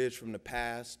from the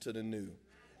past to the new,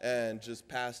 and just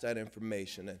pass that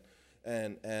information.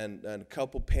 And a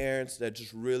couple parents that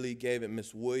just really gave it,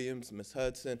 Miss Williams, Miss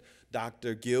Hudson,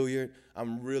 Dr. Gilliard.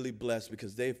 I'm really blessed,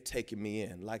 because they've taken me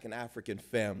in like an African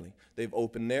family. They've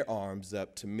opened their arms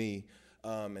up to me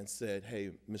and said, hey,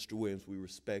 Mr. Williams, we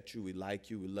respect you, we like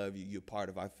you, we love you, you're part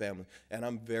of our family. And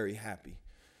I'm very happy.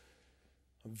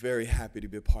 I'm very happy to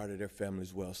be a part of their family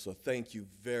as well. So thank you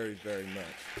very, very much.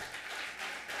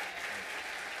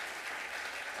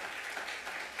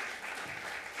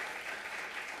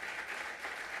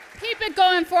 Keep it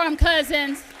going for them,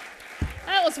 cousins.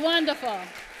 That was wonderful.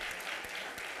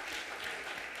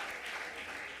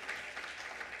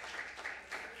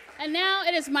 And now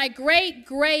it is my great,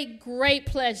 great, great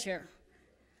pleasure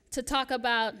to talk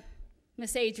about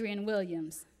Miss Adrienne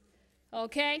Williams.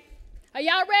 Okay? Are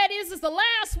y'all ready? This is the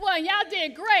last one. Y'all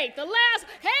did great. The last,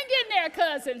 hang in there,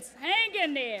 cousins. Hang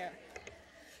in there.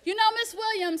 You know, Miss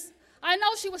Williams, I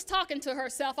know she was talking to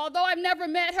herself. Although I've never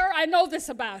met her, I know this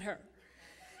about her.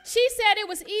 She said it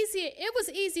was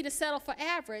easy to settle for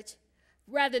average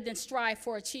rather than strive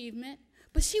for achievement.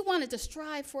 But she wanted to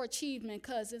strive for achievement,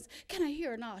 cousins. Can I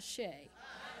hear an ashe? It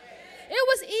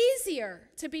was easier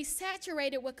to be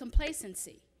saturated with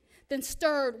complacency than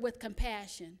stirred with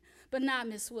compassion. But not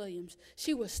Miss Williams.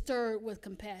 She was stirred with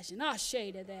compassion. Ashe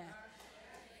to that.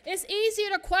 It's easier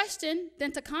to question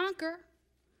than to conquer.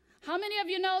 How many of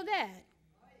you know that?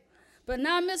 But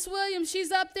now Miss Williams,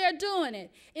 she's up there doing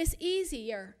it. It's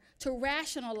easier to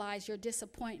rationalize your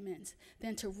disappointments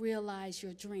than to realize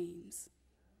your dreams.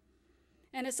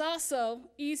 And it's also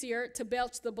easier to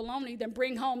belch the bologna than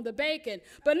bring home the bacon.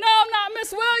 But no, not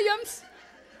Miss Williams.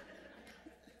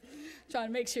 Trying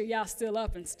to make sure y'all still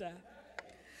up and stuff.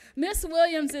 Miss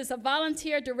Williams is a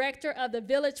volunteer director of the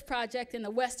Village Project in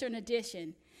the Western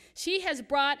Addition. She has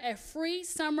brought a free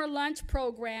summer lunch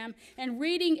program and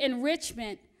reading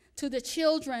enrichment to the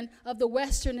children of the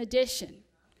Western Addition.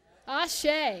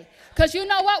 Ashe. Because you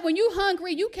know what? When you're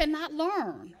hungry, you cannot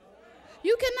learn.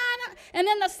 You cannot. And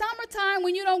in the summertime,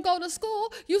 when you don't go to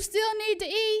school, you still need to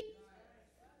eat.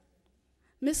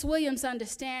 Miss Williams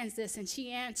understands this, and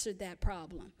she answered that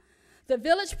problem. The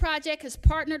Village Project has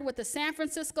partnered with the San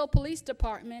Francisco Police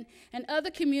Department and other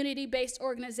community-based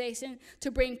organizations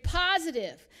to bring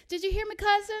positive, did you hear me,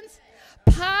 cousins?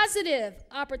 Positive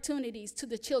opportunities to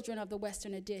the children of the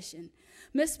Western Addition.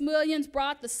 Miss Williams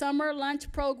brought the summer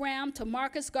lunch program to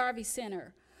Marcus Garvey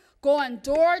Center, going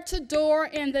door to door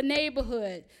in the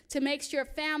neighborhood to make sure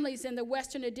families in the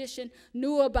Western Addition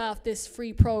knew about this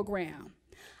free program.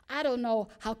 I don't know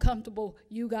how comfortable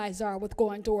you guys are with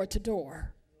going door to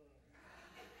door.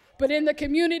 But in the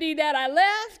community that I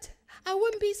left, I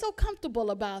wouldn't be so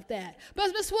comfortable about that.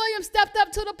 But Miss Williams stepped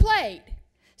up to the plate.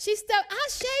 She stepped, I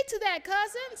shade to that,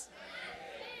 cousins.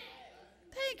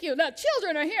 Thank you. The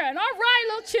children are here, and all right,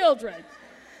 little children.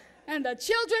 And the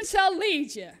children shall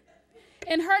lead you.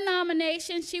 In her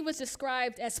nomination, she was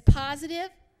described as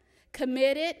positive,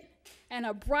 committed, and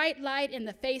a bright light in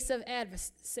the face of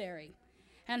adversary.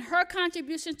 And her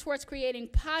contribution towards creating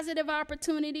positive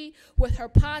opportunity with her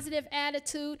positive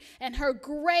attitude and her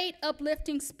great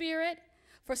uplifting spirit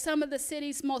for some of the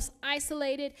city's most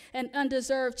isolated and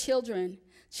undeserved children.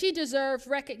 She deserves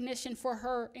recognition for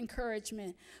her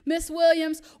encouragement. Miss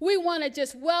Williams, we want to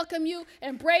just welcome you,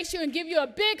 embrace you, and give you a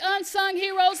big Unsung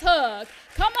Heroes hug.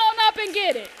 Come on up and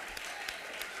get it.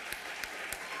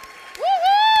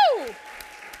 Woo-hoo!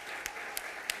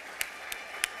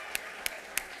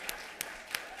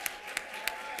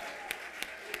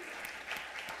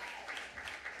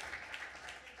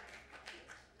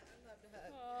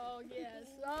 Oh, yes.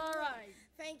 All right.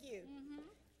 Thank you.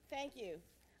 Thank you.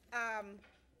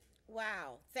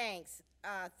 Wow, thanks.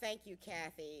 Thank you,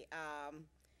 Kathy.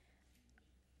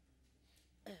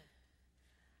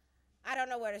 I don't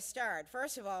know where to start.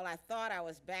 First of all, I thought I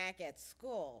was back at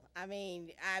school. I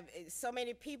mean, so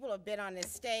many people have been on this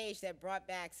stage that brought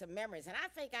back some memories. And I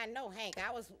think I know Hank.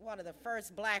 I was one of the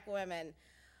first black women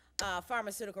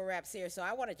pharmaceutical reps here, so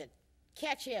I wanted to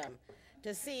catch him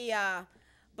to see.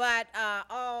 But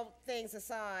all things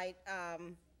aside,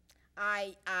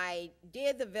 I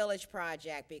did the Village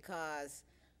Project because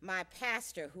my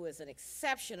pastor, who is an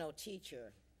exceptional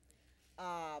teacher,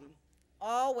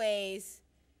 always,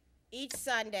 each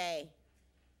Sunday,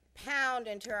 pound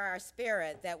into our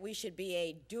spirit that we should be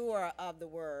a doer of the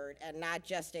word and not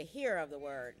just a hearer of the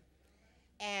word.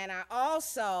 And I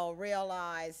also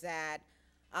realized that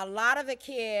a lot of the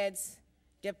kids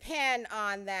depend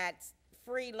on that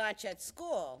free lunch at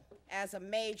school as a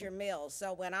major meal.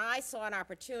 So when I saw an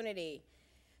opportunity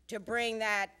to bring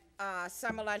that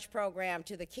summer lunch program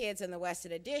to the kids in the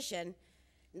Western Addition,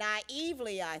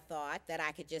 naively I thought that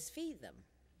I could just feed them.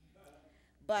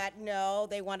 But no,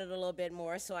 they wanted a little bit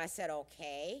more, so I said,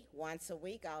 okay, once a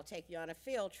week I'll take you on a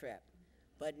field trip.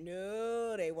 But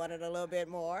no, they wanted a little bit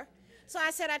more. So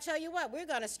I said, I tell you what, we're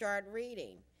gonna start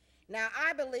reading. Now,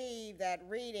 I believe that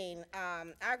reading,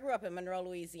 I grew up in Monroe,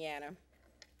 Louisiana,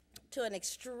 to an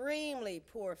extremely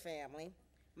poor family.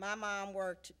 My mom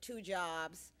worked 2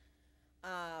 jobs.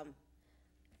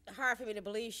 Hard for me to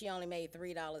believe she only made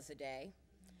 $3 a day.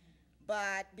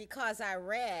 But because I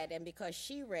read and because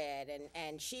she read,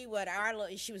 and she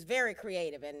was very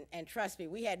creative, and trust me,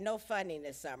 we had no funding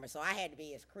this summer, so I had to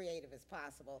be as creative as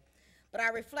possible. But I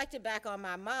reflected back on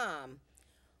my mom,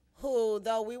 who,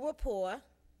 though we were poor,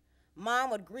 Mom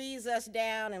would grease us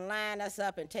down and line us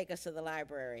up and take us to the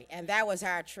library, and that was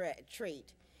our treat.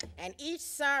 And each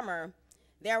summer,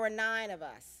 there were 9 of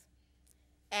us.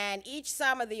 And each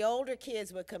summer, the older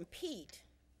kids would compete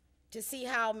to see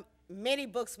how many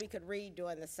books we could read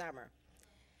during the summer.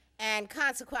 And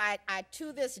consequently,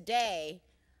 to this day,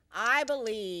 I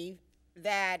believe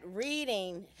that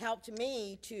reading helped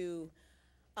me to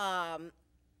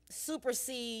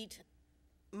supersede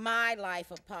my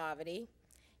life of poverty.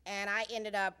 And I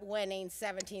ended up winning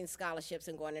 17 scholarships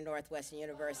and going to Northwestern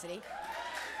University.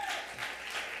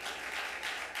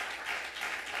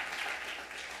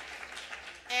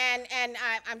 And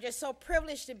I'm just so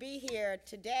privileged to be here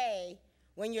today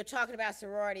when you're talking about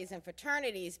sororities and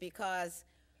fraternities, because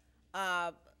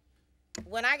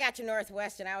when I got to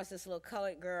Northwestern, I was this little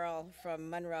colored girl from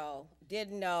Monroe,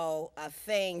 didn't know a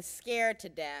thing, scared to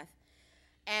death.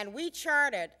 And we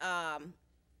chartered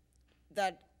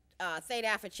the Theta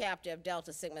Alpha chapter of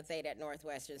Delta Sigma Theta at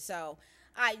Northwestern. So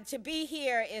to be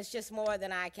here is just more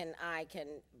than I can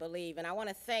believe. And I want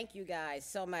to thank you guys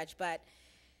so much. But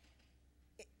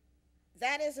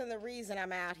that isn't the reason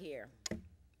I'm out here.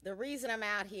 The reason I'm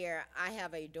out here, I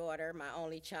have a daughter, my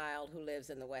only child, who lives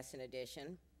in the Western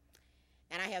Addition.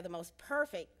 And I have the most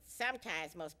perfect,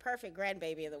 sometimes most perfect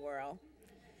grandbaby in the world.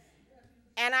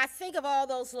 And I think of all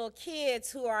those little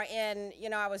kids who are in, you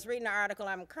know, I was reading an article,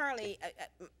 I'm currently,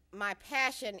 my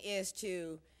passion is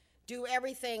to do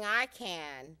everything I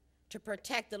can to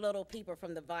protect the little people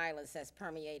from the violence that's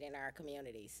permeating our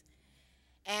communities.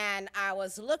 And I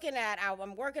was looking at,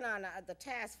 I'm working on the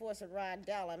task force with Ron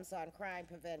Dellums on crime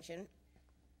prevention.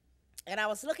 And I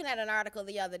was looking at an article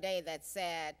the other day that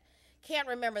said, can't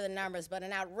remember the numbers, but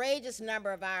an outrageous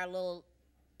number of our little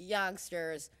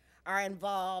youngsters are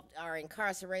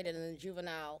incarcerated in the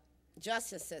juvenile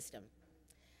justice system.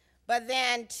 But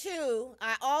then, too,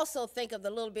 I also think of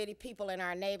the little bitty people in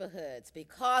our neighborhoods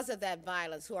because of that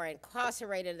violence who are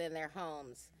incarcerated in their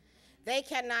homes. They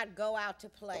cannot go out to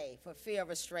play for fear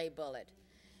of a stray bullet.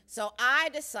 So I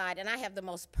decided, and I have the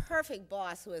most perfect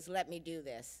boss who has let me do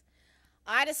this,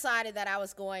 I decided that I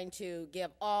was going to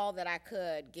give all that I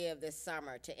could give this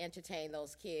summer to entertain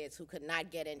those kids who could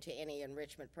not get into any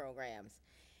enrichment programs.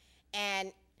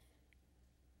 And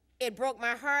it broke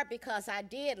my heart because I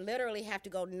did literally have to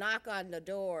go knock on the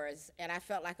doors, and I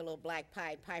felt like a little Black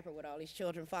Pied Piper with all these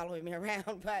children following me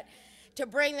around, but to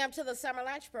bring them to the summer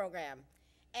lunch program.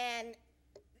 And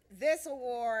this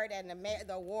award and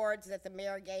the awards that the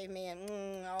mayor gave me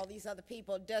and all these other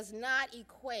people does not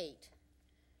equate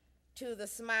to the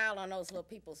smile on those little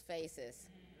people's faces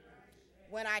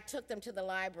when I took them to the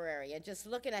library and just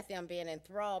looking at them being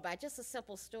enthralled by just a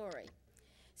simple story.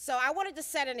 So I wanted to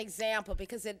set an example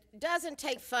because it doesn't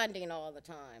take funding all the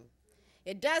time.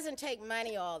 It doesn't take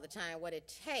money all the time. What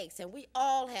it takes, and we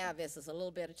all have this, is a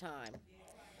little bit of time.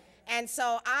 And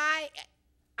so I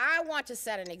want to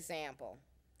set an example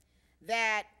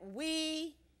that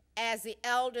we, as the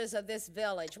elders of this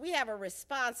village, we have a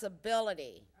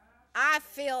responsibility. I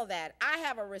feel that. I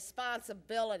have a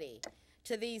responsibility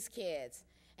to these kids.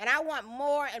 And I want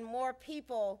more and more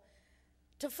people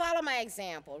to follow my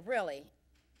example, really.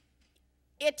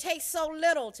 It takes so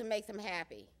little to make them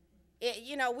happy.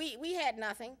 You know, we had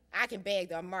nothing. I can beg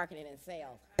them, marketing and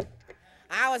sales.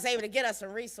 I was able to get us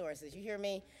some resources, you hear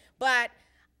me? But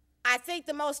I think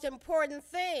the most important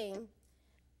thing,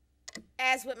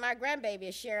 as with my grandbaby,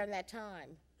 is sharing that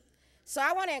time. So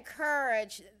I want to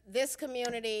encourage this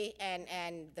community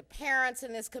and the parents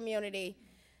in this community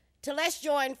to let's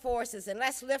join forces and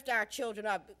let's lift our children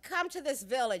up. Come to this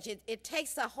village. It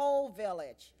takes the whole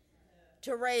village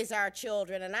to raise our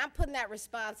children, and I'm putting that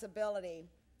responsibility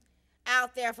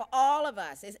out there for all of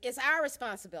us. It's our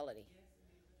responsibility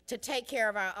to take care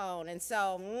of our own. And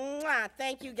so,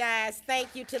 thank you guys.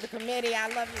 Thank you to the committee. I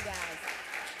love you guys.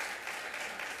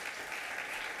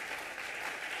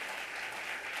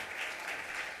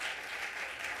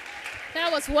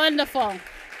 That was wonderful.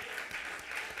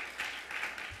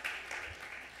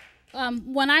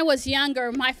 When I was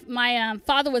younger, my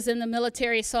father was in the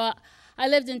military, so I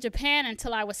lived in Japan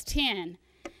until I was 10.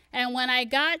 And when I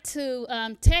got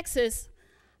to Texas,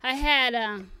 I had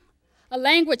a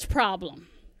language problem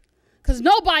because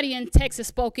nobody in Texas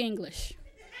spoke English.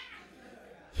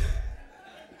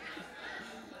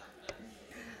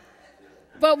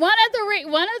 But one of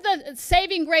the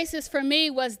saving graces for me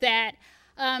was that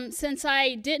since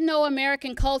I didn't know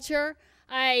American culture,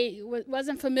 I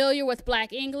wasn't familiar with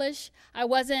Black English. I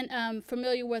wasn't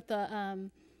familiar with the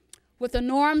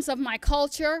norms of my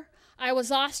culture. I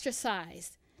was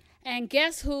ostracized. And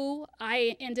guess who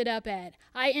I ended up at?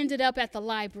 I ended up at the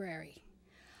library.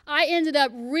 I ended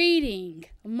up reading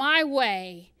my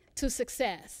way to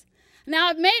success.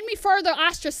 Now, it made me further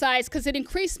ostracized because it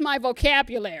increased my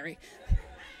vocabulary.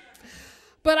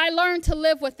 But I learned to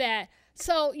live with that.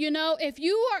 So, you know, if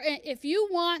you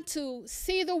want to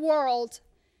see the world,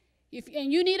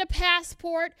 and you need a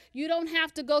passport, you don't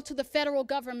have to go to the federal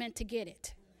government to get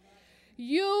it.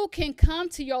 You can come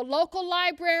to your local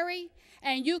library,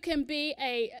 and you can be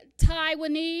a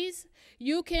Taiwanese.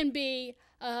 You can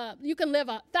live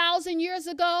 1,000 years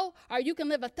ago, or you can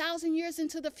live 1,000 years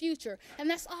into the future. And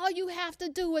that's all you have to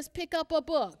do is pick up a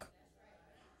book.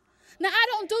 Now, I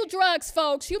don't do drugs,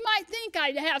 folks. You might think I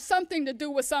have something to do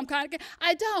with some kind of,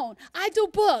 I don't. I do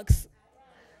books.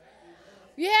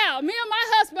 Yeah, me and my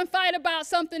husband fight about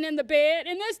something in the bed,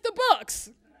 and it's the books,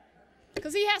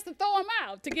 because he has to throw them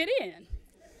out to get in.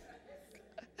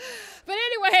 But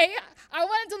anyway, I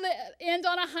wanted to end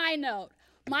on a high note.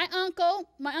 My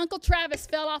uncle Travis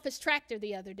fell off his tractor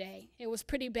the other day. It was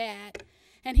pretty bad.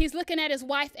 And he's looking at his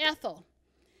wife, Ethel.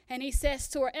 And he says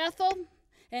to her, Ethel,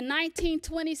 in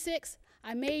 1926,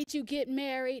 I made you get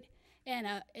married in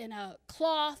a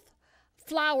cloth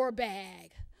flower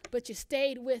bag, but you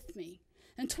stayed with me.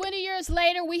 And 20 years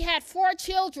later, we had 4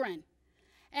 children.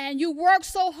 And you worked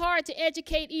so hard to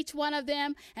educate each one of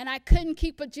them, and I couldn't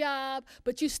keep a job,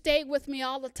 but you stayed with me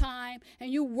all the time,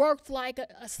 and you worked like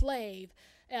a slave,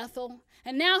 Ethel.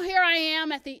 And now here I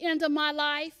am at the end of my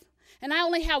life, and I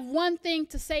only have one thing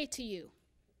to say to you.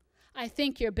 I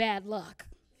think you're bad luck.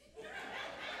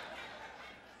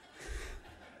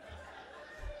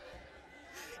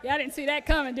 Y'all didn't see that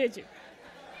coming, did you?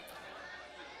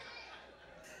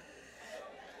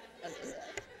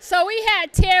 So we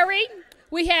had Terry,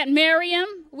 we had Miriam,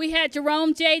 we had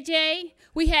Jerome JJ,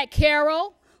 we had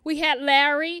Carol, we had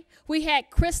Larry, we had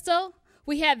Crystal,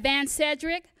 we had Van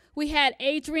Cedric, we had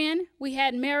Adrian, we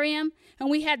had Miriam, and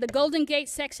we had the Golden Gate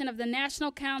section of the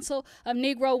National Council of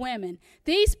Negro Women.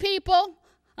 These people,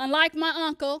 unlike my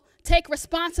uncle, take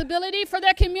responsibility for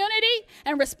their community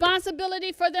and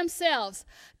responsibility for themselves.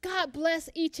 God bless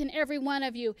each and every one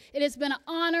of you. It has been an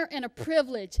honor and a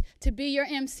privilege to be your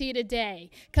MC today,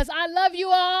 because I love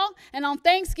you all, and on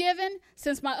Thanksgiving,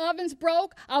 since my oven's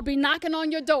broke, I'll be knocking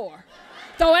on your door.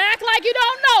 Don't act like you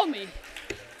don't know me.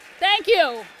 Thank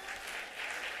you.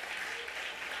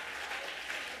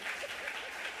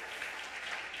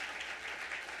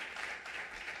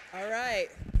 All right.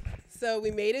 So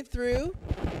we made it through.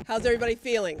 How's everybody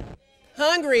feeling?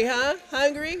 Hungry, huh?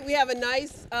 Hungry? We have a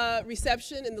nice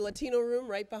reception in the Latino room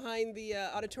right behind the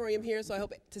auditorium here, so I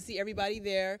hope to see everybody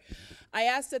there. I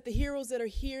asked that the heroes that are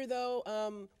here, though,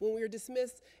 when we were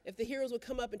dismissed, if the heroes would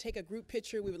come up and take a group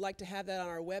picture, we would like to have that on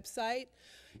our website.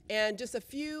 And just a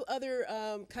few other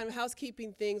kind of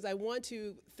housekeeping things. I want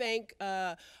to thank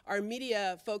our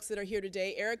media folks that are here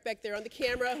today. Eric back there on the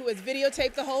camera, who has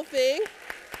videotaped the whole thing.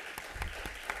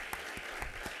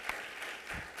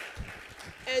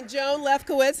 And Joan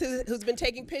Lefkowitz, who's been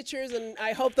taking pictures, and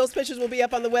I hope those pictures will be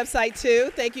up on the website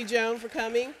too. Thank you, Joan, for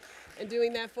coming and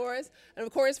doing that for us. And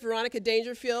of course, Veronica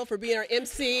Dangerfield for being our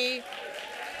MC.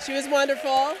 She was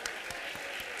wonderful.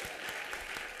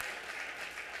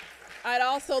 I'd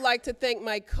also like to thank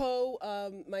my co-members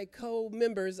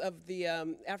of the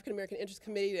African American Interest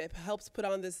Committee that helps put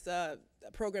on this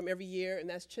program every year, and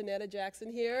that's Chanetta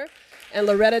Jackson here and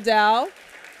Loretta Dow.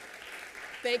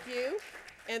 Thank you.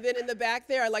 And then in the back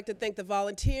there, I'd like to thank the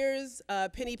volunteers,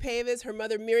 Penny Pavis, her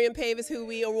mother Miriam Pavis, who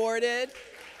we awarded.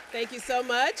 Thank you so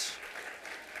much.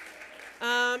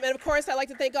 And of course, I'd like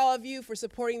to thank all of you for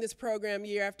supporting this program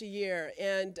year after year.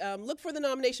 And look for the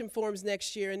nomination forms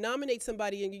next year and nominate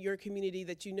somebody in your community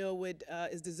that you know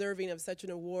is deserving of such an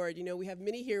award. You know, we have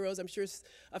many heroes. I'm sure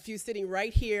a few sitting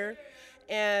right here.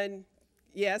 And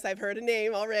yes, I've heard a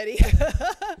name already.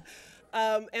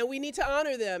 And we need to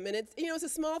honor them. And it's, it's a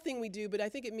small thing we do, but I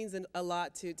think it means a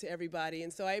lot to everybody.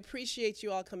 And so I appreciate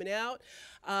you all coming out.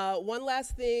 One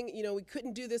last thing, we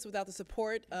couldn't do this without the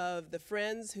support of the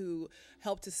Friends who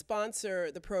helped to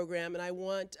sponsor the program. And I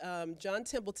want John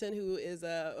Templeton, who is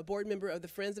a board member of the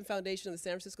Friends and Foundation of the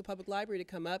San Francisco Public Library, to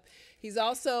come up. He's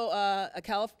also a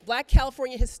Black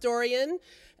California historian,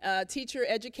 teacher,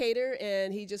 educator,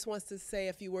 and he just wants to say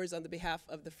a few words on the behalf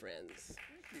of the Friends.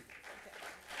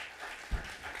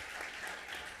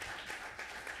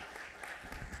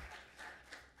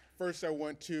 First, I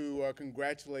want to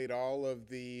congratulate all of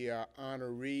the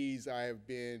honorees. I have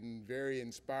been very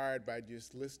inspired by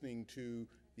just listening to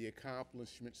the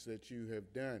accomplishments that you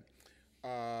have done.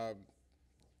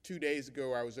 2 days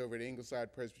ago, I was over at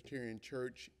Ingleside Presbyterian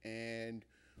Church, and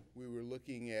we were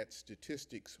looking at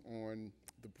statistics on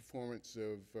the performance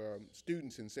of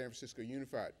students in San Francisco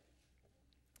Unified.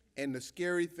 And the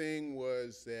scary thing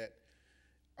was that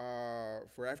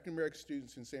for African American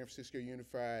students in San Francisco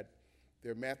Unified,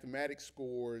 their mathematics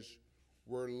scores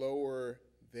were lower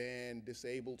than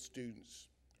disabled students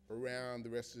around the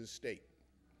rest of the state.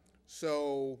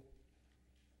 So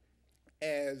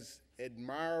as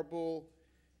admirable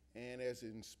and as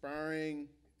inspiring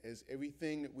as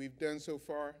everything that we've done so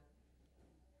far,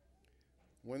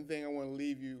 one thing I want to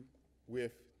leave you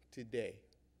with today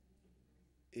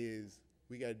is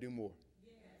we got to do more.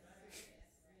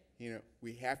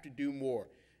 We have to do more.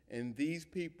 And these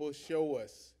people show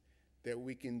us that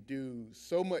we can do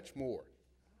so much more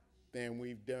than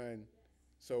we've done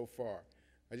so far.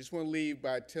 I just want to leave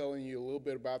by telling you a little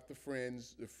bit about the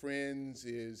Friends. The Friends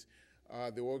is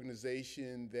the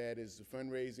organization that is the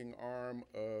fundraising arm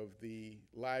of the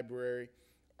library.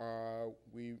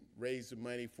 We raise the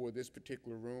money for this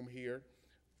particular room here.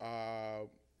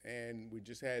 And we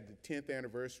just had the 10th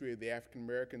anniversary of the African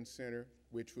American Center,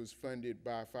 which was funded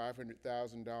by $500,000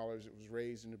 that was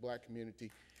raised in the black community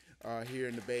here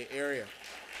in the Bay Area.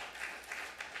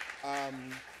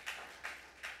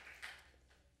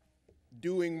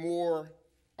 Doing more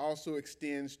also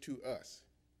extends to us.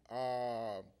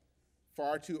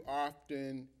 Far too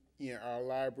often, our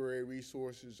library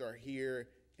resources are here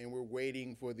and we're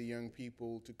waiting for the young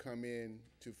people to come in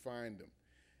to find them.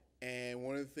 And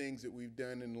one of the things that we've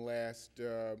done in the last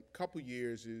couple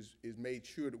years is made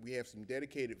sure that we have some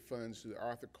dedicated funds to the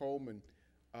Arthur Coleman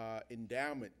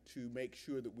endowment to make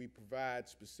sure that we provide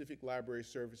specific library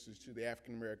services to the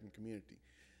African American community.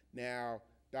 Now,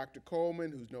 Dr.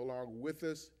 Coleman, who's no longer with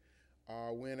us,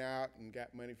 went out and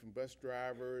got money from bus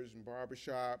drivers and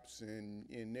barbershops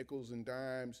and nickels and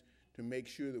dimes to make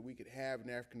sure that we could have an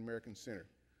African American center.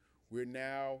 We're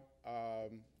now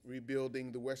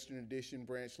rebuilding the Western Addition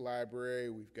Branch Library.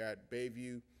 We've got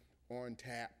Bayview on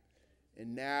tap.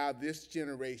 And now this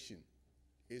generation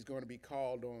is going to be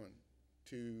called on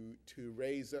to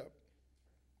raise up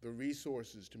the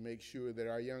resources to make sure that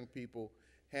our young people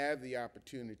have the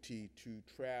opportunity to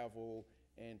travel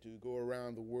and to go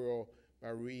around the world by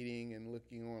reading and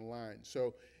looking online.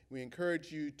 So we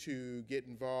encourage you to get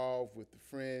involved with the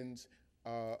Friends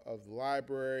of the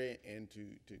library and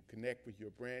to connect with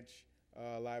your branch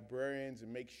librarians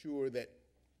and make sure that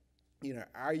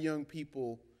our young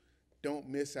people don't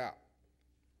miss out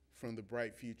from the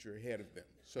bright future ahead of them.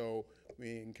 So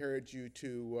we encourage you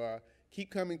to keep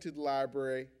coming to the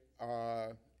library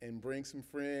and bring some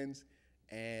friends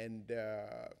and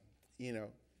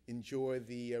enjoy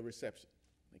the reception.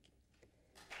 Thank you.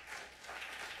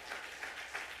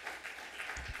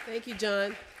 Thank you,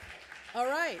 John. All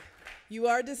right. You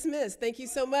are dismissed. Thank you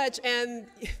so much. And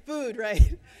food,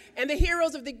 right? And the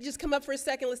heroes, if they just come up for a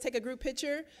second, let's take a group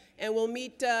picture, and we'll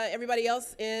meet everybody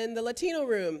else in the Latino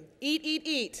room. Eat, eat,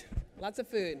 eat. Lots of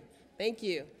food. Thank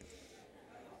you.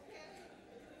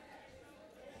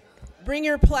 Bring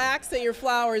your plaques and your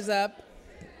flowers up.